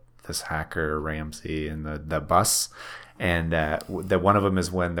get this hacker Ramsey in the bus. And that one of them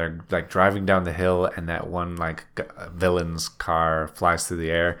is when they're like driving down the hill, and that one like villain's car flies through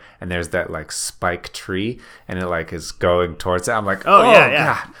the air, and there's that like spike tree, and it like is going towards it. I'm like, oh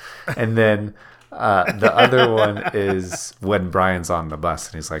yeah. God. And then The other one is when Brian's on the bus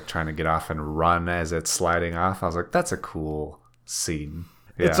and he's like trying to get off and run as it's sliding off. I was like, that's a cool scene.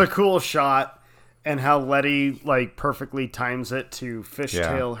 Yeah. It's a cool shot, and how Letty like perfectly times it to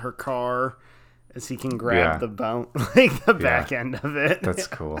fishtail her car as he can grab the like the back end of it. That's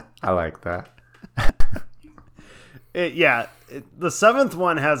cool. I like that. The seventh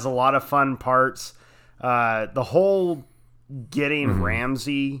one has a lot of fun parts. The whole getting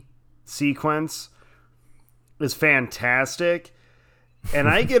Ramsey sequence is fantastic, and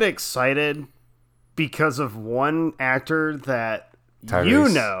I get excited because of one actor that Tyrese. you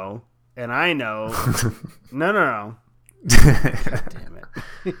know and I know. No. God damn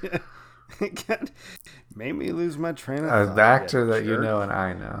it. God, made me lose my train of thought. The actor that you know and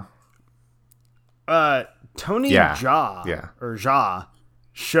I know. Tony Jaa, Yeah. or Jaa,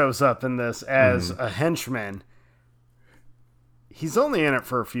 shows up in this as a henchman. He's only in it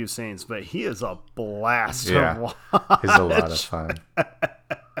for a few scenes, but he is a blast to watch. He's a lot of fun.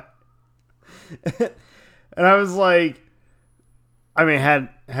 And I was like, I mean, had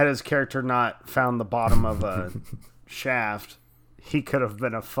his character not found the bottom of a shaft, he could have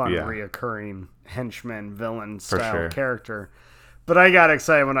been a fun reoccurring henchman villain style character. But I got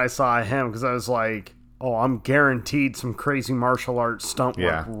excited when I saw him because I was like, oh, I'm guaranteed some crazy martial arts stunt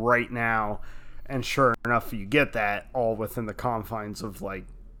work right now. And sure enough, you get that all within the confines of like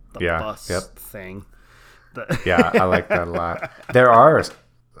the bus thing. I like that a lot. There are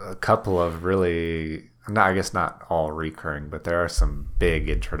a couple of really, I guess not all recurring, but there are some big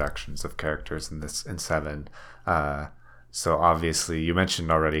introductions of characters in 7. So obviously, you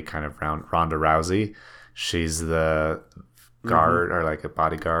mentioned already kind of Ronda Rousey. She's the guard or like a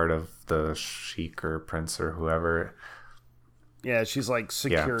bodyguard of the sheik or prince or whoever. Yeah, she's like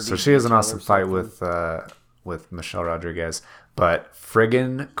security. Yeah, so she has an awesome fight with Michelle Rodriguez, but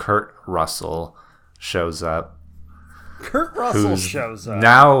friggin' Kurt Russell shows up. Kurt Russell shows up.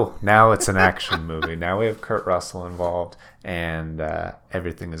 Now it's an action movie. Now we have Kurt Russell involved, and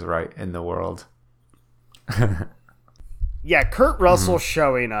everything is right in the world. Yeah, Kurt Russell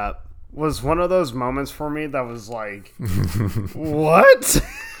showing up was one of those moments for me that was like, what?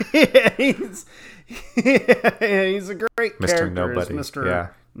 he's a great Mr. character. Nobody.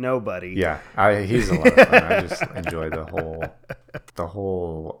 Mr. Nobody. Yeah, he's a lot of fun. I just enjoy the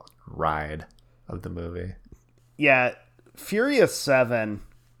whole ride of the movie. Yeah, Furious 7,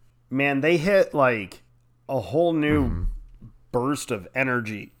 man, they hit like a whole new burst of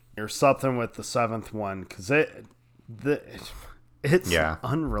energy or something with the 7th one because it's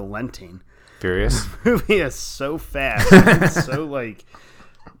unrelenting. Furious? The movie is so fast. It's so like,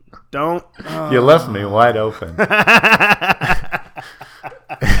 don't. You left me wide open.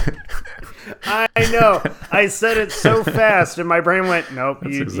 I know. I said it so fast, and my brain went, nope,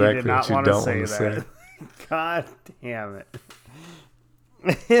 you did not want to say that. God damn it.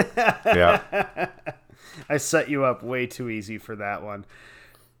 Yeah. I set you up way too easy for that one.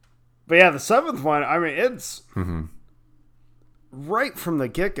 But yeah, the 7th one, I mean, it's right from the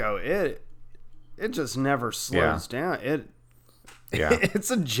get-go. It just never slows down.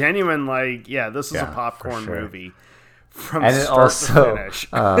 It's a genuine, like, this is a popcorn movie from start to finish.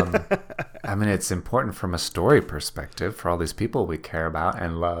 I mean, it's important from a story perspective for all these people we care about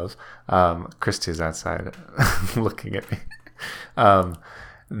and love. Christy's outside looking at me.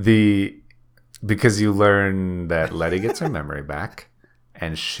 Because you learn that Letty gets her memory back,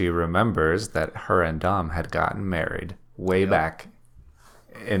 and she remembers that her and Dom had gotten married way back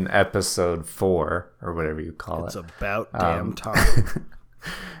in episode 4 or whatever you call it. It's about damn time.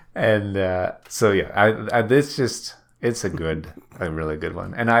 And it's a really good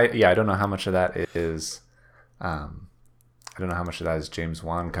one. And I don't know how much of that is James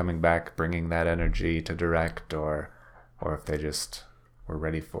Wan coming back, bringing that energy to direct, or if they just were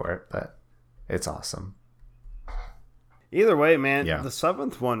ready for it. But it's awesome. Either way, man, the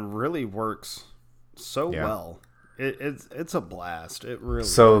 7th one really works so well. It's a blast. It really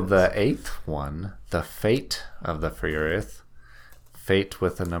is. The 8th one, The Fate of the Furious, Fate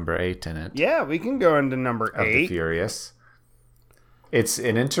with the number 8 in it. Yeah, we can go into number 8. Of the Furious. It's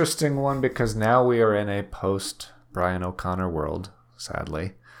an interesting one because now we are in a post Brian O'Connor world,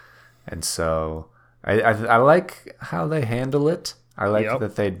 sadly. And so I like how they handle it. I like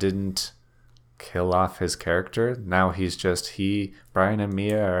that they didn't kill off his character. Now he's just Brian and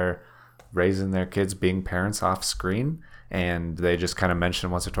Mia are raising their kids, being parents off screen, and they just kind of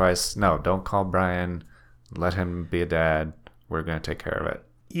mention once or twice, no, don't call Brian, let him be a dad, we're going to take care of it.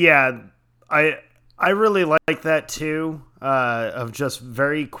 Yeah, I really like that too, of just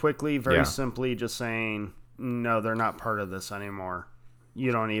very quickly, very simply just saying, no, they're not part of this anymore.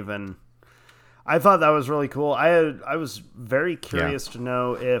 You don't even... I thought that was really cool. I was very curious to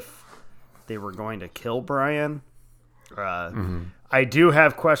know if they were going to kill Brian. I do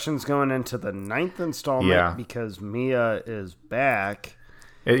have questions going into the 9th installment because Mia is back.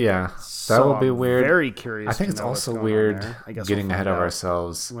 That So will be I'm weird. very curious. I think to it's know what's also going on weird there. I guess getting we'll ahead find of out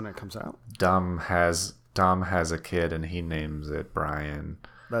ourselves. when it comes out. Dom has a kid and he names it Brian.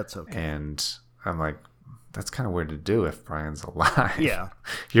 That's okay. And I'm like, that's kind of weird to do if Brian's alive. Yeah.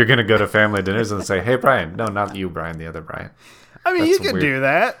 You're going to go to family dinners and say, hey, Brian. No, not you, Brian, the other Brian. I mean, That's you could weird. do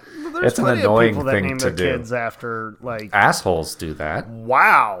that. There's It's an plenty annoying of people that thing name to their do. kids after, like, Assholes do that.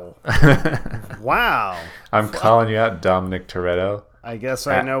 wow. Wow. I'm calling you out, Dominic Toretto. I guess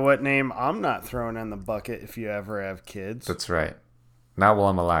I know what name I'm not throwing in the bucket if you ever have kids. That's right. Not while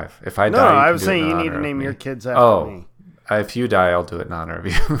I'm alive. If I No, die, you I can was do it saying in you need honor to of name me. your kids after me. If you die, I'll do it in honor of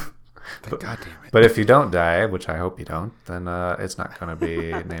you. God damn it. But if you don't die, which I hope you don't, then it's not going to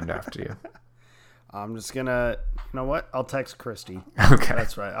be named after you. I'm just gonna, you know what? I'll text Christy. Okay.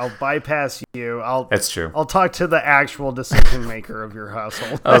 That's right. I'll bypass you. That's true. I'll talk to the actual decision maker of your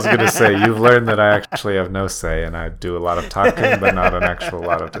household. I was going to say, you've learned that I actually have no say and I do a lot of talking, but not an actual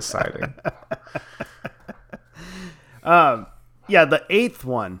lot of deciding. Yeah, the 8th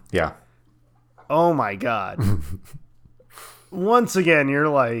one. Yeah. Oh my God. Once again, you're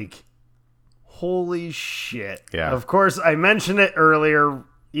like, holy shit. Yeah. Of course, I mentioned it earlier,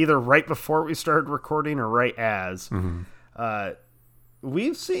 either right before we started recording or right as.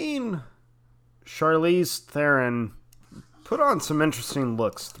 We've seen Charlize Theron put on some interesting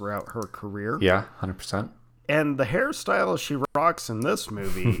looks throughout her career. Yeah, 100%. And the hairstyle she rocks in this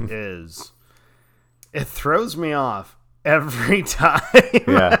movie it throws me off every time.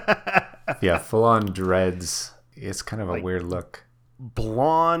 Yeah. Yeah, full on dreads. It's kind of a weird look.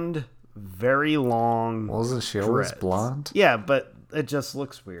 Blonde, very long. Wasn't she always dreads. blonde? Yeah, but it just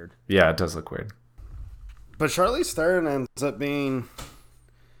looks weird. Yeah, it does look weird. But Charlize Theron ends up being,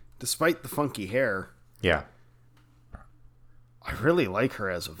 despite the funky hair, Yeah. I really like her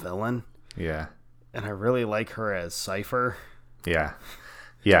as a villain. Yeah. And I really like her as Cypher. Yeah.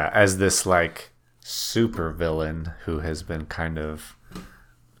 Yeah, as this like super villain who has been kind of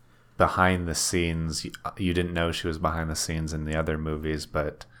behind the scenes. You didn't know she was behind the scenes in the other movies,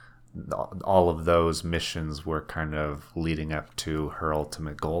 but all of those missions were kind of leading up to her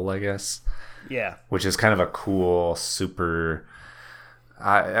ultimate goal, I guess. Yeah. Which is kind of a cool, super...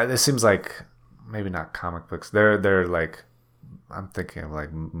 it seems like maybe not comic books. They're like... I'm thinking of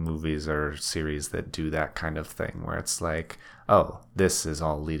like movies or series that do that kind of thing where it's like, oh, this is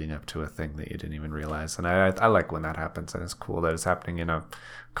all leading up to a thing that you didn't even realize. And I like when that happens, and it's cool that it's happening in a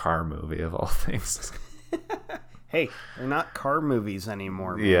car movie of all things. Hey, they're not car movies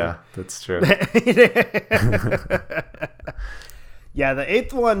anymore, man. Yeah, that's true. Yeah, the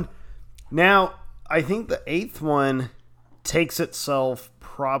 8th one. Now, I think the 8th one takes itself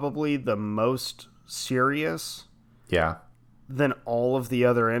probably the most serious Yeah. than all of the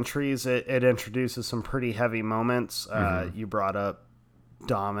other entries. It introduces some pretty heavy moments. You brought up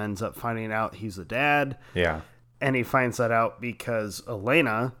Dom ends up finding out he's the dad. Yeah. And he finds that out because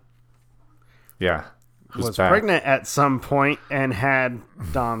Elena Yeah. Who's was back? pregnant at some point and had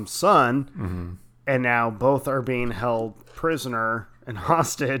Dom's son. And now both are being held prisoner and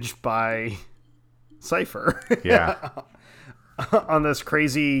hostage by Cypher. Yeah. On this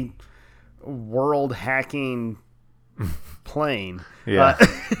crazy world hacking plane. Yeah.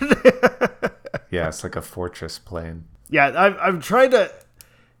 Yeah, it's like a fortress plane. Yeah, I've tried to...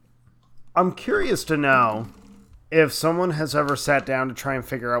 I'm curious to know if someone has ever sat down to try and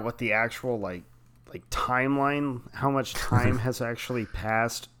figure out what the actual, like timeline, how much time has actually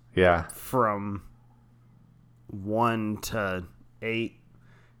passed Yeah. from 1 to 8.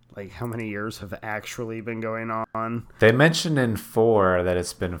 Like, how many years have actually been going on? They mentioned in 4 that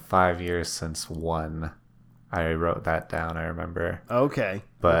it's been 5 years since 1. I wrote that down, I remember. Okay.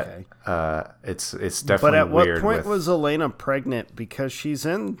 But okay. it's But definitely at what weird. point was Elena pregnant? Because she's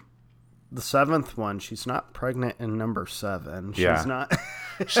in the 7th one. She's not pregnant in number 7. She's Yeah. not.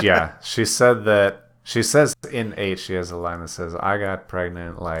 Yeah, she said that. She says in 8, she has a line that says, I got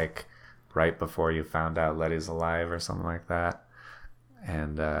pregnant like right before you found out Letty's alive or something like that.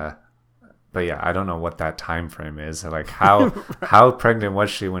 And but yeah, I don't know what that time frame is. Like how how pregnant was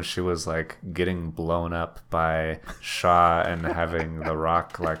she when she was like getting blown up by Shaw and having the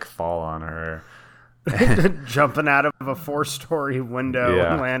rock like fall on her? Jumping out of a 4-story window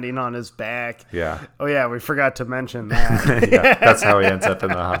Yeah. and landing on his back. Yeah. Oh yeah, we forgot to mention that. Yeah, that's how he ends up in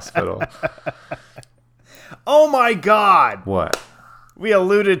the hospital. Oh my God! What? We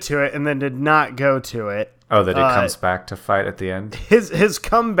alluded to it and then did not go to it. Oh, that he comes back to fight at the end? His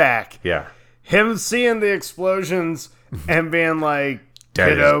comeback. Yeah. him seeing the explosions and being like,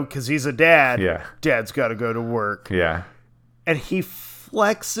 Daddy. kiddo, because he's a dad. Yeah. Dad's got to go to work. Yeah. And he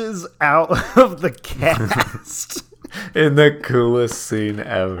flexes out of the cast. In the coolest scene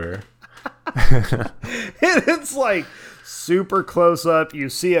ever. And it's like super close up. You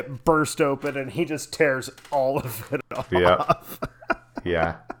see it burst open, and he just tears all of it off. Yep.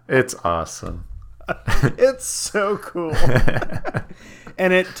 Yeah. It's awesome. It's so cool.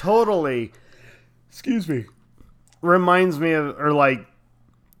 And it totally, excuse me, reminds me of, or like,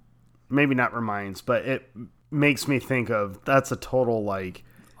 maybe not reminds, but it makes me think of, that's a total like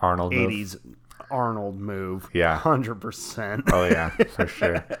Arnold 80s Arnold move. Yeah. 100%. Oh, yeah, for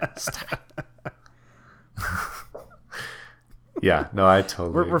sure. Yeah, no, I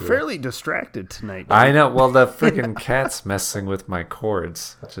totally We're agree. fairly distracted tonight. I know. Well, the freaking cat's messing with my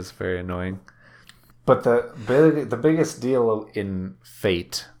cords, which is very annoying. But the biggest deal in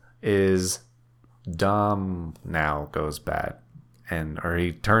Fate is Dom now goes bad, or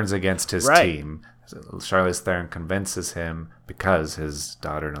he turns against his team. Charlize Theron convinces him, because his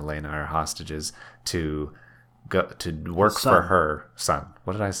daughter and Elena are hostages, to go to work for her son.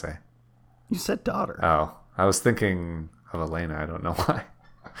 What did I say? You said daughter. Oh, I was thinking of Elena. I don't know why.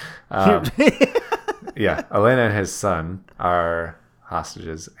 Yeah, Elena and his son are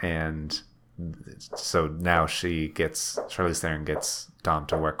hostages, and so now Charlize Theron gets Dom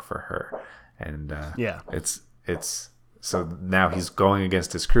to work for her, and it's so now he's going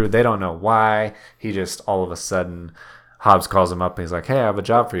against his crew. They don't know why. He just all of a sudden, Hobbs calls him up and he's like, "Hey, I have a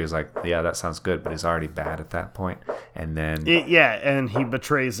job for you." He's like, "Yeah, that sounds good," but he's already bad at that point. And then and he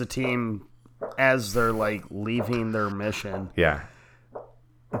betrays the team as they're like leaving their mission. Yeah.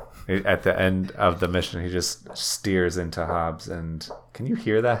 At the end of the mission, he just steers into Hobbs, and can you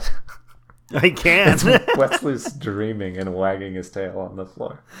hear that? I can. Wesley's dreaming and wagging his tail on the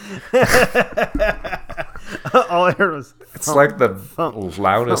floor. All I heard was It's like the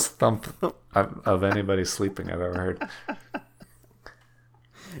loudest thump of anybody sleeping I've ever heard.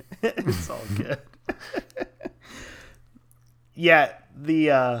 It's all good. Yeah,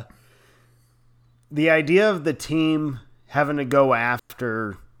 the idea of the team having to go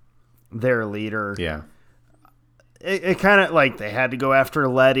after their leader. Yeah. It kind of like they had to go after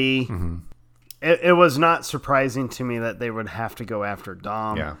Letty. Mm-hmm. It was not surprising to me that they would have to go after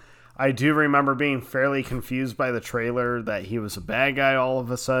Dom. Yeah. I do remember being fairly confused by the trailer that he was a bad guy all of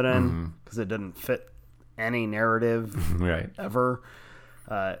a sudden because it didn't fit any narrative Right. ever.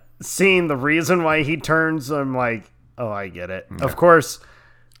 Seeing the reason why he turns, I'm like, oh, I get it. Yeah. Of course,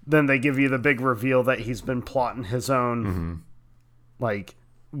 then they give you the big reveal that he's been plotting his own like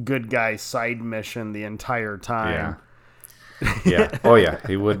good guy side mission the entire time. Yeah. Yeah. Oh yeah.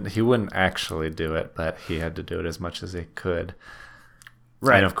 He wouldn't actually do it, but he had to do it as much as he could.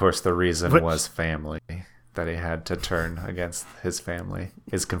 Right. And of course the reason was family. That he had to turn against his family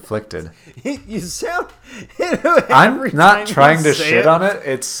is conflicted. You sound I'm not trying to shit on it.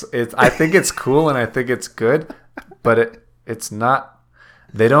 It's I think it's cool and I think it's good, but it's not.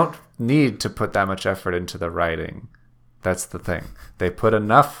 They don't need to put that much effort into the writing. That's the thing. They put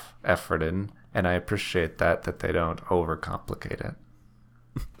enough effort in, and I appreciate that they don't overcomplicate it.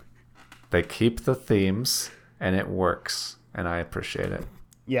 They keep the themes, and it works, and I appreciate it.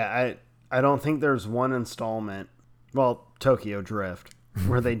 Yeah, I don't think there's one installment, well, Tokyo Drift,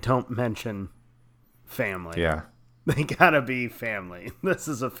 where they don't mention family. Yeah. They gotta be family. This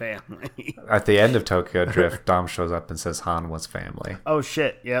is a family. At the end of Tokyo Drift, Dom shows up and says Han was family. Oh,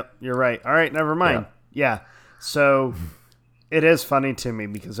 shit. Yep, you're right. All right, never mind. Yeah. So it is funny to me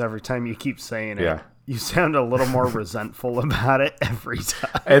because every time you keep saying it, you sound a little more resentful about it every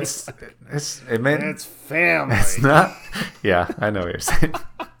time. It's family. It's not. Yeah, I know what you're saying.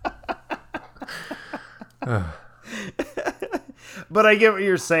 But I get what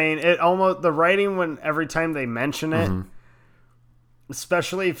you're saying. It almost the writing when every time they mention it,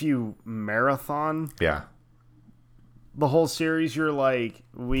 especially if you marathon the whole series, you're like,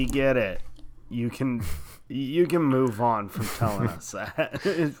 we get it. You can move on from telling us that.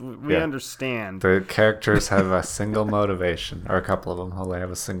 We understand. The characters have a single motivation, or a couple of them only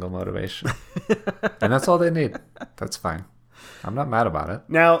have a single motivation. And that's all they need. That's fine. I'm not mad about it.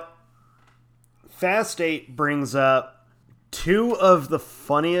 Now, Fast 8 brings up two of the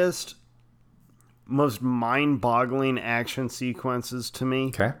funniest, most mind-boggling action sequences to me.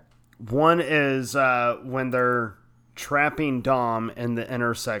 Okay. One is when they're trapping Dom in the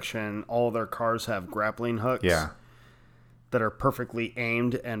intersection. All their cars have grappling hooks that are perfectly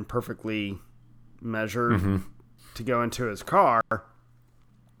aimed and perfectly measured to go into his car.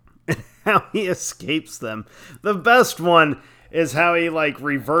 And how he escapes them. The best one is how he like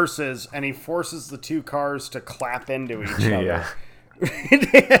reverses and he forces the two cars to clap into each other.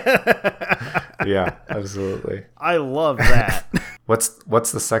 Yeah, absolutely. I love that.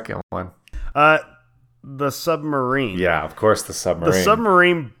 What's the second one? The submarine. Yeah, of course, the submarine. The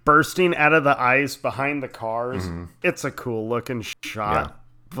submarine bursting out of the ice behind the cars. It's a cool looking shot. Yeah.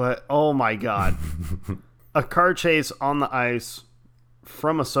 But oh my god. A car chase on the ice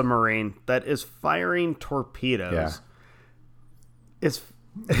from a submarine that is firing torpedoes. Yeah. It's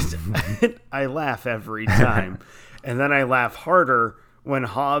I laugh every time. And then I laugh harder when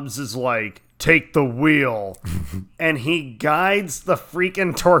Hobbs is like, take the wheel. And he guides the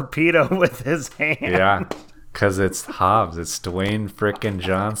freaking torpedo with his hand. Yeah, because it's Hobbs. It's Dwayne frickin'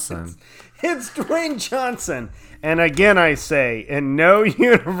 Johnson. It's Dwayne Johnson. And again, I say, in no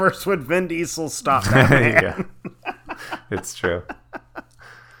universe would Vin Diesel stop that man. Yeah, it's true.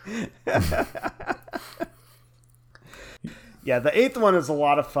 Yeah, the eighth one is a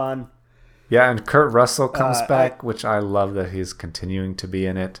lot of fun. Yeah, and Kurt Russell comes back, which I love that he's continuing to be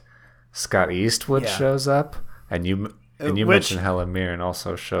in it. Scott Eastwood shows up, and you mentioned Helen Mirren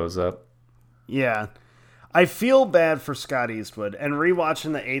also shows up. Yeah, I feel bad for Scott Eastwood, and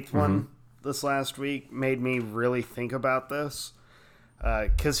rewatching the eighth one this last week made me really think about this,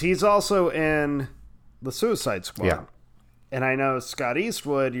 because he's also in the Suicide Squad. Yeah. And I know Scott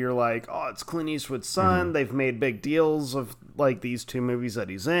Eastwood, you're like, oh, it's Clint Eastwood's son. They've made big deals of like these two movies that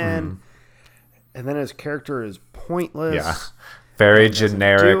he's in. And then his character is pointless. Yeah. Very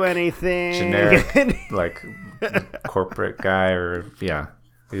generic. Do anything. Generic, like corporate guy, or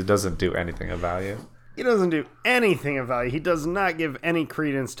he doesn't do anything of value. He doesn't do anything of value. He does not give any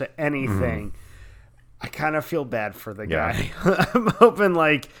credence to anything. I kind of feel bad for the guy. I'm hoping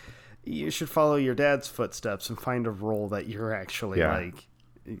like you should follow your dad's footsteps and find a role that you're actually like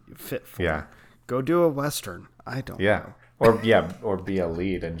fit for. Yeah. Go do a Western. I don't know. Or be a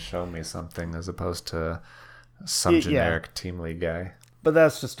lead and show me something as opposed to some generic team lead guy. But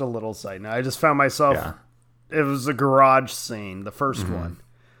that's just a little side note. I just found myself, it was a garage scene, the first one.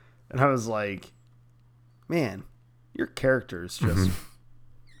 And I was like, man, your character is just,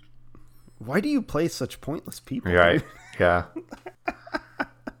 why do you play such pointless people? Right. Yeah.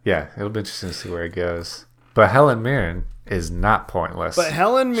 Yeah, it'll be interesting to see where it goes. But Helen Mirren is not pointless. But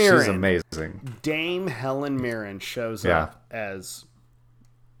Helen Mirren, she's amazing. Dame Helen Mirren shows up as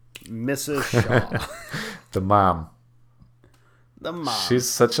Mrs. Shaw. The mom. The mom. She's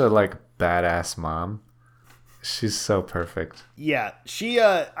such a like badass mom. She's so perfect. Yeah, she.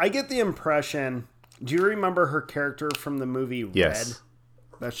 I get the impression. Do you remember her character from the movie Red? Yes.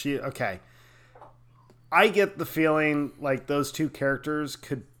 That she. Okay. I get the feeling like those two characters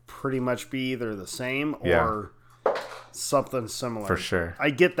could pretty much be either the same or something similar. For sure. I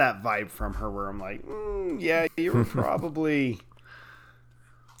get that vibe from her where I'm like, yeah, you were probably...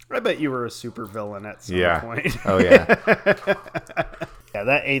 I bet you were a super villain at some point. Oh, yeah. Yeah,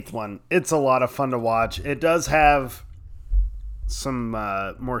 that eighth one, it's a lot of fun to watch. It does have some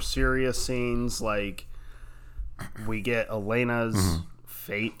more serious scenes, like we get Elena's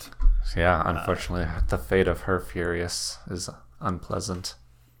fate. Yeah, unfortunately, the fate of her Furious is unpleasant.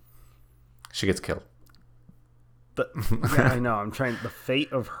 She gets killed. I know. I'm trying. The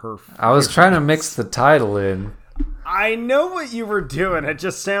fate of her Furious. I was trying to mix the title in. I know what you were doing. It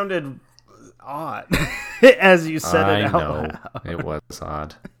just sounded odd as you said it out loud. It was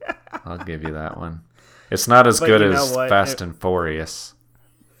odd. I'll give you that one. It's not as good as Fast and Furious.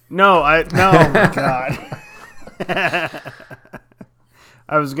 No, oh my God.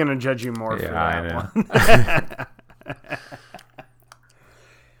 I was going to judge you more for that one.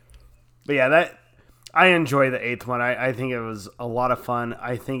 But yeah, I enjoy the eighth one. I think it was a lot of fun.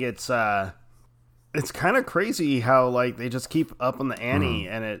 I think it's kind of crazy how like they just keep up on the ante,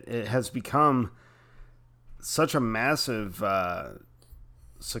 and it has become such a massive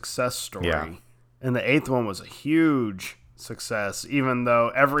success story. Yeah. And the eighth one was a huge success, even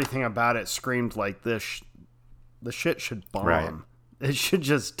though everything about it screamed like this. The shit should bomb. Right. It should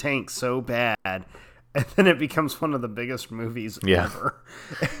just tank so bad. And then it becomes one of the biggest movies ever.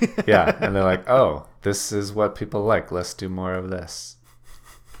 Yeah. And they're like, oh, this is what people like. Let's do more of this.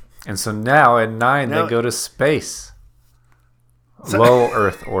 And so now at 9, they go to space. Low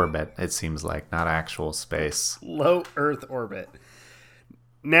Earth orbit, it seems like. Not actual space. Low Earth orbit.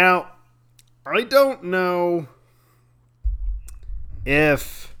 Now, I don't know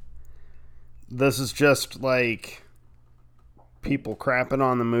if this is just like people crapping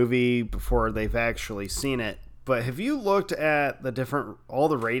on the movie before they've actually seen it, but have you looked at all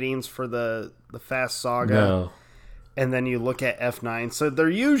the ratings for the Fast Saga? No. And then you look at F9, so they're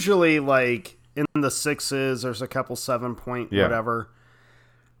usually like in the sixes. There's a couple 7-point Yeah. whatever.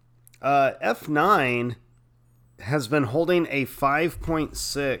 F9 has been holding a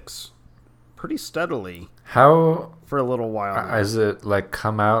 5.6 pretty steadily How for a little while now. is it like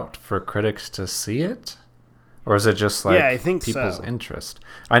come out for critics to see it? Or is it just like Yeah, I think people's so. interest?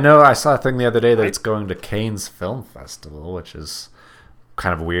 I know I saw a thing the other day that it's going to Cannes Film Festival, which is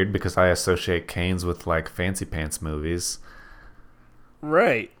kind of weird because I associate Cannes with like fancy pants movies.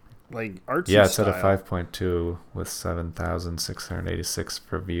 Right. Like artsy Yeah, it's style. at a 5.2 with 7,686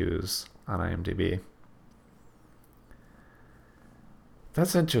 reviews on IMDb.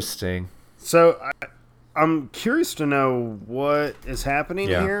 That's interesting. So I'm curious to know what is happening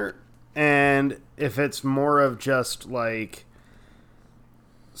Yeah. here, and if it's more of just like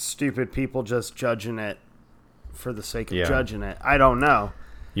stupid people just judging it for the sake of Yeah. judging it. I don't know.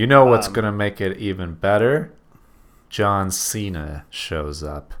 You know what's going to make it even better? John Cena shows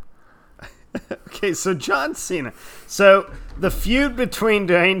up. Okay, so John Cena. So the feud between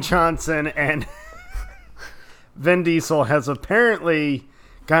Dwayne Johnson and Vin Diesel has apparently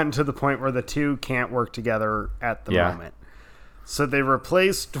gotten to the point where the two can't work together at the Yeah. moment. So they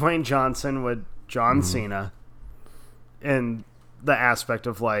replaced Dwayne Johnson with John Mm-hmm. Cena in the aspect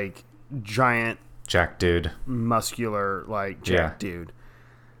of like giant, Jack dude. muscular, like jack Yeah. dude.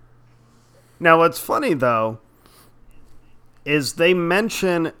 Now, what's funny though is they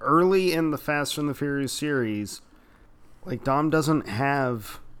mention early in the Fast and the Furious series, like Dom doesn't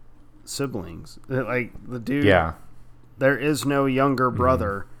have siblings. Like the dude, Yeah. there is no younger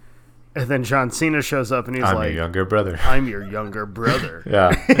brother. And then John Cena shows up and he's I'm like, your younger brother. I'm your younger brother. Yeah,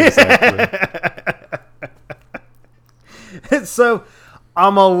 exactly. So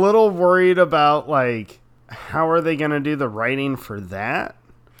I'm a little worried about like, how are they going to do the writing for that?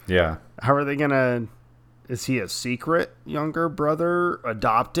 Yeah. How are they going to, is he a secret younger brother,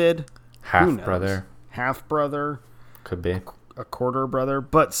 adopted? Half Who knows? brother. Half brother, Could be. a quarter brother.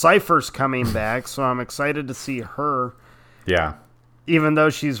 But Cypher's coming back, so I'm excited to see her. Yeah. Even though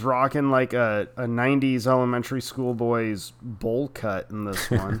she's rocking like a 90s elementary school boy's bowl cut in this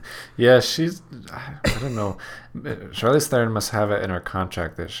one. Yeah, she's... I don't know. Charlize Theron must have it in her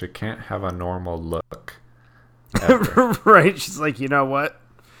contract that she can't have a normal look. Ever. Right? She's like, you know what?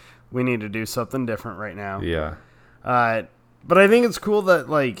 We need to do something different right now. Yeah. But I think it's cool that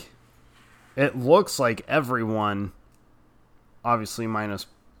like it looks like everyone, obviously minus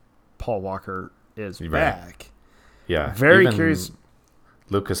Paul Walker, is Right. back. Yeah. Very Even curious.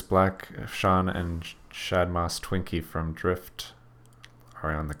 Lucas Black, Sean, and Shad Moss Twinkie from Drift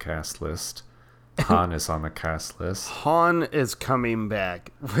are on the cast list. Han is on the cast list. Han is coming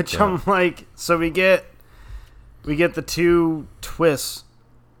back, which Yeah. I'm like, so we get the two twists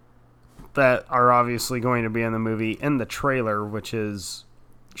that are obviously going to be in the movie in the trailer, which is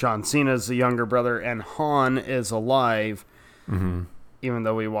John Cena's the younger brother and Han is alive, even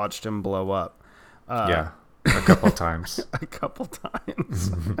though we watched him blow up Yeah. A couple times. a couple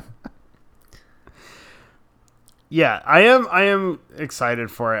times. Yeah, I am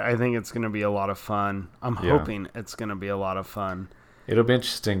excited for it. I think it's going to be a lot of fun. I'm Yeah. hoping it's going to be a lot of fun. It'll be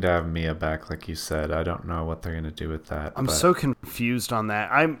interesting to have Mia back, like you said. I don't know what they're going to do with that. I'm but so confused on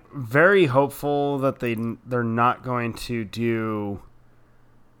that. I'm very hopeful that they're not going to do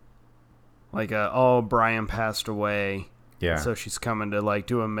like Brian passed away, yeah. so she's coming to like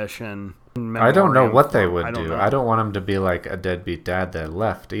do a mission. I don't know memoriam what they for- would I don't do. know. I don't want him to be like a deadbeat dad that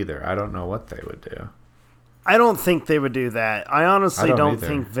left either. I don't know what they would do. I don't think they would do that. I honestly I don't don't either.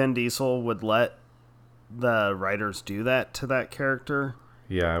 think Vin Diesel would let the writers do that to that character.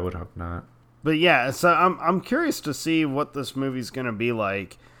 Yeah, I would hope not. But yeah, so I'm curious to see what this movie's going to be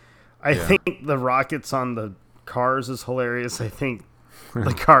like. I Yeah. think the rockets on the cars is hilarious. I think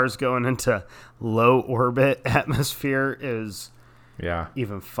the cars going into low orbit atmosphere is Yeah.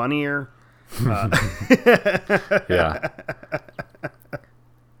 even funnier. Yeah.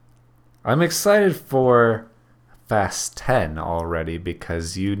 I'm excited for Fast 10 already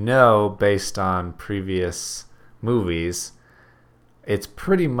because based on previous movies, it's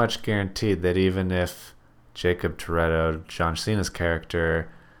pretty much guaranteed that even if Jacob Toretto, John Cena's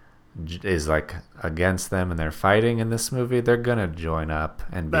character, is like against them and they're fighting in this movie, they're gonna join up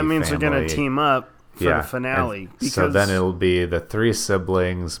and be That means they're going family. to team up for the finale. And so then it'll be the three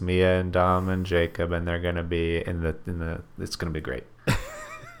siblings, Mia and Dom and Jacob, and they're gonna be in the. It's gonna be great.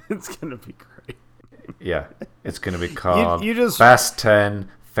 it's going to be great. Yeah, it's gonna be called you just- Fast 10.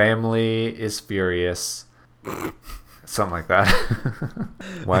 Family is Furious. Something like that.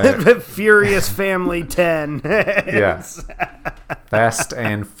 Why? Furious Family 10. Yeah. Fast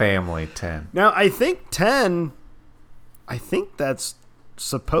and Family 10. Now, I think 10, that's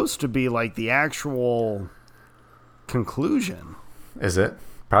supposed to be like the actual conclusion. Is it?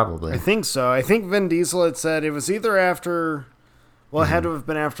 Probably. I think so. I think Vin Diesel had said it was either after, well, it had to have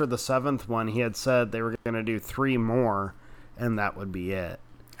been after the 7th one. He had said they were going to do 3 more, and that would be it.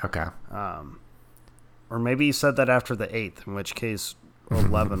 Okay. Or maybe he said that after the 8th, in which case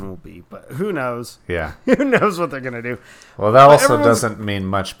 11 will be. But who knows? Yeah. Who knows what they're going to do? Well, that also doesn't mean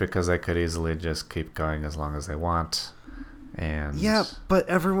much because they could easily just keep going as long as they want. And yeah, but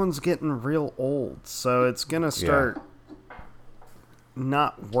everyone's getting real old, so it's going to start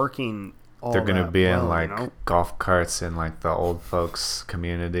not working all they're going to be in like you know? golf carts in like the old folks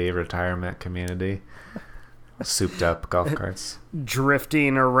community, retirement community. Souped up golf carts.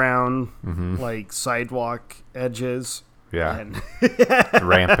 Drifting around like sidewalk edges. Yeah. And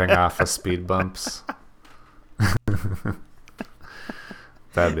ramping off of speed bumps.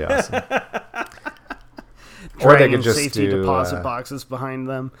 That'd be awesome. Or they could just safety do deposit boxes behind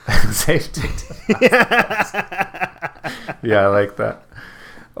them. Safety deposits. Yeah, I like that.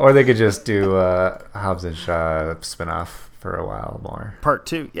 Or they could just do Hobbs and Shaw spinoff for a while more. Part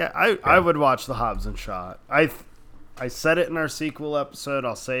 2. Yeah, I would watch the Hobbs and Shaw. I said it in our sequel episode.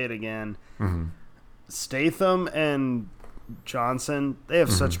 I'll say it again. Mm-hmm. Statham and Johnson, they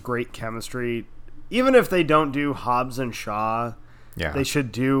have such great chemistry. Even if they don't do Hobbs and Shaw, they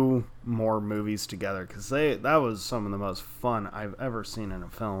should do more movies together because that was some of the most fun I've ever seen in a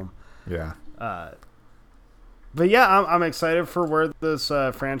film. Yeah. But yeah, I'm excited for where this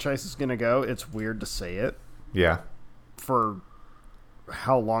franchise is going to go. It's weird to say it. Yeah. For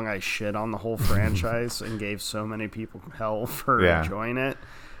how long I shit on the whole franchise and gave so many people hell for enjoying it.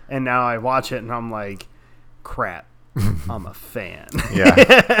 And now I watch it and I'm like, crap, I'm a fan. Yeah.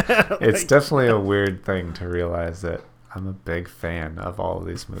 It's definitely a weird thing to realize that I'm a big fan of all of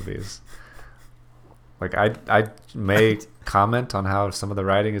these movies. Like I may comment on how some of the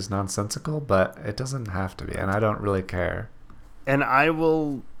writing is nonsensical, but it doesn't have to be, and I don't really care. And I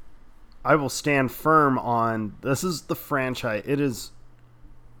will stand firm on this is the franchise. It is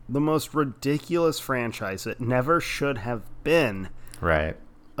the most ridiculous franchise. It never should have been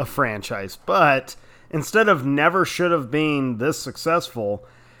a franchise. But instead of never should have been this successful,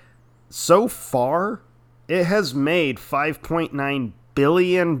 so far it has made $5.9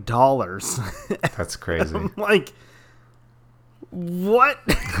 billion. That's crazy. I'm like, what?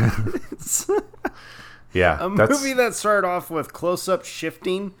 Yeah. A movie that started off with close-up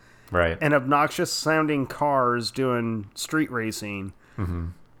shifting and obnoxious sounding cars doing street racing. Mm-hmm.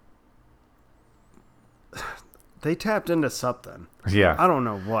 They tapped into something. Yeah. I don't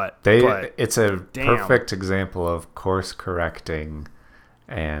know what. It's a perfect example of course correcting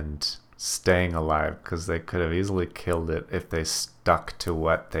and staying alive, because they could have easily killed it if they stuck to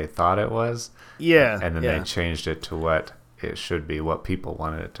what they thought it was. Yeah. And then they changed it to what it should be, what people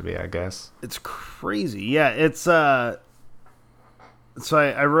wanted it to be, I guess. It's crazy. Yeah, it's so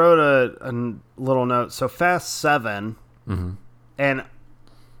I wrote a little note. So Fast 7, and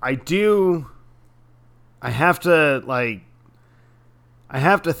I have to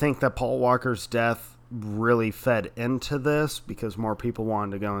think that Paul Walker's death really fed into this because more people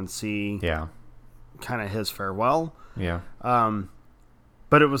wanted to go and see kind of his farewell. Yeah.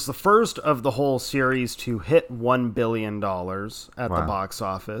 But it was the first of the whole series to hit $1 billion at the box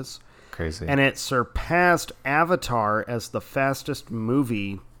office. Crazy. And it surpassed Avatar as the fastest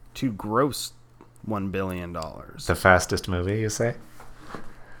movie to gross $1 billion. The fastest movie, you say?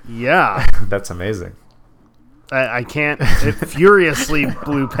 Yeah. That's amazing. I can't. It furiously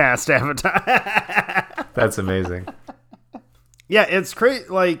blew past Avatar. That's amazing. Yeah, it's great.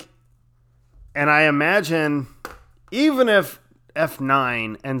 Like, and I imagine even if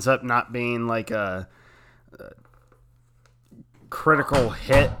F9 ends up not being like a critical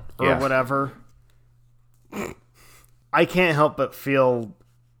hit or whatever, I can't help but feel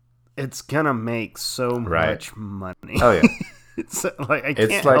it's gonna make so much money. Oh yeah. It's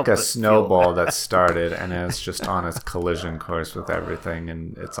like a snowball that started and it's just on its collision course with everything,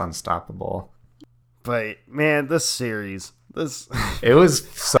 and it's unstoppable. But man, this series, it was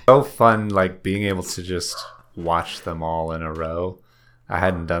so fun, like being able to just watch them all in a row. I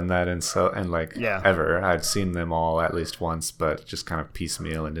hadn't done that ever. I'd seen them all at least once, but just kind of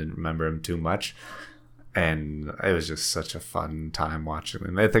piecemeal and didn't remember them too much. And it was just such a fun time watching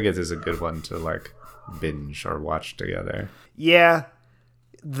them. I think it is a good one to like binge or watch together. Yeah,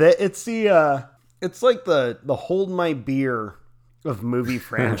 it's like the Hold My Beer of movie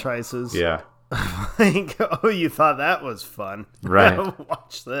franchises. Yeah. Like, oh, you thought that was fun, right?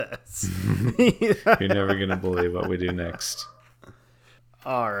 Watch this. You're never gonna believe what we do next.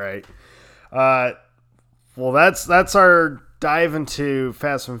 All right. Well, that's our dive into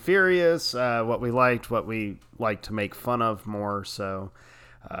Fast and Furious, what we liked, what we like to make fun of more. So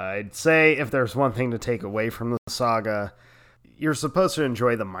I'd say if there's one thing to take away from the saga, you're supposed to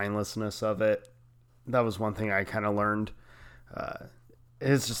enjoy the mindlessness of it. That was one thing I kind of learned.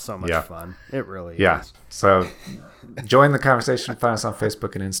 It's just so much fun. It really is. So join the conversation. Find us on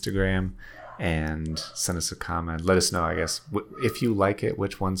Facebook and Instagram and send us a comment. Let us know, I guess, if you like it,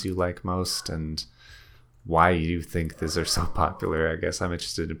 which ones you like most, and why you think these are so popular. I guess I'm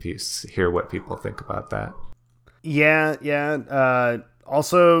interested to hear what people think about that. Yeah.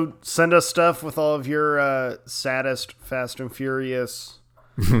 Also, send us stuff with all of your saddest Fast and Furious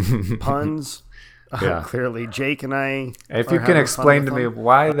puns. Yeah. Clearly, Jake and I. If you can explain to me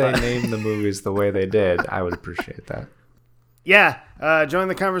why they named the movies the way they did, I would appreciate that. Yeah. Join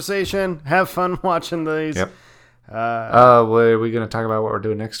the conversation. Have fun watching these. Yep. Are we going to talk about what we're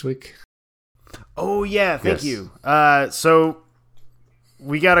doing next week? Oh, yeah. Thank you. So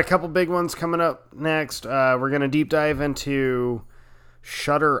we got a couple big ones coming up next. We're going to deep dive into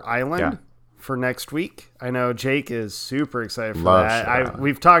Shutter Island for next week. I know Jake is super excited for that.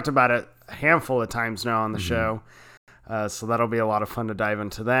 We've talked about it a handful of times now on the show. So that'll be a lot of fun to dive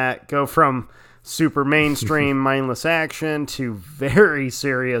into that. Go from super mainstream mindless action to very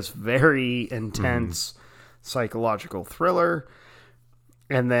serious, very intense psychological thriller.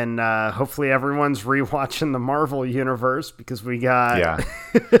 And then hopefully everyone's rewatching the Marvel universe because we got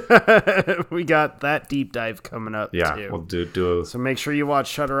we got that deep dive coming up too. We'll do So make sure you watch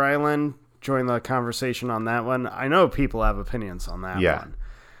Shutter Island. Join the conversation on that one. I know people have opinions on that one.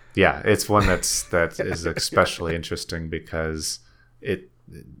 Yeah, it's one that is especially interesting because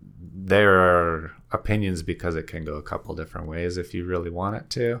there are opinions because it can go a couple different ways if you really want it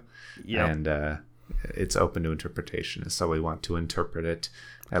to. Yep. And it's open to interpretation, so we want to interpret it,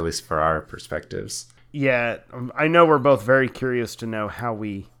 at least for our perspectives. Yeah, I know we're both very curious to know how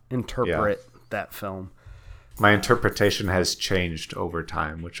we interpret that film. My interpretation has changed over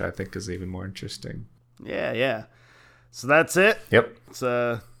time, which I think is even more interesting. Yeah. So that's it. Yep. That's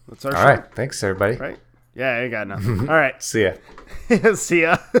our show. All right. Thanks, everybody. Right? Yeah, I got nothing. All right. See ya. See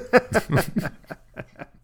ya.